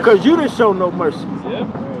 No Because you didn't show no mercy. Yeah.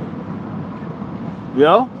 You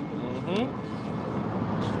know?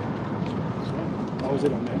 How was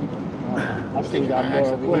it on that? I still got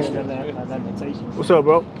more questions on that notation. What's up,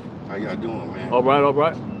 bro? How y'all doing, man? All right, all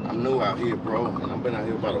right. I'm new out here, bro, and I've been out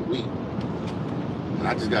here about a week. And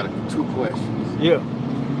I just got 2 questions. Yeah.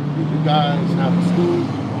 Do you guys have a school?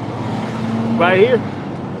 Right here.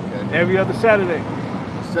 Okay. Every other Saturday.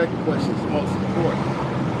 The second question is the most important.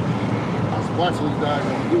 I was watching you guys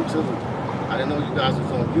on YouTube. I didn't know you guys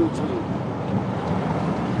was on YouTube.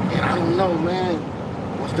 And I don't know, man.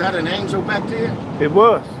 Was that an angel back there? It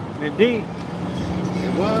was, indeed.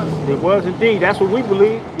 It was? It was indeed. That's what we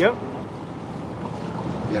believe. Yep.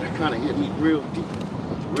 Yeah, that kind of hit me real deep.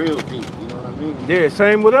 Real deep, you know what I mean? Yeah,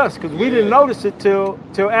 same with us, because we didn't notice it till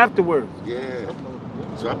afterwards. Yeah.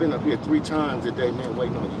 So I've been up here 3 times a day, man,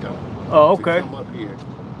 waiting on you guys. Oh, okay. To come up here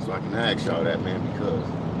so I can ask y'all that, man, because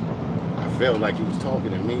I felt like he was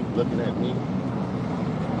talking to me, looking at me,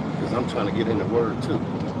 because I'm trying to get in the word too. You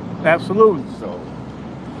know? Absolutely. So,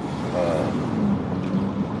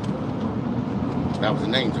 that was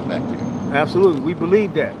an angel back there. Absolutely. We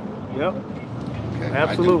believe that. Yep. Okay.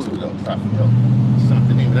 Absolutely. I do too, though. I feel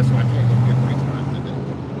something in me. That's why I can't go get 3 times a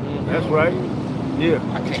day. That's right. Yeah.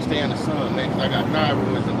 I can't stay in the sun, man, because I got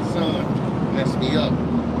thyroids and the sun messed me up.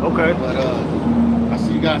 Okay. But I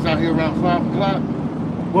see you guys out here around 5 o'clock.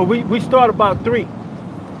 Well, we start about 3.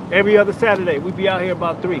 Every other Saturday. We be out here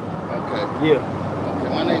about 3. Okay. Yeah. Okay,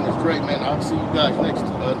 my name is Drake, man. I'll see you guys next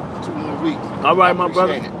 2 more weeks. All right, my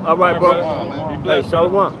brother. It. All right, bro. Man. Hey,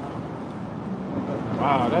 Shalom.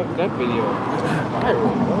 Wow, that video is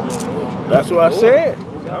viral, bro. That's what I said.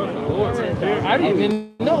 I didn't even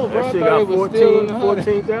know, bro. That shit I thought got it was still in the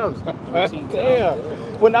 14,000. Damn.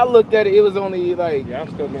 When I looked at it, it was only like, Yeah, I'm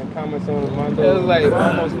still getting comments on my it was like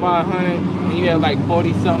almost 500, and you had like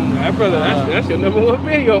 40 something. That brother, that's your #1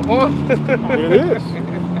 video, boy. It is.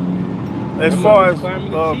 As far as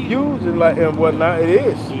views and whatnot, it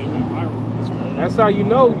is. That's how you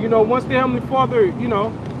know. You know, once the Heavenly Father, you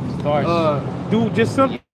know, do just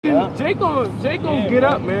something. Yeah. Jay gonna get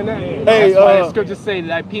up, man. Hey, That's why the scriptures say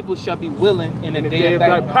that people shall be willing in the day of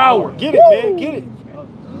thy power. Get it, man. Get it. You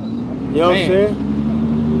know what I'm saying?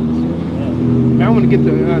 I want to get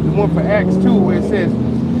the one for Acts too, where it says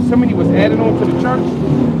somebody was added on to the church.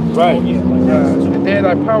 Right. The day of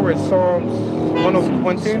thy power is Psalms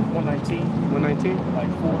 110. 119. 119. Like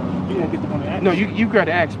 4. You gonna get the one that? No, you got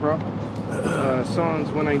to Acts, bro. Psalms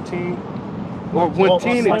 119 or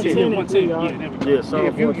 110 and 10. 110. Yeah, there we go. Yeah, Psalm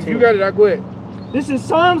If you 14. got it, I'll go ahead. This is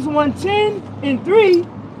Psalms 110:3.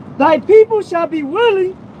 Thy people shall be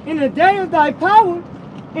willing in the day of thy power,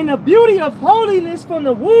 in the beauty of holiness from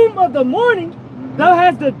the womb of the morning, thou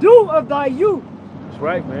hast the dew of thy youth. That's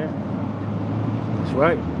right, man. That's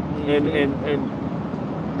right.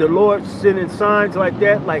 And the Lord sending signs like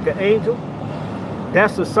that, like an angel,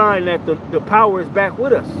 that's a sign that the power is back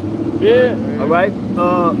with us. Yeah. All right.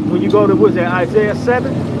 When you go to Isaiah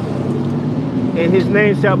 7, and his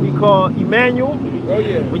name shall be called Emmanuel. Oh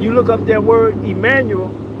yeah. When you look up that word Emmanuel,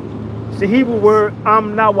 It's the Hebrew word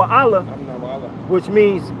Amnawa'ala, which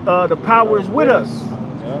means the power is with us.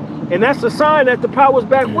 Yeah. And that's a sign that the power is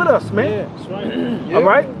back with us, man. Yeah, that's right. All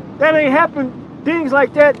right? That ain't happened. Things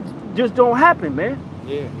like that just don't happen, man.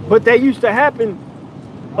 Yeah. But they used to happen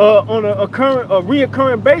on a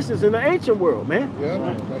reoccurring basis in the ancient world, man. Yeah,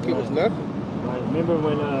 like it was nothing. Right. Remember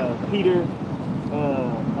when Peter,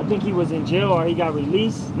 I think he was in jail or he got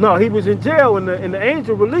released? No, he was in jail and the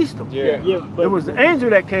angel released him. Yeah. Yeah, but it was the angel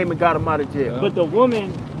that came and got him out of jail. But the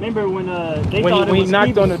woman, remember when they when thought he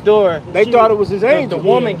knocked on the door, they thought it was his angel. The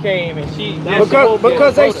woman came and she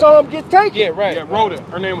because they saw him get taken. Yeah, right. Yeah, Rhoda.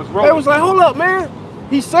 Her name was Rhoda. They was like, hold up, man.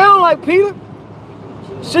 He sound like Peter.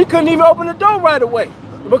 She couldn't even open the door right away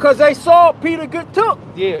because they saw Peter get took.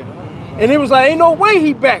 Yeah. And it was like, ain't no way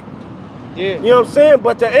he back. Yeah. You know what I'm saying?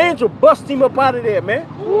 But the angel bust him up out of there, man.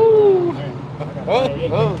 Woo.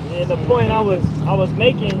 And the point I was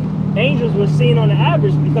making, angels were seen on the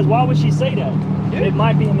average because why would she say that? Yeah. It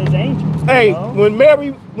might be him as angels. Hey, you know? When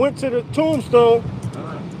Mary went to the tombstone,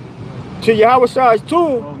 to Yahweh's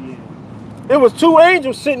tomb, there was two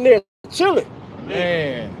angels sitting there chilling.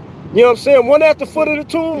 Man. You know what I'm saying? One at the foot of the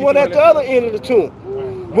tomb, one at the other end of the tomb,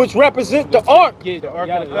 which represent the ark. Yeah, the Ark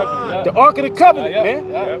of the Covenant. The Ark of the Covenant, man.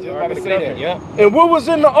 Yeah. And what was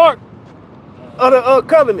in the Ark of the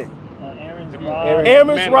Covenant?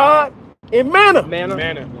 Aaron's rod and manna.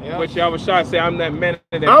 Manna. Yeah. Which y'all was trying to say, I'm that manna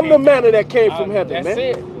that I'm the manna that came from heaven, that's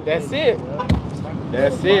man.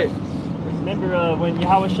 That's it. Remember when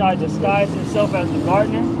Yahweh disguised himself as the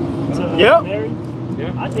gardener to Mary?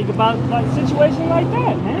 Yeah. I think about like a situation like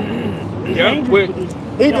that, man. Yeah.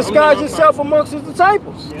 He disguised himself amongst his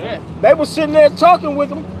disciples. Yeah. They were sitting there talking with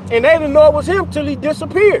him, and they didn't know it was him till he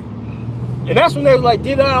disappeared. And that's when they was like,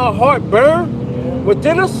 did our heart burn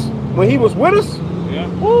within us when he was with us? Yeah.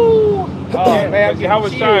 Woo! Oh man,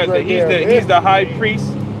 he's the high priest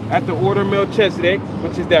at the order of Melchizedek,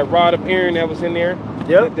 which is that rod of Aaron that was in there.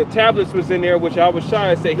 Yep. The tablets was in there, which I was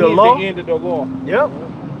trying to say he's the end of the law. Yep.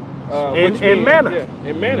 And manna. Yeah,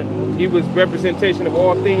 and manna. He was representation of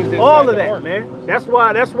all things. All of that, man. That's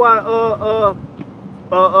why Psalms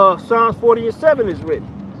 40:7 is written.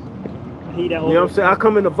 You know what I'm saying? I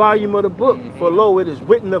come in the volume of the book, for lo, it is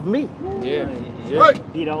written of me. Yeah. Right.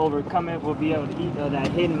 He that overcometh will be able to eat of that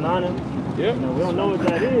hidden manna. Yeah. You know, we don't know what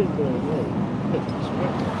that is,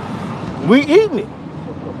 but we eating it.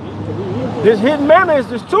 This hidden manna is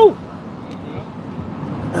this too.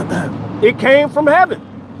 It came from heaven.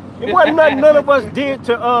 It wasn't nothing none of us did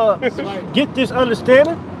to get this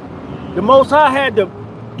understanding. The Most High had to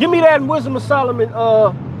give me that in Wisdom of Solomon.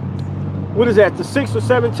 What is that? The 6th or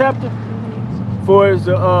 7th chapter for his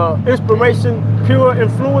inspiration, pure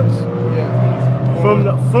influence from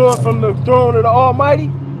the throne of the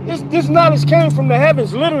Almighty. This knowledge came from the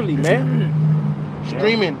heavens, literally, man.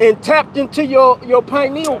 Streaming and tapped into your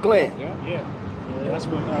pineal gland. Yeah, that's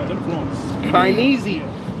what influence. Pineal.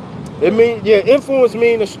 It means influence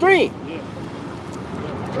means a stream. Is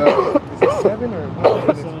it 7 or?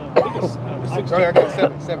 I got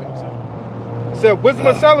 7. It said Wisdom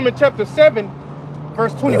of Solomon chapter 7,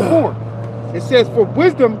 verse 24. It says, for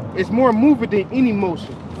wisdom is more moving than any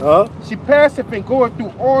motion. She passeth and goeth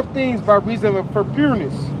through all things by reason of her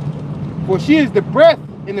pureness. For she is the breath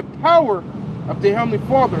and the power of the Heavenly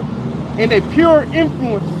Father, and a pure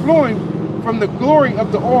influence flowing from the glory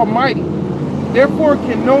of the Almighty. Therefore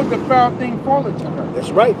can no defiled thing fall into her. That's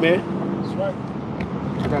right, man. That's right.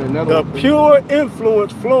 I got another one. Pure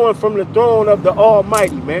influence flowing from the throne of the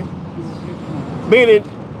Almighty, man. Meaning,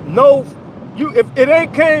 if it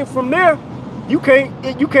ain't came from there, you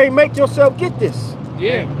can't make yourself get this.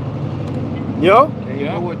 Yeah. You know?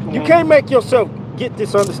 You can't make yourself get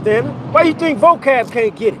this understanding. Why you think vocab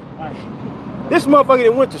can't get it? This motherfucker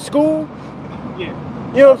that went to school. Yeah.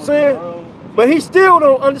 You know what I'm saying? But he still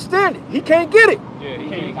don't understand it. He can't get it. Yeah, he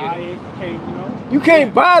can't buy it. You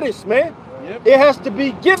can't buy this, man. Yep. It has to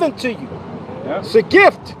be given to you. Yep. It's a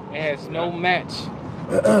gift. It has no match.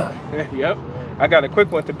 Yep. I got a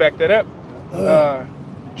quick one to back that up.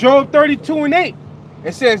 Job 32:8.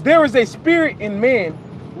 It says, there is a spirit in man,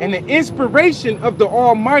 and the inspiration of the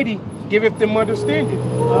Almighty giveth them understanding.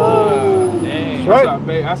 Dang. Right.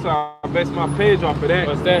 That's why I based my page off of that.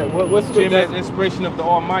 What's that? What's the inspiration of the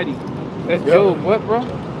Almighty? That's Job. What, bro?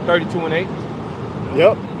 32:8.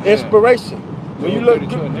 Yep. Inspiration. When you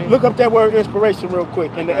look up that word inspiration real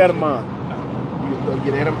quick in the etymon. You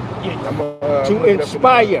get Edom? Yeah. To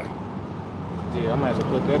inspire. Yeah, I'm gonna have to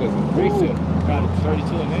put that as a precept. Got it.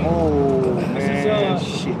 32:8. Oh man,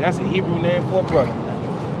 shit, that's a Hebrew name for a brother.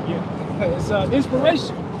 Yeah, it's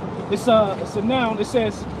inspiration. It's a noun. It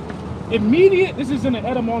says immediate. This is in the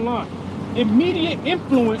Edom online. Immediate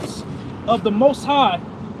influence of the Most High.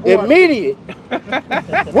 Immediate.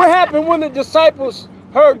 What happened when the disciples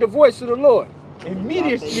heard the voice of the Lord?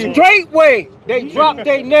 Immediately. Straightway, they dropped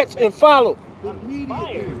their nets and followed.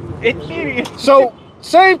 Immediate. So,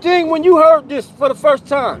 same thing when you heard this for the first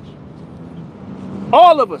time.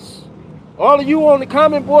 All of us, all of you on the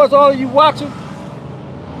comment boards, all of you watching,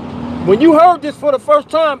 when you heard this for the first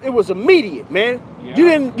time, it was immediate, man. Yeah.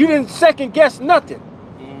 You didn't second guess nothing.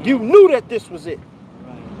 You knew that this was it.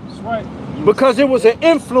 That's right. Because it was an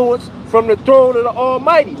influence from the throne of the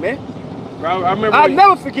Almighty, man. Bro, I remember. I'll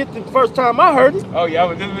never forget the first time I heard it. Oh yeah, I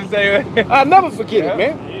was just gonna say. I'll never forget it,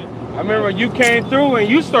 man. I remember when you came through and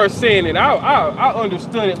you start saying it. I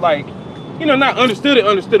understood it like, you know, not understood it,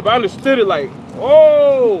 but I understood it like,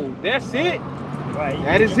 oh, that's it. Right.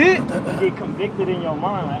 That is it. You get convicted in your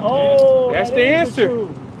mind, like, oh, that's that the is answer. truth.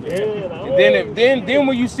 Yeah. Like, And then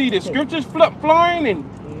when you see the scriptures flying and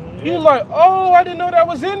you're like, oh, I didn't know that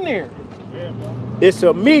was in there. Yeah, bro. It's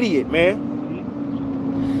immediate, man.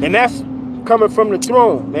 And that's coming from the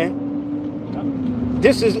throne, man.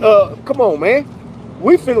 This is, come on, man.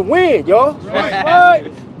 We finna win, y'all.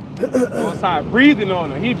 Right. Most High breathing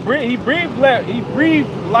on him. He breathed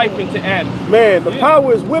life into Adam. Man, the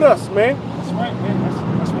power is with us, man. That's right, man.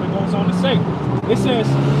 That's what it goes on to say. It says,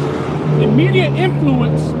 immediate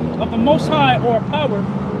influence of the Most High or power,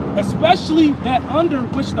 especially that under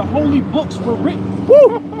which the holy books were written.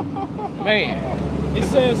 Woo! Man. It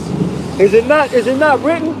says, Is it not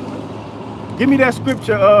written? Give me that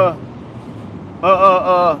scripture,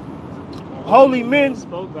 holy men.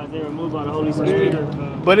 Spoke right there, moved by the Holy Spirit.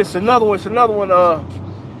 But it's another one,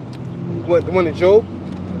 What, the one in Job?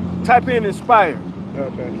 type in inspired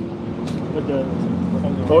Okay.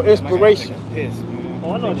 or inspiration.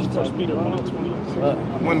 Oh, I know what you're talking about.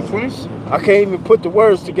 120? I can't even put the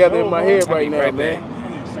words together in my head right now, man.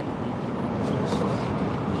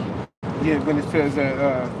 Yeah, but it says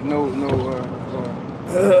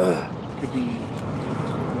could be.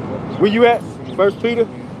 Where you at? First Peter?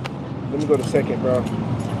 Let me go to second, bro.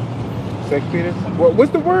 Second Peter.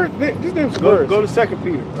 What's the word? This name's words. Go to 2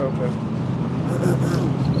 Peter. Okay.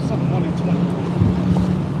 something 1 and 20.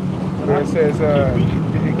 Where it says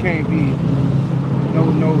it can't be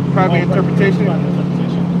no private interpretation.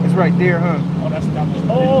 It's right there, huh? Oh, that's not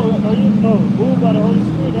Moved by the Holy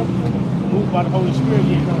Spirit. moved by the Holy Spirit.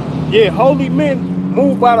 Yeah, holy men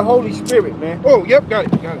moved by the Holy Spirit, man. Oh, yep, got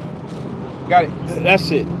it.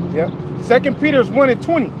 That's it. Yep. 2 Peter 1 and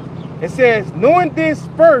 20. It says, knowing this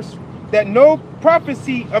first, that no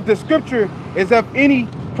prophecy of the scripture is of any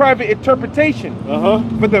private interpretation.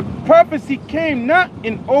 For the prophecy came not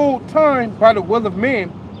in old time by the will of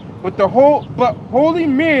man, but holy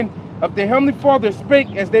men of the Heavenly Father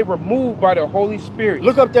spake as they were moved by the Holy Spirit.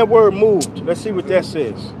 Look up that word moved. Let's see what that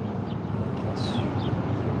says.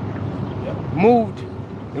 Moved.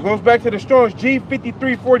 It goes back to the Strong's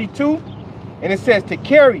G5342, and it says to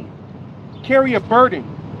carry a burden,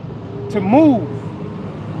 to move.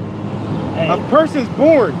 A person's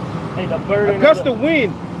born, The burden a gust of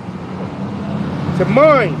wind, to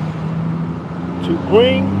mind, To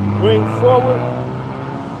bring forward.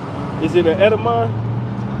 Is it an edamon?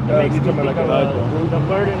 the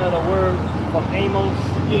burden of the word from Amos.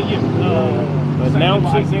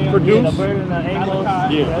 Announcing, produce. The burden of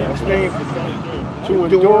Amos. To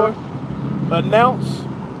endure, announce,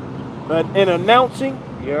 and announcing.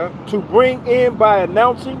 Yeah. To bring in by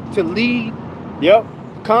announcing. To lead. Yep.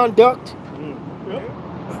 Conduct.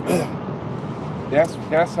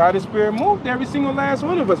 That's how the Spirit moved every single last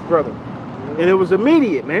one of us, brother. And it was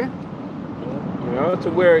immediate, man. You know, to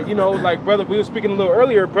where, you know, like brother, we were speaking a little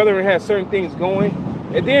earlier, brethren had certain things going,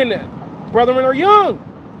 and then brethren are young.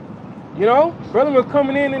 You know, brethren are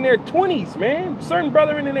coming in their 20s, man. Certain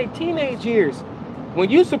brethren in their teenage years, when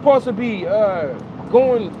you supposed to be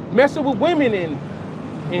messing with women and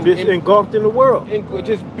engulfed in the world and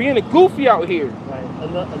just being a goofy out here. Right.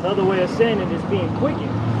 Another way of saying it is being quickened.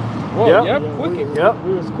 Well, Yep. quickened.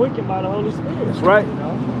 We was quickened by the Holy Spirit. That's right. You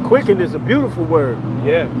know? Quickened is a beautiful word.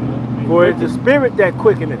 Yeah. For it's the spirit that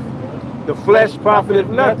quickeneth. The flesh profiteth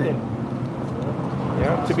nothing.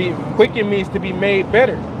 Yeah. To be quickened means to be made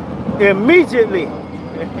better. Immediately.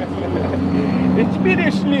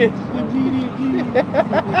 Expeditiously.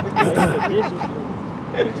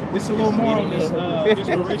 It's a little more on this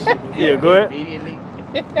inspiration. Yeah, go ahead.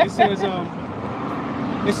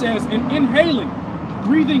 It says in inhaling,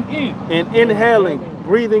 breathing in. And inhaling,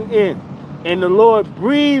 breathing in. And the Lord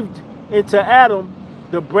breathed into Adam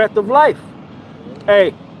the breath of life.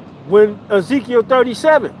 Hey, when Ezekiel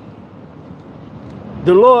 37,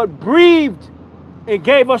 the Lord breathed and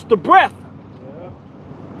gave us the breath.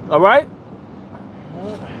 All right?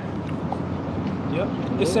 Yep.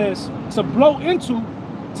 It says to blow into,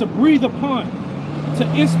 to breathe upon, to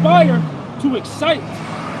inspire, to excite.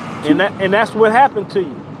 And that's what happened to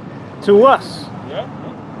you, to us. Yeah.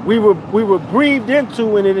 We were breathed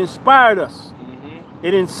into, and it inspired us.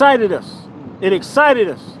 It incited us. It excited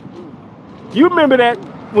us. You remember that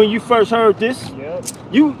when you first heard this? Yep.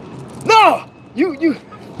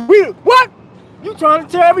 What? You trying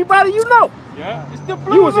to tell everybody you know? Yeah. It's the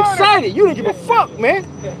blue You was letter. excited. You didn't give a fuck, man.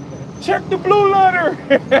 Check the blue letter.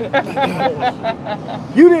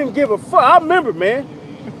 You didn't give a fuck. I remember, man.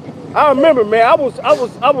 I was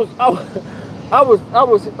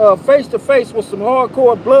face to face with some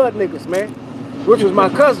hardcore blood niggas, man, which was my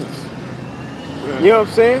cousins. You know what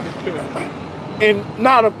I'm saying? And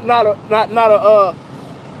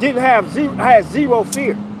had zero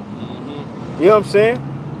fear. You know what I'm saying?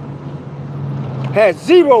 Had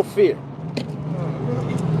zero fear.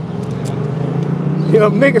 You know,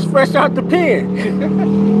 niggas fresh out the pen.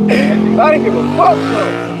 I didn't give a fuck,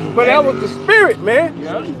 though. But that was the spirit, man.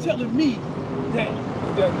 You telling me that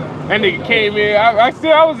That nigga came in. I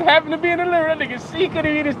was happy to be in the living room. That nigga, he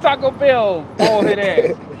couldn't eat his Taco Bell. Bald head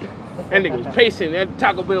ass. That nigga was pacing. That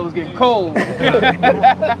Taco Bell was getting cold. Spirit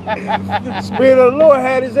of the Lord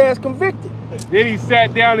had his ass convicted. Then he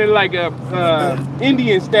sat down in like a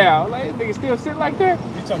Indian style. Like, that nigga still sit like that?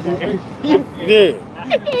 you talking about Yeah.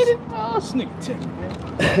 this nigga tick,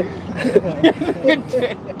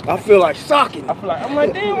 man. I feel like socking. I'm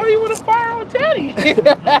like, damn, why you want to fire on Teddy?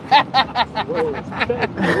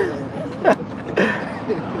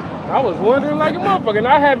 I was wondering like a motherfucker, and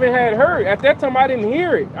I haven't had heard. At that time, I didn't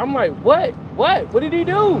hear it. I'm like, what? What did he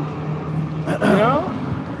do? You know?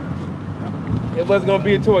 It wasn't gonna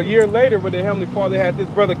be until a year later when the Heavenly Father had this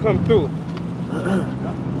brother come through.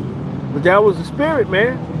 But that was the spirit,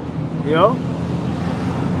 man. You know?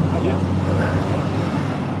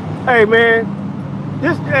 Hey, man.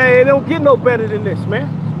 It don't get no better than this, man.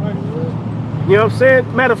 You know what I'm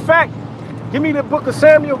saying? Matter of fact, give me the book of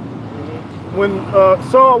Samuel. When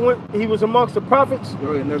Saul went, he was amongst the prophets.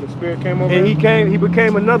 Another spirit came over. And he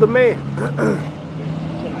became another man.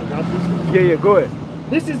 Yeah, go ahead.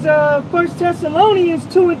 This is 1 Thessalonians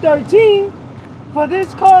 2:13. For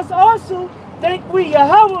this cause also thank we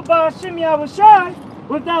Yahweh Ba'ashem Yahushai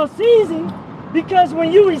without ceasing, because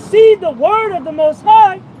when you received the word of the Most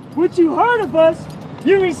High, which you heard of us,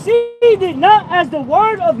 you received it not as the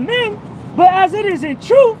word of men, but as it is in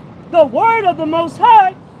truth, the word of the Most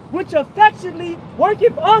High, which affectionately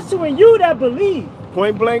worketh also in you that believe.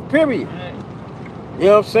 Point blank, period. You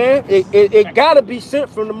know what I'm saying? It got to be sent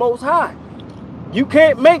from the Most High. You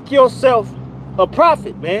can't make yourself a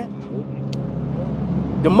prophet, man.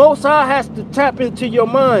 The Most High has to tap into your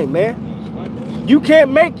mind, man. You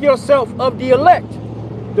can't make yourself of the elect.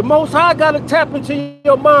 The Most High got to tap into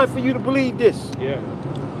your mind for you to believe this. Yeah.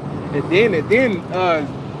 And then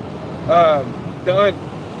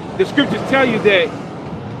the scriptures tell you that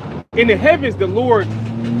in the heavens, the Lord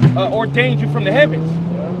ordained you from the heavens.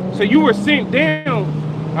 So you were sent down.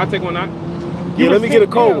 I'll take one out. Yeah, let me get a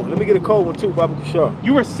cold one. Let me get a cold one too, Baba Kushar.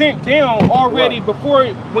 You were sent down already before,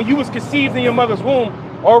 when you was conceived in your mother's womb,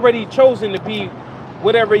 already chosen to be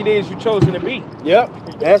whatever it is you chosen to be. Yep,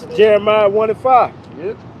 that's Jeremiah 1:5.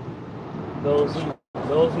 Yep. Those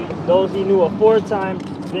he knew aforetime,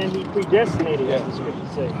 then he predestinated, as the scriptures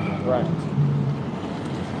say. Right.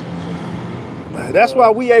 That's why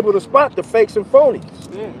we able to spot the fakes and phonies.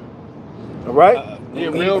 Yeah. All right? Yeah,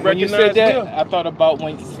 When real you said that, real. I thought about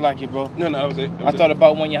when, slack it, bro. No, that was it. I thought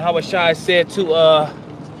about when Yahweh Shai said to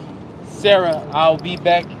Sarah, I'll be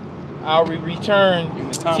back, I'll return In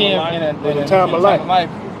the time Tim of life. in a time of life.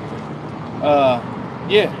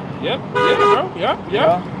 Yeah. Yep, bro. Yep.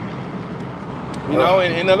 You know,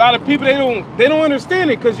 and a lot of people they don't understand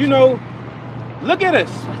it, because you know, look at us.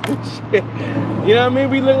 You know what I mean?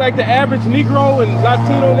 We look like the average Negro and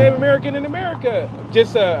Latino Native American in America.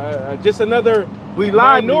 Just another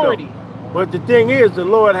minority. But the thing is, the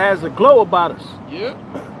Lord has a glow about us. Yeah.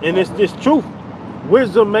 And it's this truth.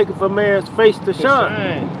 Wisdom maketh a man's face to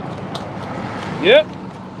shine. Yep.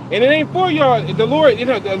 And it ain't for y'all. The Lord, you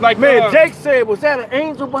know, like Man, Jake said, was that an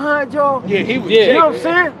angel behind y'all? Yeah, he was. You know what I'm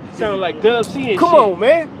saying? Sounded like Dub C and Come shit. on,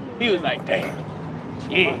 man. He was like, damn.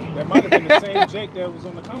 Yeah. That might have been the same Jake that was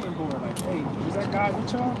on the comment board. Like, hey, was that guy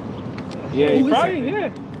with y'all? Yeah, he probably, yeah.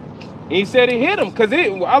 And he said it hit him, cause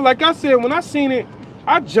like I said, when I seen it,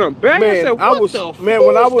 I jumped back. Man, I said, what the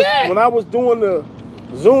when I was doing the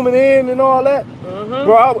zooming in and all that,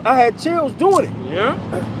 bro, I had chills doing it. Yeah.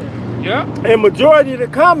 Yeah. And majority of the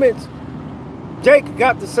comments, Jake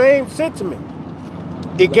got the same sentiment.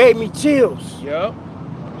 It gave me chills. Yep.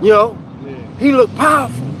 You know, he looked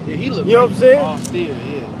powerful. Yeah, he looked. You know what I'm saying? Austere,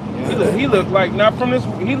 yeah. He looked like not from this.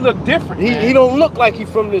 He looked different. He don't look like he's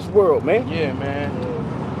from this world, man. Yeah, man.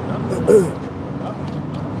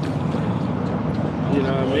 You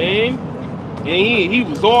know what I mean? And he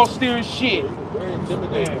was all austere as shit.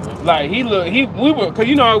 Like we were, cause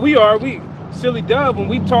you know how we silly dub when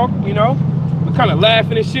we talk, you know, we kind of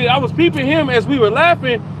laughing and shit. I was peeping him as we were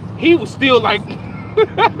laughing. He was still like,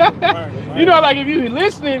 you know, like if you were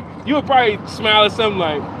listening, you would probably smile at something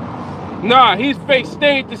like, nah, his face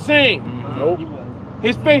stayed the same. Nope.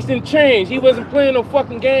 His face didn't change. He wasn't playing no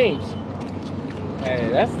fucking games. Hey,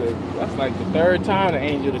 that's like the third time the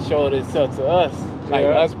angel to show itself to us, like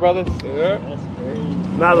us brothers. Yeah.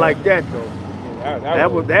 Not like that though.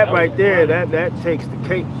 That right there. That takes the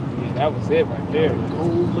cake. Yeah, that was it right there.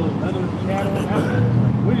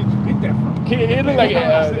 Where did you get that from? It looked like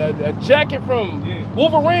a jacket from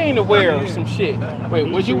Wolverine to wear or some shit. Wait,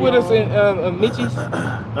 was you with us in Michi's?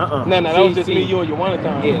 Uh-uh. No, that was just me, you, and your one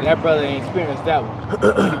time. Yeah, that brother ain't experienced that one.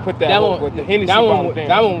 You put that one with the Hennessy bottle down.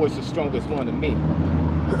 That one was the strongest one to me.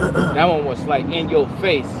 That one was like in your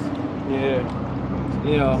face. Yeah.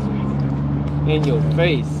 You know, in your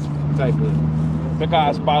face type of. The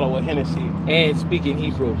guy's bottle of Hennessy. And speaking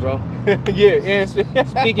Hebrew, bro. Yeah, and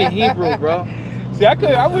Speaking Hebrew, bro. See,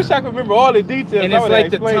 I wish I could remember all the details. And it's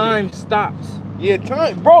like the time stops. Yeah,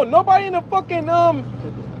 time, bro. Nobody in the fucking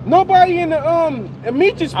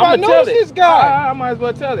Michi spot knows this guy. I might as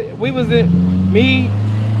well tell it. We was in me,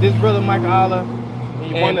 this brother Michael Allah,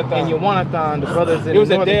 and Yawanathan, the brothers in it was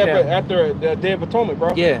the a day camp. after the Day of Atonement,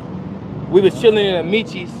 bro. Yeah. We was chilling in a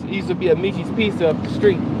Michi's. It used to be a Michi's Pizza up the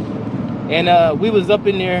street. And we was up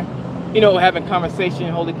in there, you know, having conversation,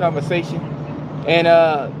 holy conversation. And,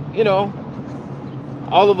 you know,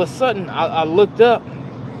 all of a sudden, I looked up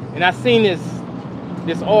and I seen this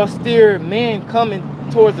austere man coming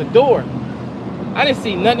towards the door. I didn't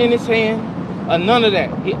see nothing in his hand, none of that.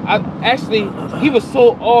 He was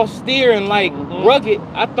so austere and like rugged,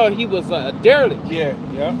 I thought he was a derelict. Yeah.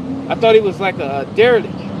 I thought he was like a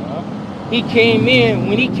derelict. He came in.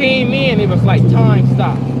 When he came in, it was like time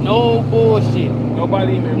stopped. No bullshit.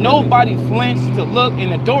 Nobody flinched to look,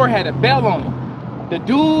 and the door had a bell on it. The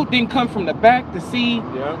dude didn't come from the back to see.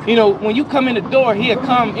 Yeah. You know, when you come in the door, he'd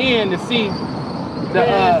come in to see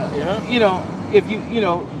the. You know, if you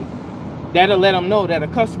know, that'll let him know that a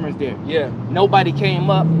customer's there. Yeah. Nobody came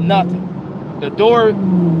up. Nothing. The door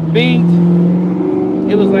binged.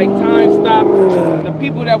 It was like time stopped. The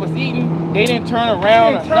people that was eating, they didn't turn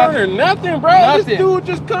around or nothing, bro. Nothing. This dude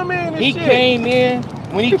just come in and he shit. Came in.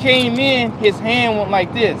 When he came in, his hand went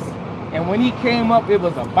like this. And when he came up, it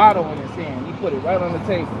was a bottle in his hand. He put it right on the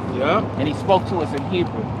table. Yeah. And he spoke to us in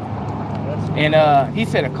Hebrew. And he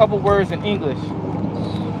said a couple words in English.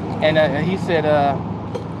 And he said,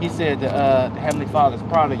 the Heavenly Father's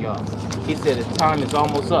proud of y'all. He said, the time is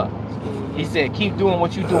almost up. He said, keep doing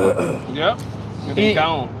what you're doing. Yep. He's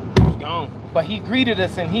gone. But he greeted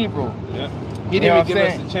us in Hebrew. Yeah. He didn't even give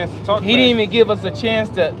us a chance to talk. He didn't even give us a chance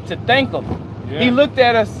to thank him. Yeah. He looked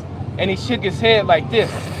at us and he shook his head like this.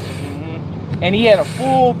 And he had a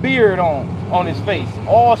full beard on his face,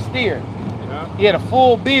 all austere. Yeah. He had a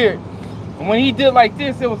full beard. And when he did like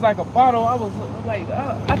this, it was like a bottle. I was like,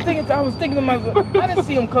 I was thinking to myself, I didn't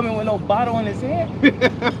see him coming with no bottle in his hand. You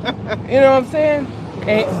know what I'm saying?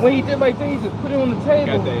 And when he did like this, he just put it on the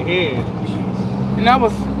table. Got that head. And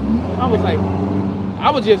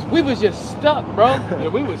we was just stuck, bro. Yeah,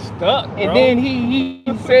 we was stuck, bro. And then he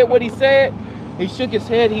said what he said. He shook his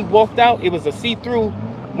head. He walked out. It was a see-through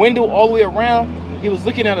window all the way around. He was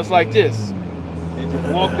looking at us like this. And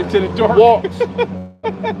just walked into the door.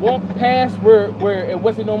 Walked past where it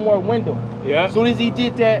wasn't no more window. Yeah. As soon as he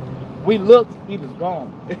did that, we looked. He was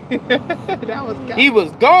gone. That was God. He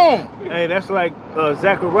was gone. Hey, that's like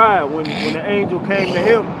Zechariah when the angel came to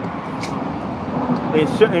him.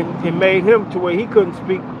 It made him to where he couldn't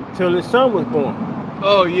speak till his son was born.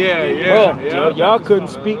 Oh yeah. Y'all couldn't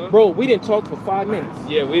speak, bro. We didn't talk for 5 minutes.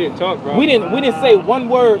 Yeah, we didn't talk, bro. We didn't say one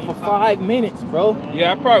word for 5 minutes, bro.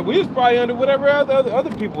 Yeah, we was probably under whatever other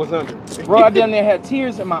people was under. Bro, I down there had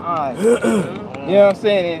tears in my eyes. You know what I'm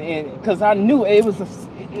saying? And because I knew it was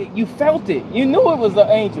you felt it. You knew it was an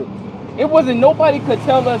angel. It wasn't. Nobody could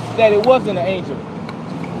tell us that it wasn't an angel.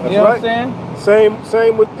 That's you know right. what I'm saying?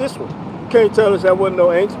 Same with this one. Can't tell us that wasn't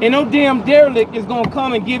no angel. And no damn derelict is gonna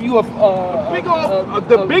come and give you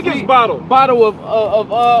the biggest bottle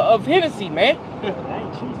of Hennessy, man.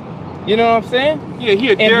 You know what I'm saying? Yeah, he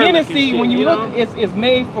a and Hennessy, when you look, it's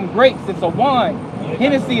made from grapes. It's a wine.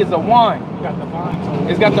 Hennessy is a wine.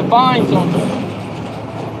 It's got the vines on it.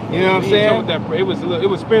 You know what I'm saying? It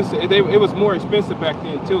was expensive. It was more expensive back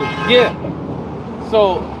then too. Yeah.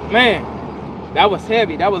 So Man, that was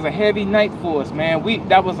heavy. That was a heavy night for us, man.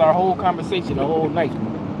 That was our whole conversation the whole night.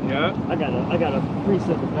 Yeah. I got a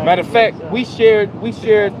precept. Matter of fact, we shared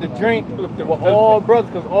the drink with all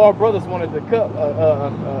brothers because all brothers wanted to cup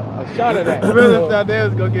a shot of that. Brothers down there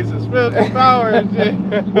was gonna get some spiritual power and shit.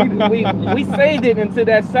 we saved it until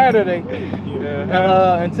that Saturday.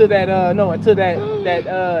 Until that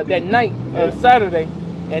night Saturday,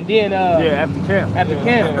 and then after camp.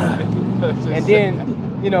 And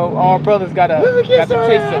then all brothers got to taste some.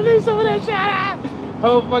 I need some of that shot.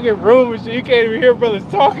 Whole fucking room and shit. You can't even hear brothers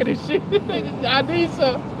talking and shit. I need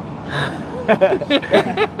some.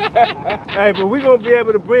 Hey, but we're gonna be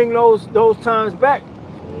able to bring those times back.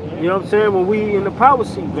 You know what I'm saying? When we in the power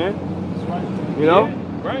seat, man. You know?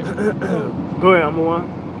 Right. Go ahead, I'm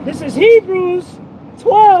on. This is Hebrews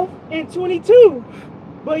 12:22.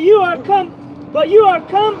 But you are come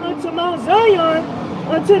unto Mount Zion,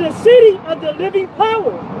 unto the city of the living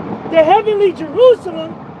power, the heavenly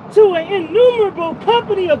Jerusalem, to an innumerable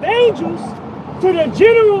company of angels, to the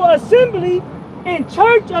general assembly and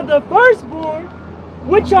church of the firstborn,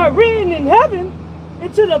 which are written in heaven,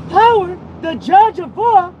 and to the power, the judge of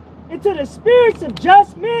all, and to the spirits of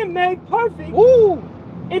just men made perfect,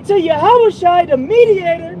 and to Yahushua, the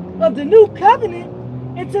mediator of the new covenant,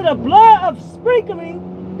 and to the blood of sprinkling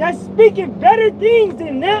that speaketh better things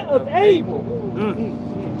than that of Abel.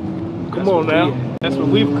 Come on now. That's what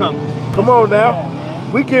we've come. Come on now.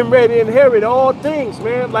 We getting ready to inherit all things,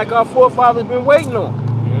 man, like our forefathers been waiting on.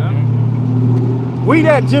 Yeah. We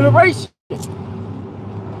that generation.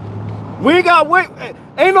 We ain't got wait.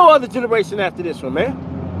 Ain't no other generation after this one, man.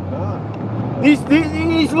 These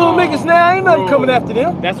little niggas now ain't nothing coming after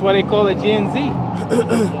them. That's why they call it Gen Z.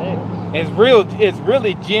 It's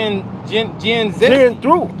really Gen Zesty. Gen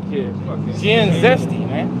through. Yeah, fuck it. Gen Zesty,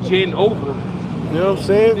 man. Gen over. You know what I'm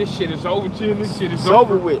saying? This shit is over, Gen. This shit is It's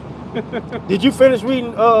over with. Did you finish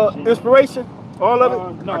reading Inspiration? All of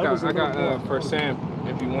it? No, I it was a got little more. First Sam,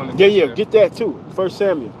 if you want to. Yeah, get that too. 1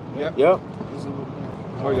 Samuel. Yep. Yep.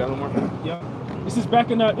 Oh, you got one more? Yeah. This is back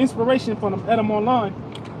in Inspiration from Adam Online.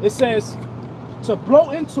 It says to blow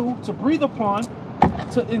into, to breathe upon,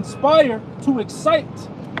 to inspire, to excite,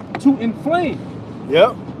 to inflame.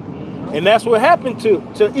 Yep. And that's what happened to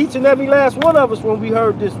each and every last one of us when we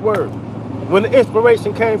heard this word. When the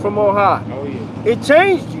inspiration came from on high. Oh yeah. It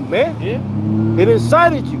changed you, man. Yeah. It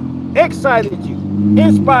incited you, excited you,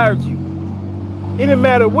 inspired you. It didn't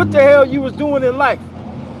matter what the hell you was doing in life.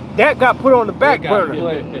 That got put on the back burner.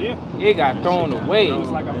 It got thrown away. It was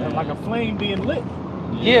like a flame being lit.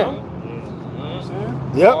 Yeah.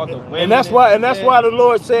 Yep. And that's why the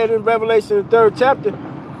Lord said in Revelation the 3rd chapter,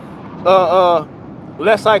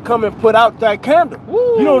 lest I come and put out thy candle.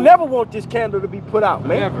 Woo. You don't never want this candle to be put out,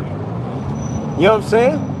 man. Never. You know what I'm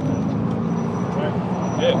saying?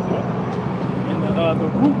 And the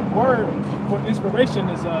root word for inspiration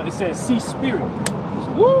is it says sea spirit.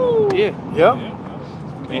 Woo! Yeah. Yep.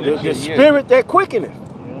 The spirit that quickeneth.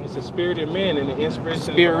 It's a spirited man and the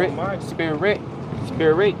inspiration.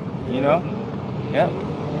 Spirit. You know. Yep.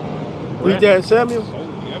 Read that in Samuel.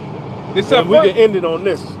 This we can end it on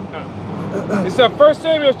this. It's 1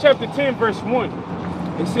 Samuel chapter 10, verse 1.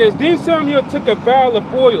 It says, Then Samuel took a vial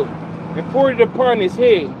of oil and poured it upon his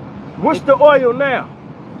head. What's the oil now?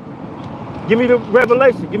 Give me the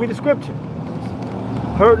revelation. Give me the scripture.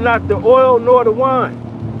 Hurt not the oil nor the wine.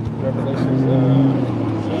 Revelations.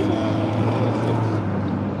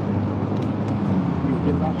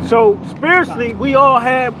 So spiritually, we all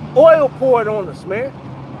have oil poured on us, man.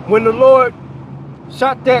 When the Lord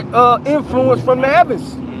shot that influence from the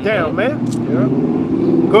heavens down, man. Yeah.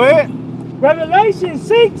 Go ahead. Revelation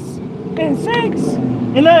 6:6.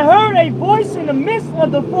 And I heard a voice in the midst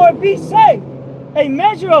of the four beasts say, a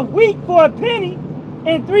measure of wheat for a penny,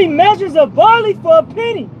 and 3 measures of barley for a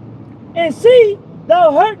penny. And see,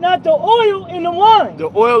 thou hurt not the oil in the wine. The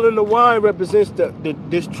oil in the wine represents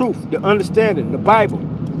this truth, the understanding, the Bible.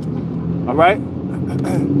 All right?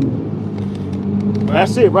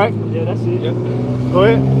 That's it, right? Yeah, that's it. Yep. Go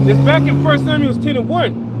ahead. It's back in 1 Samuel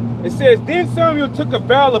 10:1. It says, Then Samuel took a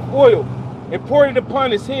vial of oil and poured it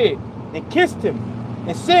upon his head and kissed him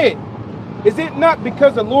and said, Is it not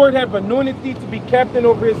because the Lord hath anointed thee to be captain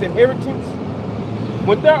over his inheritance?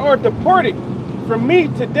 When thou art departed from me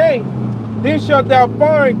today, then shalt thou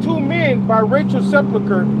find 2 men by Rachel's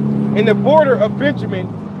sepulchre in the border of Benjamin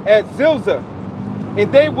at Zilzah,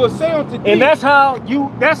 and they will say unto thee. And that's how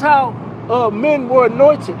men were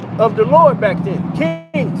anointed of the Lord back then.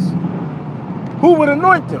 Kings. Who would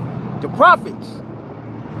anoint them? The prophets.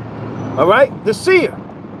 All right? The seer.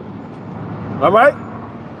 All right?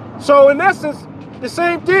 So in essence, the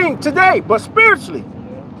same thing today, but spiritually.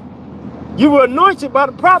 You were anointed by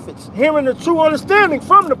the prophets, hearing the true understanding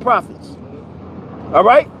from the prophets. All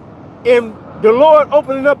right? And the Lord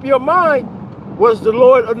opening up your mind was the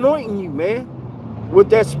Lord anointing you, man, with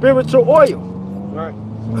that spiritual oil. Right.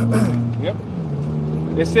 Yep.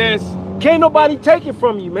 It says, can't nobody take it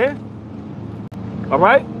from you, man. All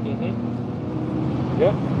right?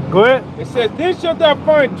 Yep. Go ahead. It says, then shalt thou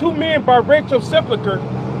find 2 men by Rachel's sepulchre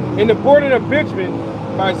in the border of Benjamin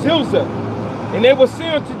by Zilzah, and they will say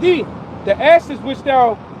unto thee, the asses which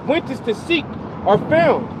thou wentest to seek are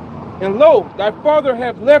found. And lo, thy father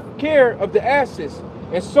hath left care of the asses,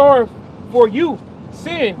 and sorrow for you,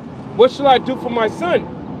 saying, what shall I do for my son?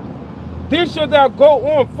 Then shalt thou go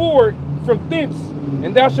on forward from thence,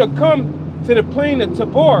 and thou shalt come to the plain of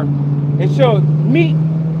Tabor, and shall meet,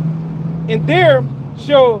 and there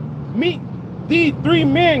shall meet thee 3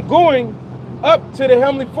 men going up to the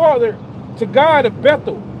Heavenly Father, to God of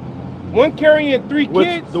Bethel, one carrying 3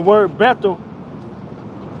 kids. The word Bethel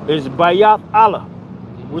is Bayath Allah,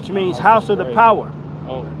 which means house of the power.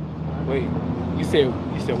 Oh, wait. You said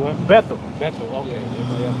what? Bethel. Bethel. Okay.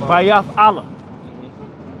 Bayath Allah.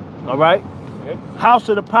 All right. Yep. House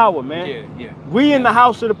of the power, man. Yeah. We in the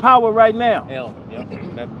house of the power right now.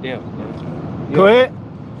 Go ahead.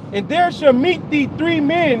 And there shall meet thee 3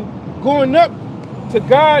 men going up to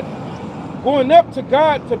God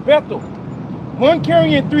to Bethel, one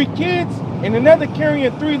carrying 3 kids, and another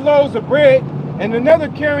carrying 3 loaves of bread, and another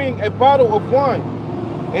carrying a bottle of wine.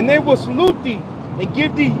 And they will salute thee, and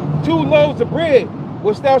give thee 2 loaves of bread,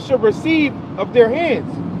 which thou shalt receive of their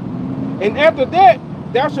hands. And after that,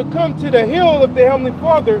 thou shalt come to the hill of the Heavenly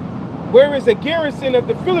Father, where is a garrison of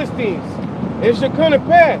the Philistines. And it shall come to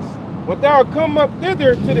pass, when thou art come up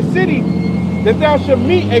thither to the city, that thou shalt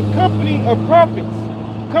meet a company of prophets,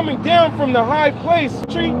 coming down from the high place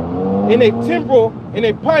tree, in a timbrel, in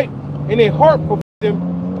a pipe, in a harp before them,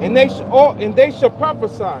 and they shall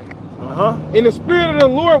prophesy. And the Spirit of the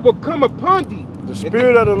Lord will come upon thee. The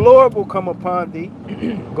Spirit of the Lord will come upon thee.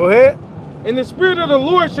 Go ahead. And the Spirit of the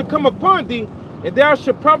Lord shall come upon thee, and thou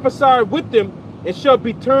shalt prophesy with them, and shall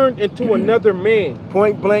be turned into another man.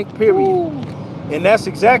 Point blank, period. Ooh. And that's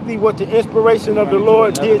exactly what the inspiration of the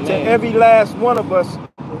Lord did to every last one of us,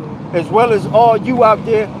 as well as all you out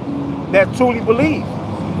there that truly believe.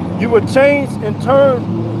 You were changed and turned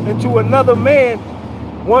into another man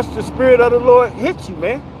once the Spirit of the Lord hits you,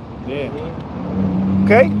 man. Yeah.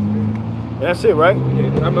 Okay? That's it, right?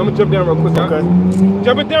 Yeah. I'm gonna jump down real quick. Okay.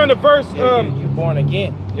 Jumping down to verse. You born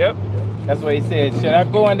again. Yep. That's what he said. Should I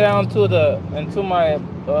go down to into my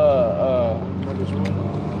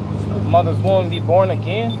mother's womb be born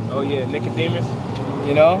again? Oh yeah, Nicodemus.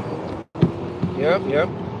 You know. Yep.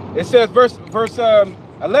 It says verse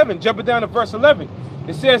 11. Jumping down to verse 11.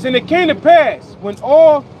 It says, and it came to pass when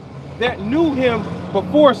all that knew him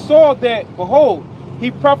before saw that, behold, he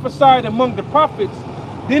prophesied among the prophets.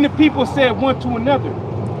 Then the people said one to another,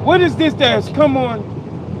 what is this that has come on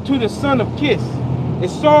to the son of Kish?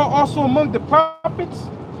 Is Saul also among the prophets?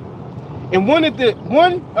 And one of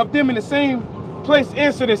them in the same place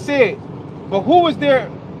answered and said, but who is their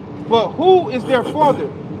father?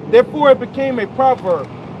 Therefore it became a proverb.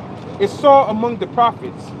 It Saul among the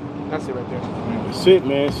prophets. That's it right there. That's it,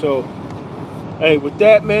 man. So, hey, with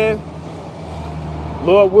that, man,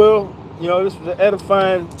 Lord will, this was an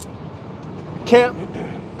edifying camp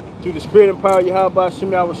through the Spirit and power of Yahweh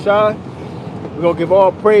Shem Yahushai. We're going to give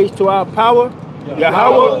all praise to our power.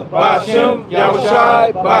 Yahweh, Ba'ashem,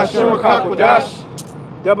 Yahushai, Ba'ashem,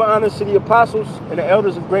 Rakakwadash. Double honors to the apostles and the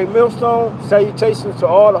elders of Great Millstone. Salutations to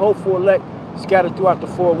all the hopeful elect scattered throughout the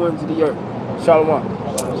 4 winds of the earth. Shalom.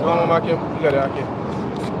 Shalom, Akim. You got it, Akim.